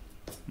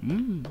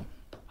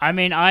 I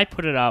mean, I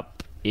put it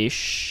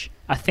up-ish.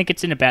 I think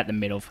it's in about the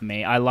middle for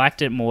me. I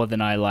liked it more than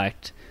I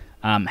liked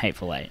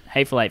Hateful Eight.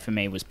 Hateful Eight for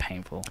me was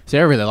painful.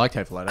 Sarah really liked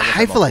Hateful Eight.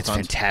 Hateful Eight's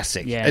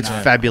fantastic. Yeah, it's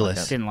no,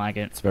 fabulous. Didn't like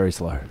it. It's very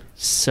slow.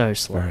 So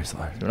slow. Very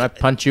slow. When I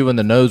punch you in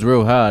the nose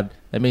real hard,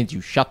 that means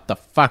you shut the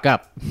fuck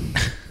up.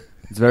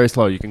 It's very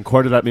slow. You can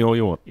quote it at me all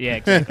you want. Yeah,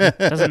 exactly.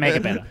 Doesn't make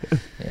it better.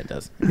 Yeah, it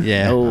does.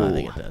 Yeah. I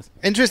think it does.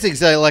 Interesting.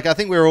 So, like, I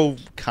think we're all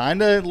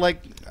kind of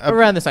like...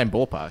 Around the same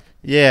ballpark.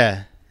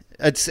 Yeah.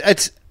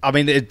 It's. I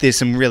mean, there's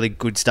some really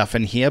good stuff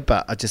in here,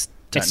 but I just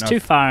don't It's know. too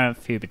far and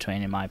few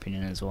between, in my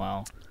opinion, as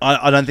well.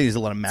 I don't think there's a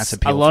lot of mass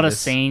appeal A lot for of this.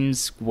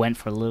 scenes went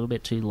for a little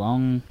bit too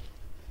long.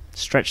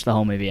 Stretched the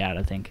whole movie out,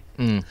 I think.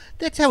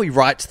 That's how he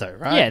writes, though,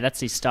 right? Yeah, that's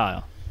his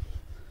style.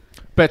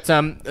 But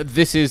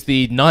this is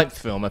the 9th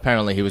film.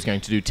 Apparently, he was going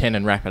to do 10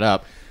 and wrap it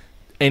up.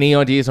 Any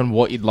ideas on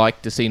what you'd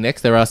like to see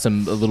next? There are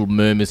some little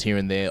murmurs here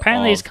and there.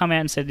 Apparently, he's come out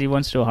and said he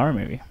wants to do a horror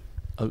movie.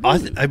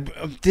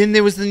 Then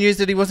there was the news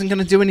that he wasn't going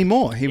to do any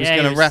more. He was Yeah,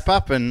 going he to was- wrap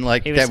up and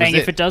like He was that saying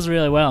was if it does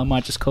really well, I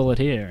might just call it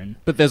here. And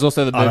But there's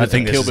also the I don't movie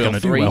think this Kill is Bill gonna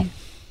do 3 well.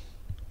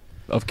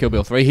 of Kill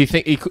Bill 3.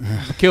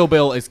 Kill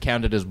Bill is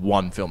counted as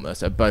one film though,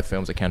 so both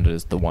films are counted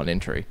as the one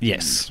entry.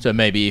 Yes. So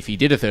maybe if he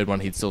did a third one,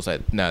 he'd still say,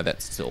 no,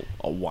 that's still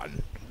a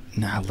one.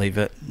 Nah, leave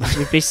it. it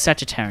would be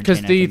such a Tarantino. Because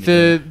thing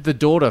to do. the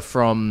daughter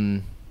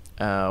from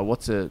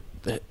the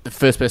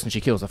first person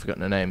she kills, I've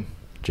forgotten her name.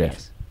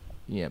 Jeff.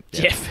 Yeah,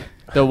 Jeff.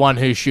 the one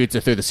who shoots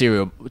her through the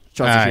cereal, tries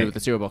to Aye. shoot her with the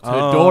cereal box.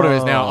 Her daughter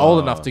is now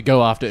old enough to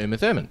go after Uma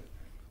Thurman.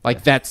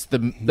 Like that's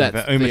But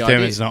the Uma idea.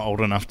 Thurman's not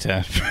old enough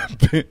to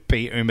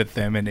be Uma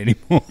Thurman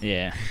anymore.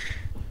 Yeah.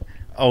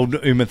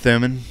 Old Uma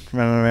Thurman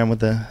running around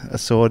with a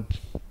sword.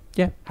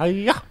 Yeah.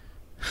 Hiya.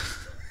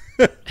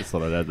 Just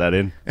thought I'd add that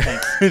in.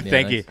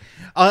 Thank you.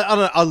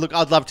 Look,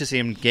 I'd love to see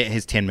him get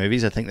his 10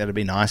 movies. I think that'd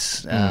be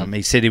nice.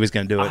 He said he was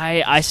going to do it.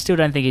 I still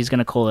don't think he's going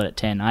to call it at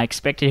 10. I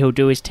expected he'll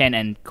do his 10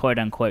 and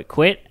quote-unquote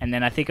quit, and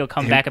then I think he'll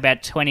come back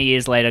about 20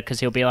 years later because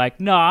he'll be like,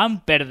 no, I'm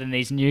better than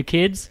these new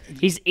kids.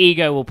 His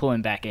ego will pull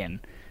him back in.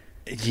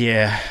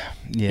 Yeah.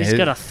 He's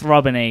got a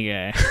throbbing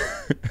ego.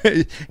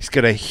 He's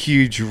got a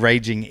huge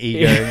raging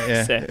ego. Yeah.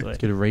 Exactly.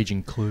 Get a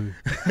raging clue.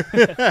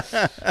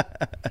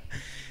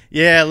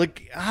 Yeah, look,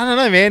 I don't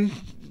know, man.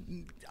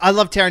 I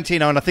love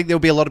Tarantino, and I think there'll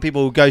be a lot of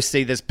people who go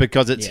see this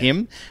because it's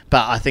him,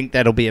 but I think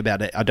that'll be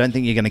about it. I don't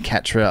think you're going to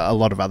catch a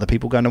lot of other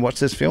people going to watch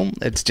this film.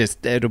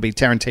 It'll be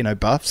Tarantino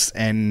buffs,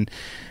 and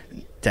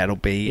that'll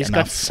be He's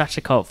enough. got such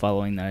a cult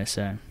following, though,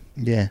 so...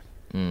 Yeah.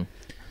 Mm.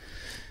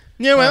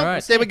 Yeah, well, All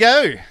right. there we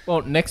go.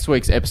 Well, next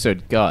week's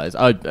episode, guys,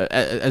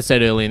 as I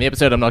said earlier in the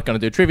episode, I'm not going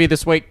to do trivia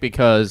this week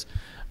because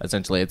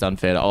essentially it's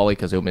unfair to Ollie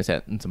because he'll miss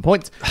out on some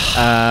points.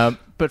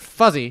 But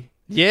Fuzzy,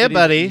 Yeah, it is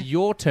buddy.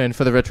 your turn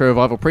for the retro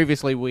revival.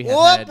 Previously, we had,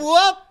 Whoop, had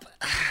whoop.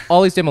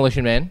 Ollie's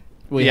Demolition Man.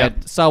 We Yep.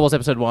 had Star Wars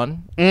Episode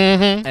 1.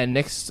 Mm-hmm. And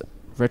next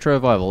retro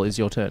revival is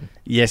your turn.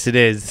 Yes, it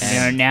is. You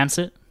going to announce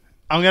it?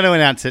 I'm going to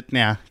announce it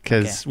now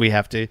because Okay. we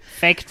have to.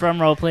 Fake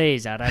drum roll,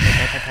 please.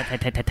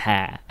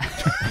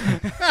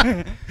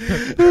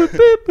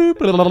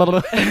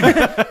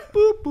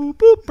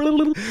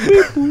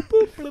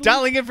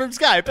 Dialing in from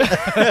Skype.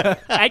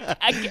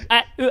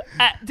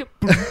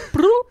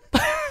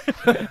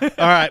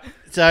 All right.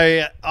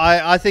 So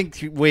I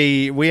think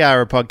we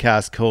are a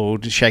podcast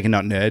called Shake and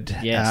Not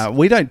Nerd. Yes.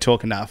 We don't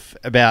talk enough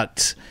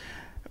about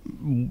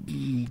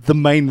the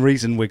main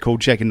reason we're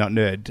called Shake and Not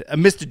Nerd.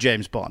 Mr.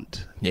 James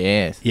Bond.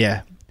 Yes.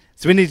 Yeah.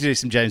 So we need to do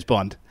some James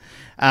Bond.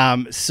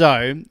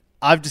 So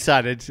I've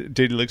decided,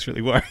 dude looks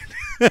really worried.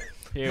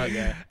 Here we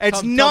go. It's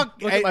Tom, not.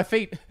 look at my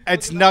feet.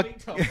 It's not.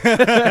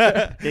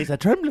 These are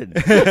trembling.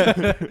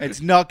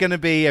 It's not going to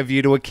be A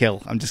View to a Kill.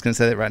 I'm just going to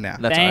say that right now.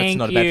 That's Thank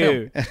not a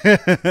bad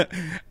film.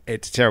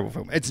 It's a terrible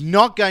film. It's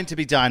not going to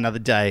be Die Another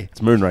Day.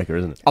 It's Moonraker,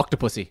 isn't it?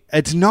 Octopussy.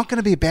 It's not going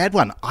to be a bad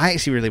one. I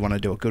actually really want to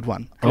do a good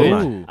one.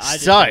 Ooh.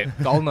 So,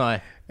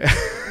 Goldeneye.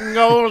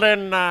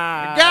 Golden Golden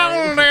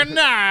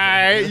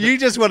Eye. You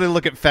just want to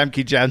look at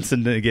Famke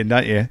Janssen again,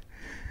 don't you?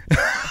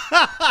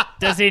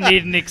 Does he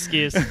need an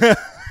excuse?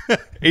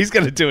 He's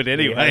going to do it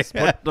anyway. Yes,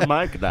 put the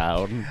mic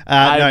down. No.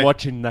 I'm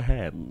watching the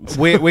hands.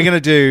 We're going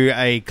to do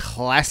a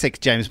classic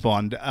James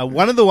Bond.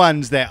 One of the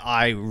ones that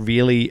I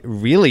really,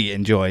 really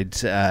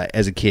enjoyed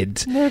as a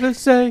kid. Never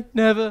say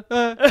never.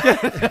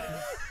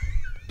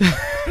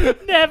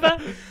 Never.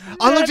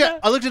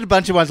 I looked at a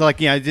bunch of ones, like,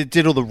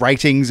 did all the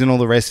ratings and all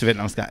the rest of it, and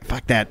I was like,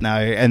 fuck that, no.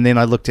 And then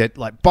I looked at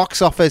like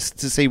box office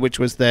to see which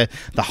was the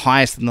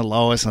highest and the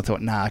lowest, and I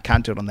thought, nah, I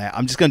can't do it on that.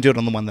 I'm just going to do it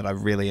on the one that I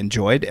really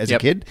enjoyed as a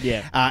kid.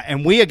 Yeah.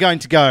 And we are going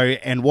to go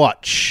and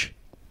watch.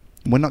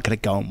 We're not going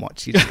to go and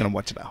watch. You're just going to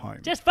watch it at home.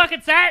 Just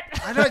fucking say it.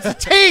 I know, it's a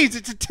tease.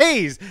 It's a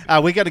tease.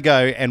 We're going to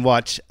go and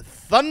watch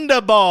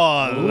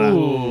Thunderball.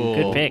 Ooh,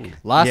 good pick.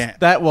 Yeah.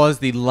 That was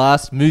the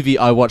last movie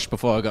I watched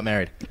before I got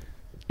married.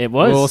 It We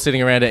were all was.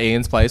 sitting around at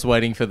Ian's place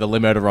waiting for the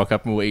limo to rock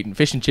up and we were eating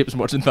fish and chips and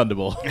watching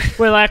Thunderball.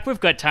 We're like, we've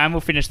got time. We'll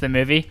finish the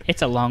movie.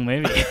 It's a long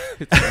movie.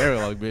 It's a very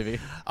long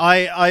movie.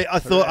 I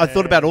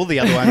thought about all the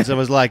other ones. I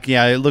was like,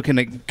 looking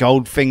at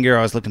Goldfinger.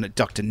 I was looking at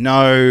Dr.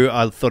 No.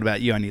 I thought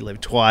about You Only Live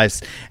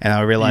Twice, and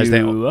I realized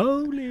that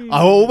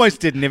I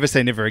almost did Never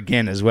Say Never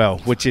Again as well,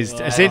 which is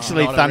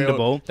essentially Not a real-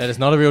 Thunderball. That is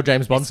not a real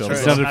James Bond film. true.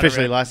 It's not It's not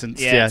officially a real-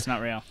 licensed. Yeah, it's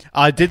not real.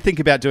 I did think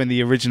about doing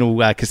the original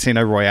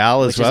Casino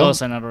Royale Which as well. is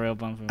also not a real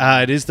Bond film.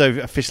 It is though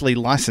officially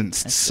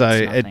licensed, It's so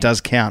nothing. it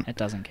does count. It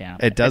doesn't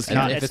count. It does It's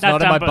count. If it's not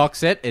not in done my by- box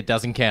set, it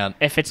doesn't count.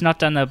 If it's not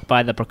done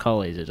by the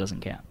Broccolis, it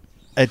doesn't count.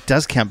 It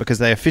does count because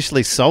they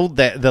officially sold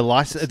the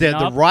license, the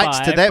not rights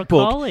to by that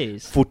book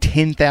Broccolis. for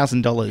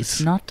 $10,000.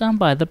 It's not done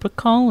by the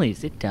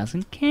Broccolis. It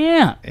doesn't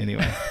count.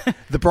 Anyway,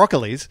 the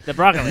Broccolis. The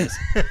Broccolis.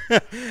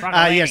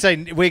 Yeah, so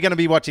we're going to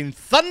be watching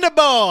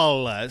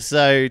Thunderball.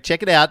 So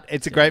check it out.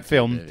 It's a great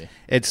film. movie.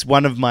 It's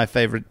one of my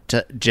favorite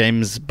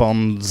James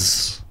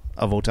Bonds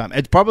of all time.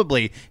 It's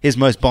probably his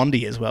most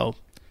Bondy as well.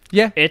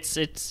 Yeah. It's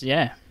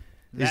yeah.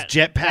 His That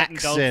and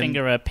jetpacks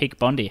Goldfinger are peak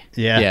Bondy.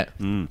 yeah.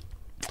 Yeah.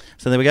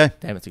 So there we go.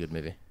 Damn, it's a good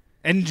movie.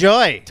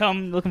 Enjoy.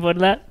 Tom, looking forward to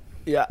that.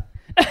 Yeah.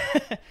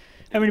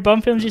 How many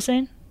Bond films you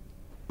seen?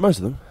 Most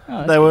of them.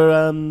 Oh, They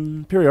were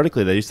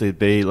periodically. They used to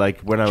be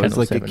like when I was Channel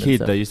like a 7 and kid.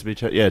 stuff. They used to be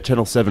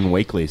Channel 7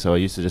 weekly. So I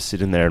used to just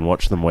sit in there and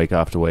watch them week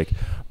after week.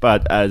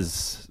 But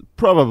as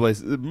probably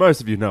most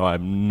of you know,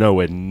 I'm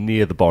nowhere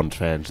near the Bond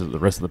fan that the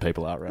rest of the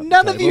people are around.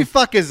 None the of table. you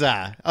fuckers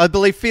are. I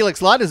believe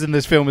Felix Leiter's in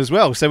this film as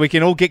well, so we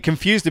can all get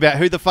confused about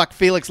who the fuck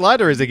Felix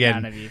Leiter is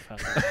again. None of you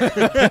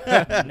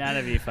fuckers. None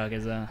of you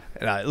fuckers are.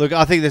 No, look,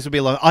 I think this will be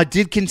a lot. I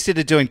did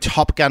consider doing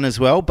Top Gun as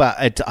well, but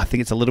I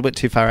think it's a little bit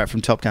too far out from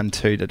Top Gun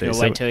 2 to do. You'll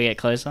So wait till you get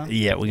closer.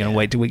 yeah, we're going to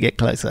wait till we get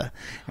closer,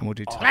 and we'll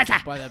do Top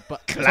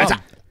Gun.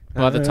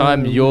 By the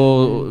time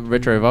your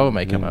Retro Revolver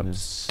may come up,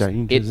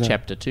 Danger It Zone.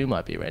 Chapter 2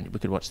 might be around. We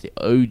could watch the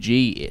OG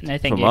It. No,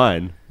 thank For you.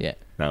 mine, Yeah.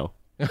 no.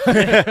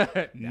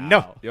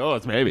 No.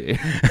 Yours, maybe.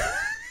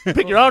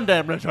 Pick your own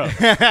damn retro.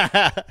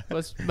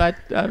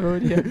 I've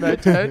already had my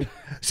turn.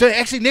 So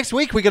actually, next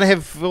week we're going to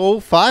have all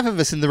 5 of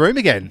us in the room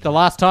again. The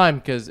last time,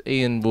 because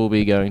Ian will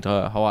be going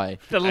to Hawaii.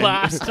 The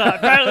last time.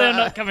 Apparently, I'm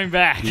not coming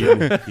back. You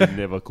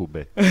never could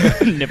be.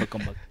 Never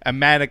come back. A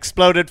man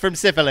exploded from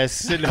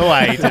syphilis in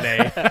Hawaii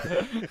today.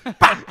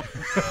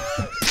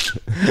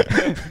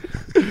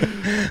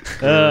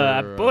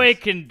 A boy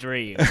can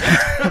dream.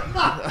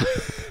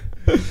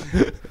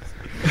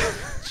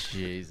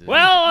 Jesus.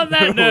 Well, on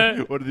that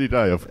note, What did he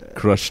die of?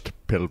 Crushed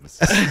pelvis.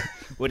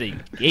 what do you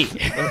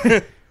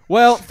eat?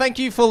 Well, thank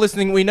you for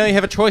listening. We know you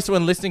have a choice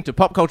when listening to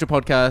Pop Culture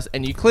Podcast,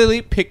 and you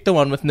clearly picked the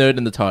one with nerd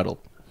in the title.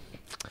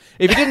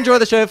 If you did enjoy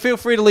the show, feel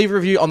free to leave a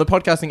review on the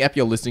podcasting app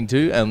you're listening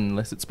to,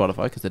 unless it's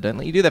Spotify, because they don't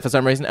let you do that for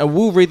some reason, and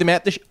we'll read them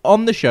out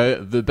on the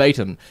show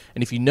verbatim.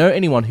 And if you know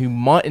anyone who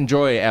might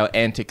enjoy our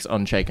antics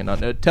on Shaken Not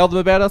Nerd, tell them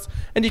about us,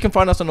 and you can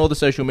find us on all the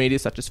social media,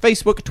 such as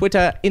Facebook,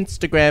 Twitter,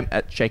 Instagram,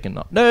 at Shaken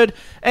Not Nerd,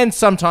 and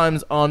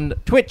sometimes on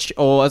Twitch,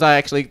 or as I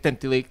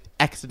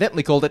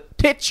accidentally called it,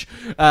 Titch,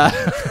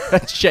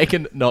 at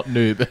Shaken Not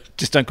Noob.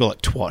 Just don't call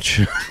it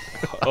Twatch.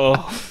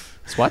 Oh,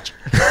 Swatch.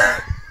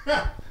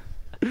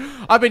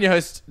 I've been your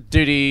host,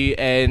 Duty,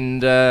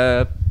 and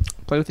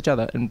play with each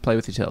other and play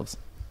with yourselves.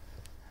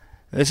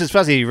 This is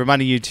Fuzzy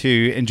reminding you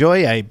to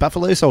enjoy a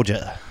Buffalo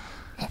Soldier.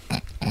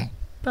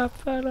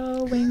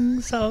 Buffalo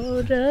wing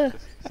soldier.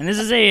 And this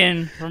is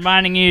Ian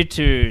reminding you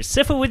to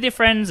siffle with your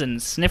friends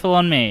and sniffle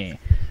on me.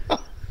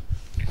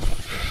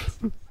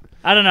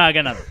 I don't know. I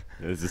got nothing.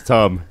 This is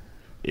Tom.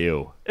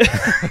 Ew.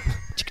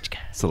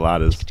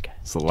 Saladas.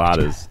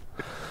 Saladas.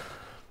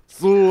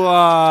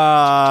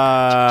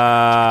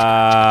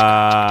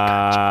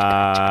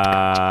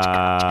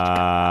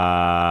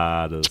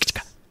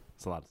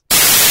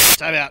 Saladas.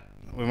 Time out.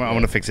 I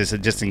want to fix this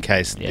just in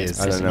case. Yes,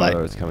 I don't know like,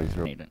 where it's coming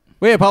through.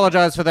 We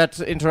apologise for that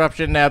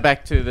interruption. Now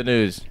back to the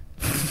news.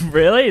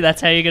 Really?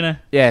 That's how you're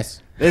gonna?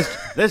 Yes.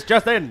 This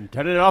just in.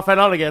 Turning it off and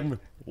on again.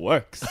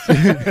 Works.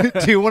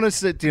 do you want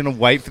to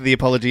wait for the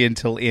apology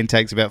until Ian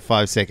takes about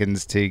 5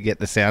 seconds to get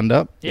the sound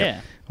up?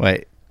 Yeah.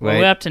 Wait. Well,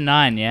 we're up to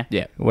 9. Yeah.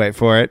 Yeah. Wait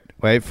for it.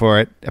 Wait for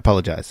it.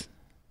 Apologize.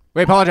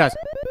 We apologise.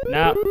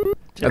 No.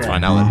 That's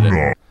fine. I'll edit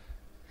it.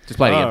 Just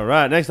play it again. All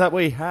right. Next up,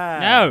 we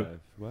have. No.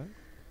 What?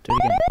 Do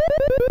it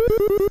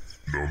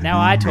again.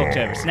 Now I talked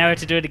over, so now we have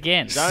to do it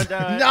again. Don't do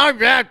it. No,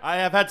 man. I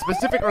have had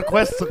specific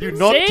requests of you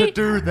not See? to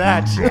do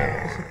that.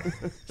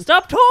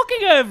 Stop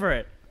talking over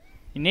it.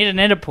 You need an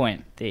edit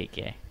point. There you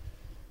go.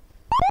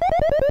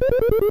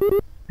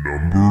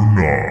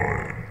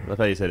 I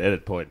thought you said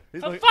edit point.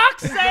 He's For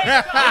fuck's sake!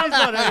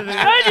 not editing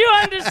it. Don't you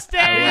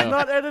understand? He's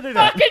not editing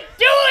Fucking it.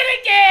 do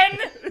it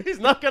again! He's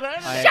not going to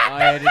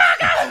edit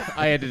it.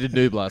 I edited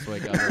Noob last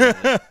week.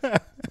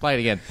 Play it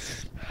again.